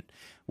 vision.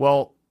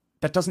 Well,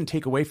 that doesn't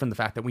take away from the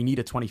fact that we need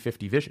a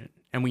 2050 vision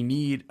and we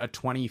need a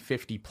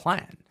 2050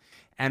 plan.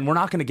 And we're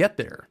not going to get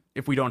there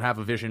if we don't have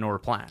a vision or a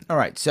plan. All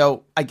right.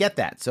 So I get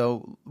that.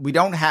 So we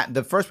don't have –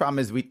 the first problem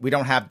is we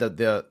don't have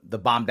the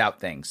bombed out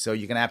things. So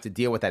you're going to have to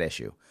deal with that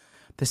issue.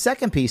 The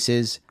second piece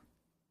is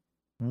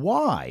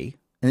why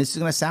 – and this is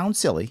going to sound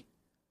silly –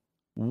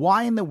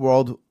 why in the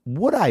world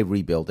would I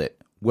rebuild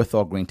it with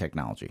all green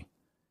technology?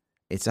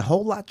 It's a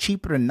whole lot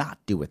cheaper to not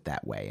do it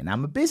that way. And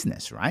I'm a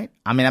business, right?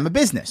 I'm a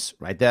business,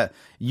 right? The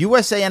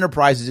USA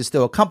Enterprises is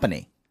still a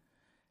company.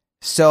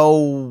 So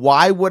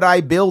why would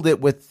I build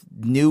it with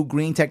new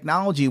green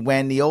technology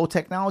when the old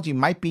technology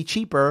might be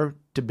cheaper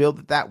to build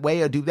it that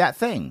way or do that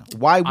thing?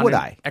 Why would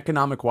I?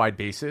 Economic-wide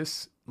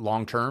basis,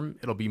 long term,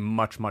 it'll be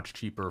much, much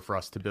cheaper for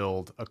us to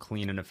build a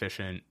clean and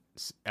efficient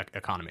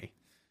economy.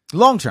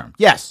 Long term,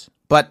 yes.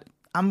 But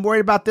I'm worried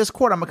about this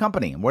quarter. I'm a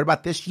company. I'm worried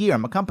about this year.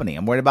 I'm a company.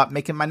 I'm worried about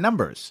making my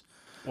numbers.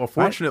 Well,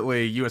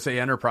 fortunately, right? USA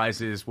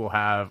Enterprises will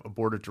have a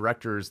board of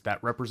directors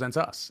that represents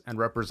us and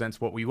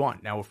represents what we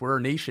want. Now, if we're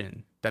a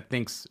nation that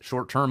thinks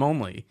short term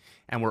only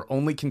and we're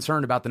only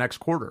concerned about the next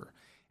quarter,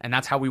 and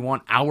that's how we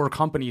want our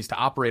companies to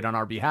operate on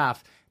our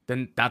behalf,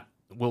 then that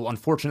will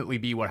unfortunately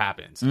be what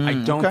happens. I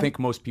don't think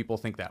most people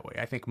think that way.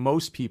 I think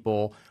most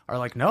people are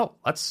like, no,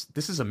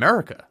 this is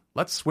America.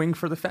 Let's swing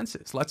for the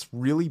fences. Let's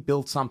really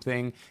build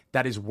something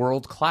that is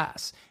world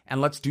class. And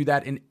let's do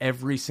that in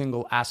every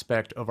single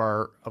aspect of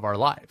our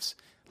lives.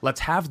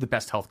 Let's have the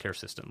best healthcare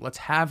system. Let's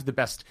have the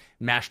best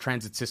mass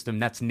transit system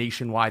that's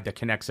nationwide that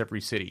connects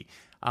every city.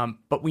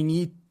 But we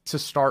need to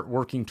start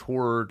working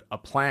toward a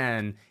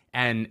plan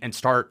and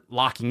start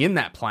locking in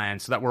that plan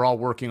so that we're all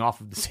working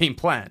off of the same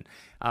plan.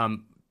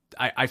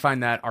 I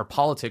find that our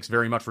politics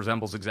very much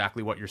resembles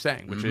exactly what you're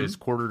saying, which is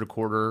quarter to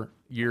quarter,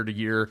 year to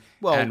year.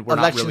 Well, and we're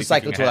election not really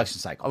cycle to election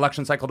cycle.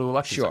 Election cycle to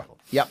election cycle.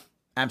 Yep,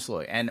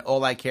 absolutely. And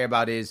all I care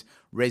about is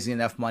raising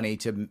enough money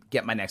to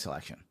get my next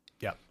election.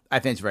 Yep. I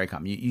think it's very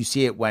common. You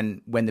see it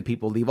when the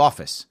people leave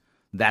office.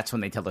 That's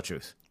when they tell the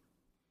truth.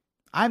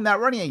 I'm not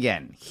running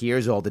again.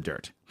 Here's all the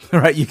dirt.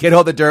 Right? You get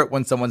all the dirt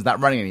when someone's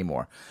not running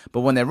anymore.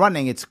 But when they're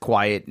running, it's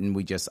quiet, and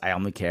I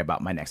only care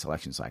about my next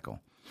election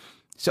cycle.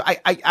 So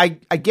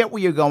I get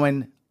where you're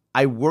going.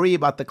 I worry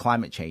about the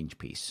climate change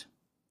piece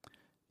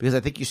because I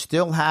think you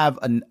still have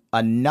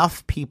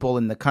enough people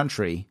in the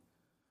country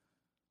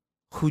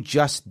who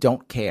just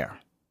don't care,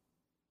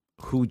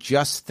 who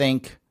just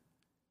think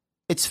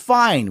it's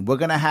fine. We're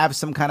going to have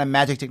some kind of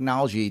magic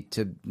technology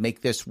to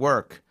make this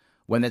work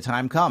when the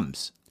time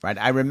comes, right?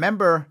 I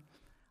remember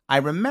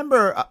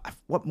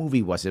what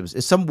movie was it?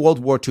 It's some World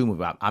War II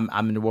movie.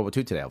 I'm in World War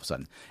II today all of a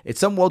sudden. It's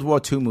some World War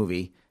II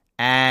movie.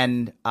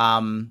 And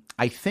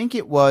I think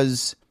it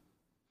was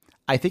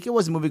a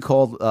movie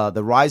called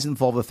The Rise and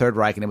Fall of the Third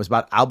Reich, and it was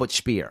about Albert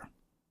Speer.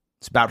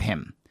 It's about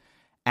him.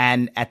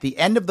 And at the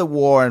end of the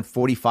war in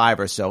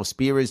 45 or so,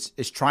 Speer is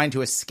trying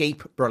to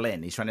escape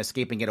Berlin. He's trying to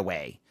escape and get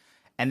away.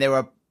 And there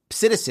are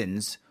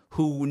citizens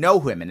who know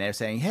him, and they're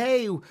saying,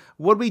 hey,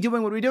 what are we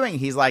doing? What are we doing?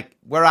 He's like,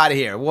 we're out of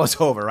here. War's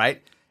over,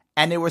 right?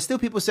 And there were still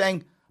people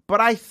saying, but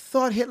I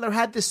thought Hitler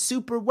had the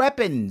super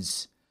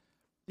weapons.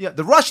 Yeah,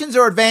 the Russians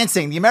are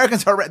advancing. The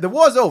Americans are. The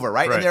war's over,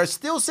 right? And there are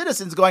still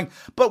citizens going,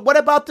 but what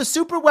about the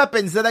super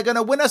weapons that are going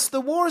to win us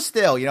the war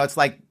still? It's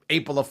like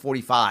April of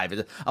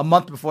 45, a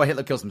month before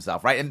Hitler kills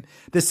himself, right? And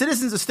the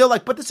citizens are still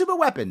like, but the super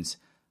weapons.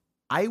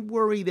 I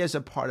worry there's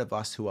a part of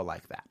us who are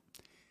like that.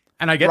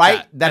 And I get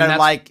that. That are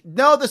like,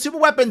 no, the super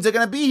weapons are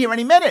going to be here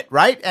any minute,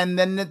 right? And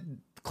then the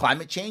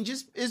climate change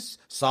is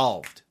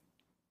solved.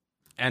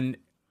 And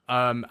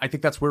I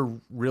think that's where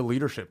real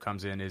leadership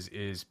comes in,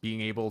 is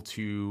being able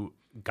to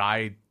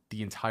guide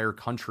the entire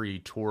country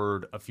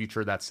toward a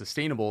future that's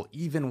sustainable,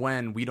 even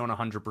when we don't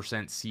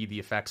 100% see the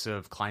effects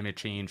of climate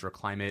change or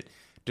climate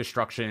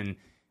destruction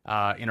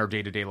in our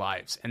day-to-day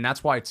lives. And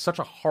that's why it's such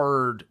a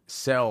hard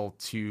sell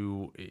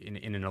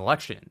in an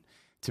election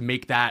to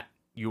make that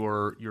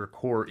your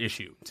core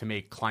issue, to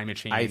make climate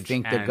change. I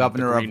think the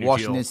governor of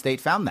Washington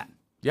State found that.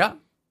 Yeah.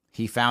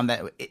 He found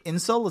that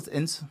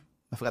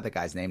I forgot that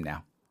guy's name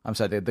now. I'm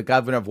sorry, the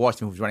governor of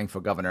Washington who's running for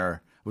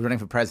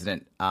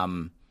president.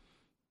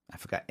 I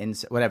forgot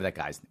whatever that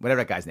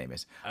guy's name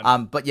is.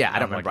 But yeah, I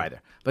don't remember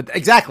either. But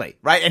exactly,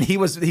 right? And he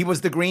was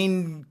the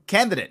green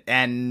candidate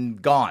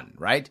and gone,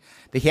 right?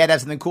 He had to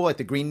have something cool like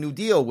the Green New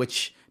Deal,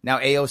 which now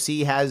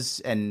AOC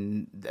has,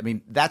 and I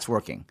mean that's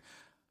working.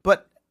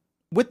 But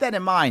with that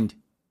in mind,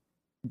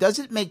 does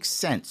it make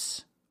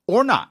sense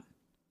or not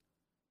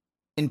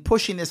in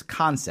pushing this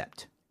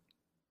concept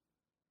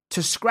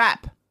to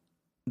scrap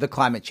the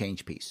climate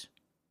change piece?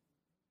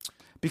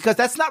 Because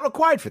that's not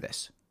required for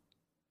this.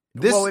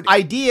 This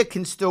idea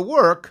can still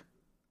work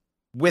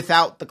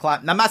without the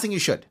climate. Now, I'm not saying you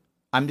should.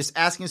 I'm just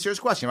asking a serious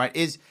question, right?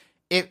 Is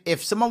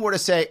if someone were to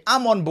say,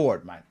 I'm on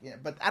board,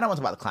 but I don't want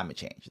to talk about the climate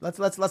change. Let's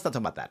not talk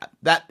about that.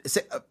 That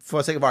for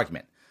the sake of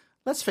argument.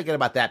 Let's forget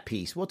about that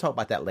piece. We'll talk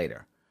about that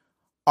later.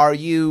 Are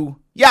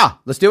you, yeah,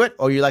 let's do it?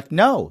 Or you're like,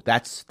 no,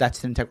 that's an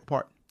integral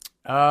part.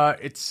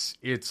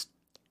 It's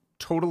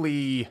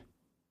totally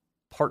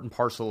part and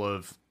parcel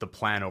of the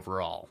plan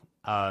overall.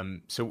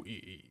 So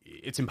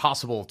it's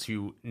impossible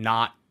to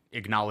not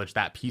acknowledge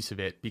that piece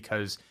of it,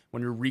 because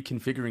when you're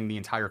reconfiguring the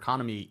entire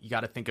economy, you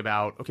got to think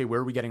about, okay,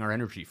 where are we getting our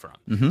energy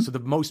from? So the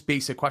most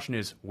basic question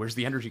is, where's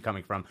the energy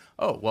coming from?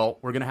 Oh, well,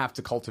 we're going to have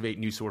to cultivate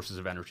new sources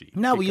of energy.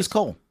 No, we use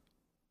coal.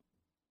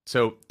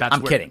 So that's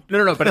I'm kidding.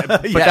 No,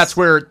 but Yes. that's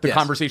where the Yes.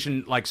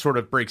 conversation like sort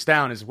of breaks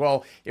down as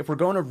well. If we're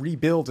going to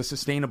rebuild a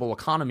sustainable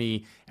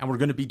economy and we're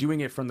going to be doing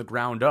it from the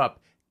ground up,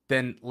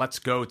 then let's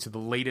go to the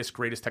latest,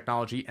 greatest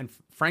technology. And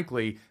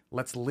frankly,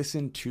 let's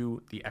listen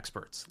to the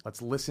experts.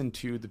 Let's listen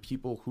to the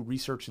people who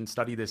research and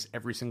study this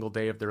every single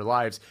day of their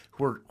lives,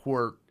 who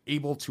are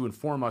able to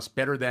inform us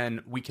better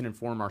than we can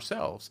inform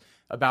ourselves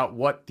about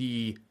what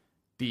the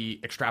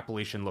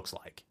extrapolation looks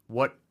like,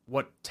 what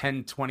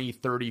 10, 20,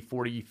 30,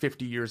 40,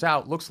 50 years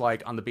out looks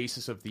like on the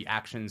basis of the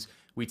actions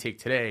we take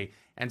today.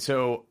 And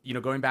so,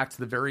 going back to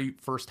the very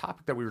first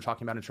topic that we were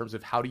talking about in terms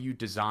of how do you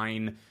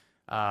design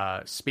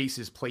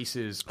spaces,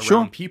 places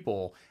around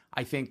people,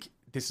 I think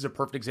this is a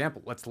perfect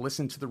example. Let's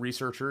listen to the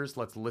researchers.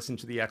 Let's listen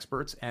to the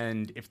experts.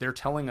 And if they're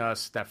telling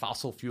us that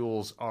fossil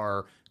fuels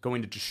are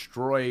going to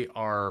destroy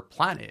our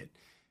planet,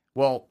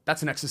 well,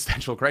 that's an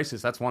existential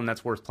crisis. That's one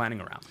that's worth planning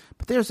around.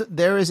 But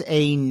there is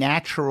a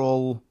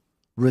natural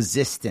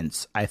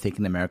resistance, I think,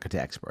 in America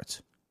to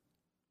experts.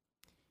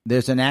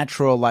 There's a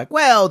natural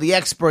the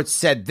experts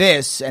said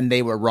this and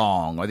they were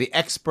wrong, or the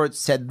experts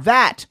said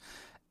that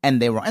and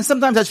they were wrong. And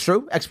sometimes that's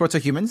true. Experts are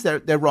humans.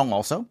 They're wrong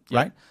also,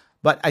 right?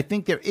 But I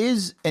think there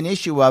is an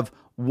issue of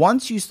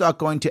once you start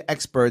going to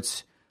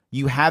experts,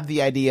 you have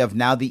the idea of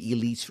now the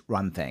elites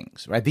run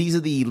things, right? These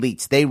are the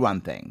elites. They run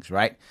things,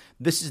 right?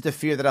 This is the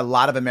fear that a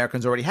lot of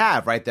Americans already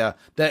have, right? The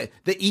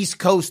East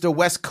Coast or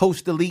West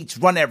Coast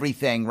elites run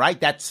everything, right?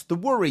 That's the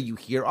worry you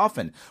hear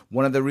often.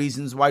 One of the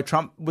reasons why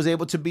Trump was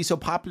able to be so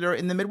popular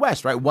in the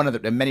Midwest, right? One of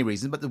the many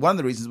reasons, but one of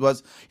the reasons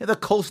was the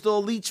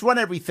coastal elites run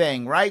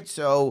everything, right?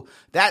 So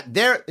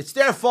it's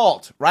their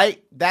fault,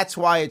 right? That's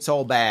why it's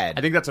all bad.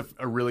 I think that's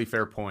a really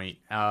fair point.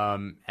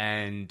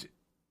 And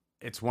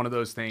it's one of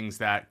those things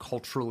that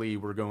culturally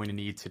we're going to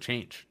need to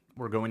change.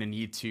 We're going to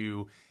need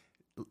to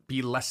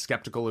be less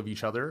skeptical of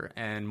each other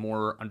and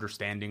more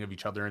understanding of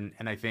each other.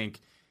 And I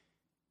think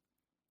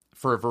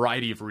for a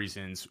variety of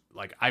reasons,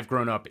 like I've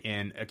grown up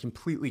in a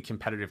completely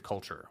competitive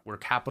culture where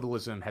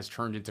capitalism has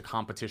turned into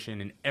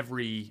competition in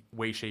every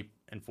way, shape,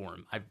 and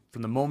form.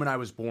 From the moment I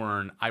was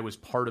born, I was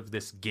part of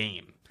this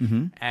game.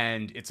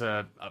 And it's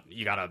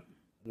you got to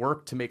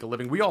work to make a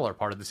living. We all are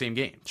part of the same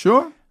game.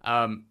 Sure.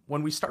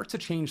 When we start to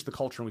change the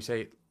culture and we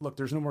say, look,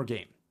 there's no more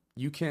game.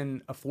 You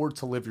can afford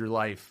to live your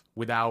life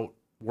without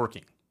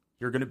working.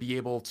 You're going to be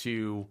able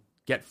to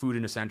get food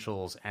and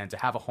essentials and to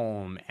have a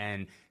home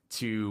and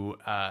to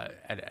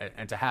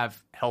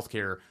have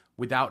healthcare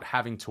without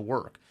having to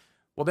work.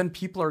 Well, then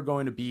people are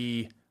going to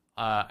be,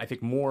 I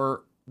think,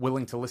 more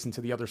willing to listen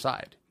to the other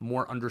side,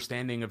 more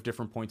understanding of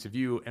different points of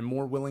view, and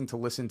more willing to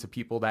listen to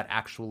people that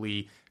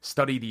actually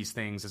study these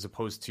things as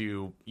opposed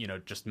to,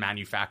 just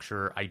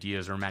manufacture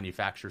ideas or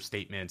manufacture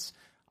statements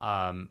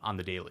on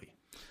the daily.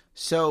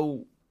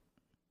 So,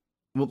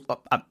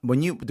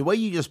 the way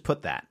you just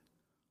put that,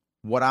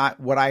 what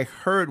I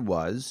heard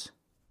was,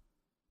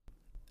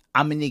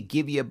 I'm going to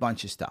give you a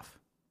bunch of stuff.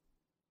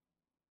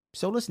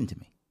 So listen to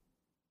me.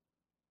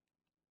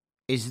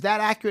 Is that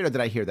accurate, or did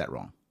I hear that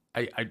wrong?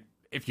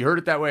 If you heard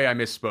it that way, I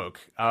misspoke.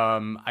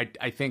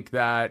 I think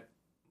that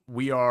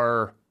we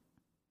are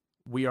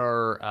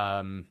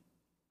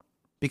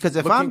because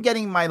if I'm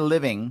getting my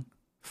living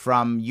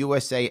from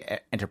USA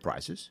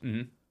Enterprises,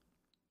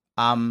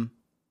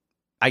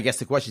 I guess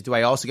the question is, do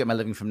I also get my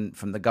living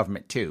from the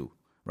government too?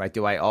 Right?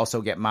 Do I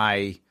also get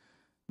my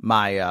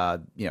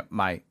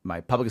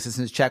public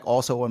assistance check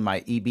also on my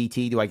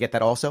EBT? Do I get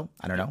that also?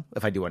 I don't know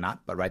if I do or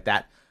not, but write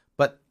that.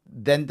 But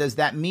then does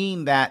that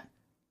mean that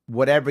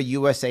whatever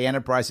USA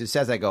Enterprises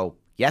says, I go,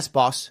 yes,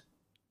 boss?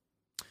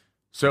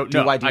 So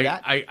do I do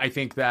that? I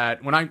think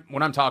that when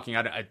I'm talking,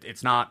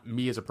 it's not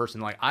me as a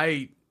person. Like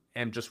I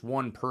am just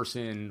one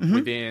person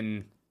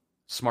within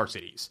smart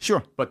cities.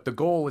 Sure. But the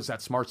goal is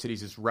that smart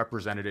cities is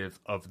representative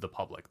of the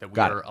public, that we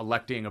are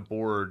electing a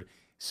board.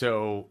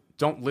 So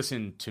don't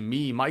listen to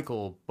me,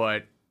 Michael,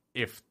 but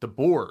if the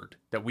board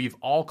that we've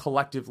all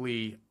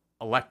collectively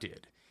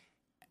elected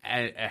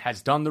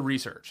has done the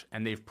research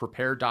and they've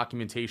prepared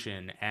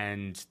documentation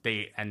and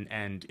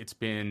it's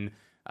been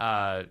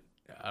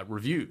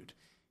reviewed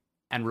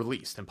and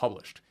released and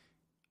published,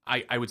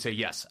 I would say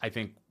yes. I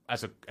think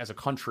as a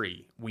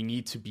country, we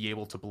need to be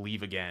able to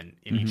believe again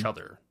in each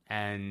other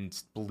and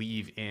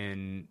believe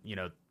in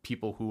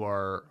people who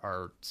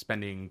are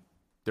spending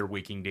their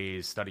waking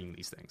days studying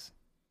these things.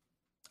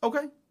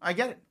 Okay, I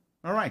get it.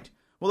 All right.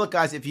 Well, look,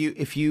 guys, if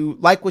you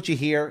like what you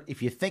hear,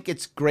 if you think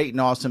it's great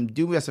and awesome,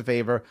 do us a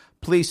favor.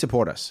 Please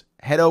support us.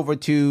 Head over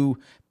to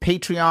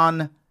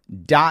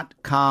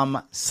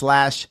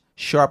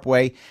patreon.com/Sharpe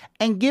Way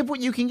and give what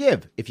you can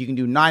give. If you can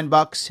do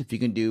 $9, if you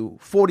can do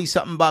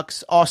 40-something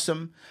bucks,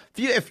 awesome.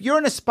 If you're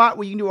in a spot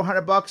where you can do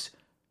 $100,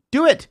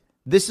 do it.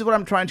 This is what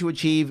I'm trying to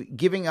achieve,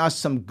 giving us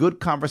some good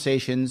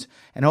conversations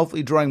and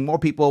hopefully drawing more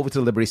people over to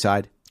the Liberty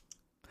side.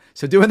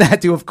 So doing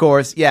that too, of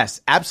course.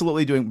 Yes,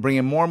 absolutely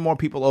bringing more and more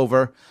people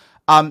over.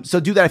 So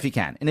do that if you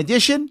can. In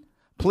addition,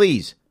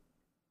 please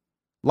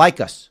like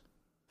us,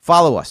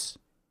 follow us,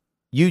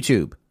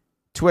 YouTube,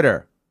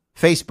 Twitter,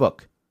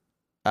 Facebook,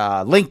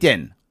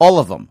 LinkedIn, all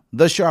of them.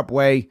 The Sharpe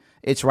Way.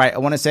 It's right. I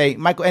want to say,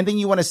 Michael, anything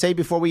you want to say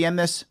before we end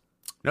this?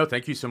 No,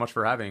 thank you so much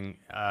for having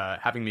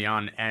me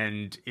on.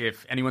 And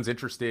if anyone's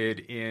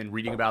interested in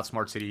reading about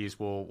smart cities,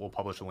 we'll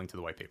publish a link to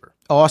the white paper.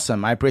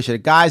 Awesome. I appreciate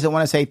it. Guys, I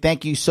want to say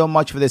thank you so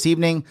much for this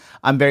evening.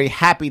 I'm very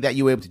happy that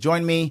you were able to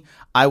join me.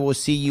 I will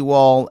see you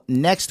all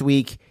next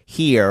week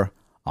here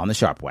on The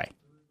Sharpe Way.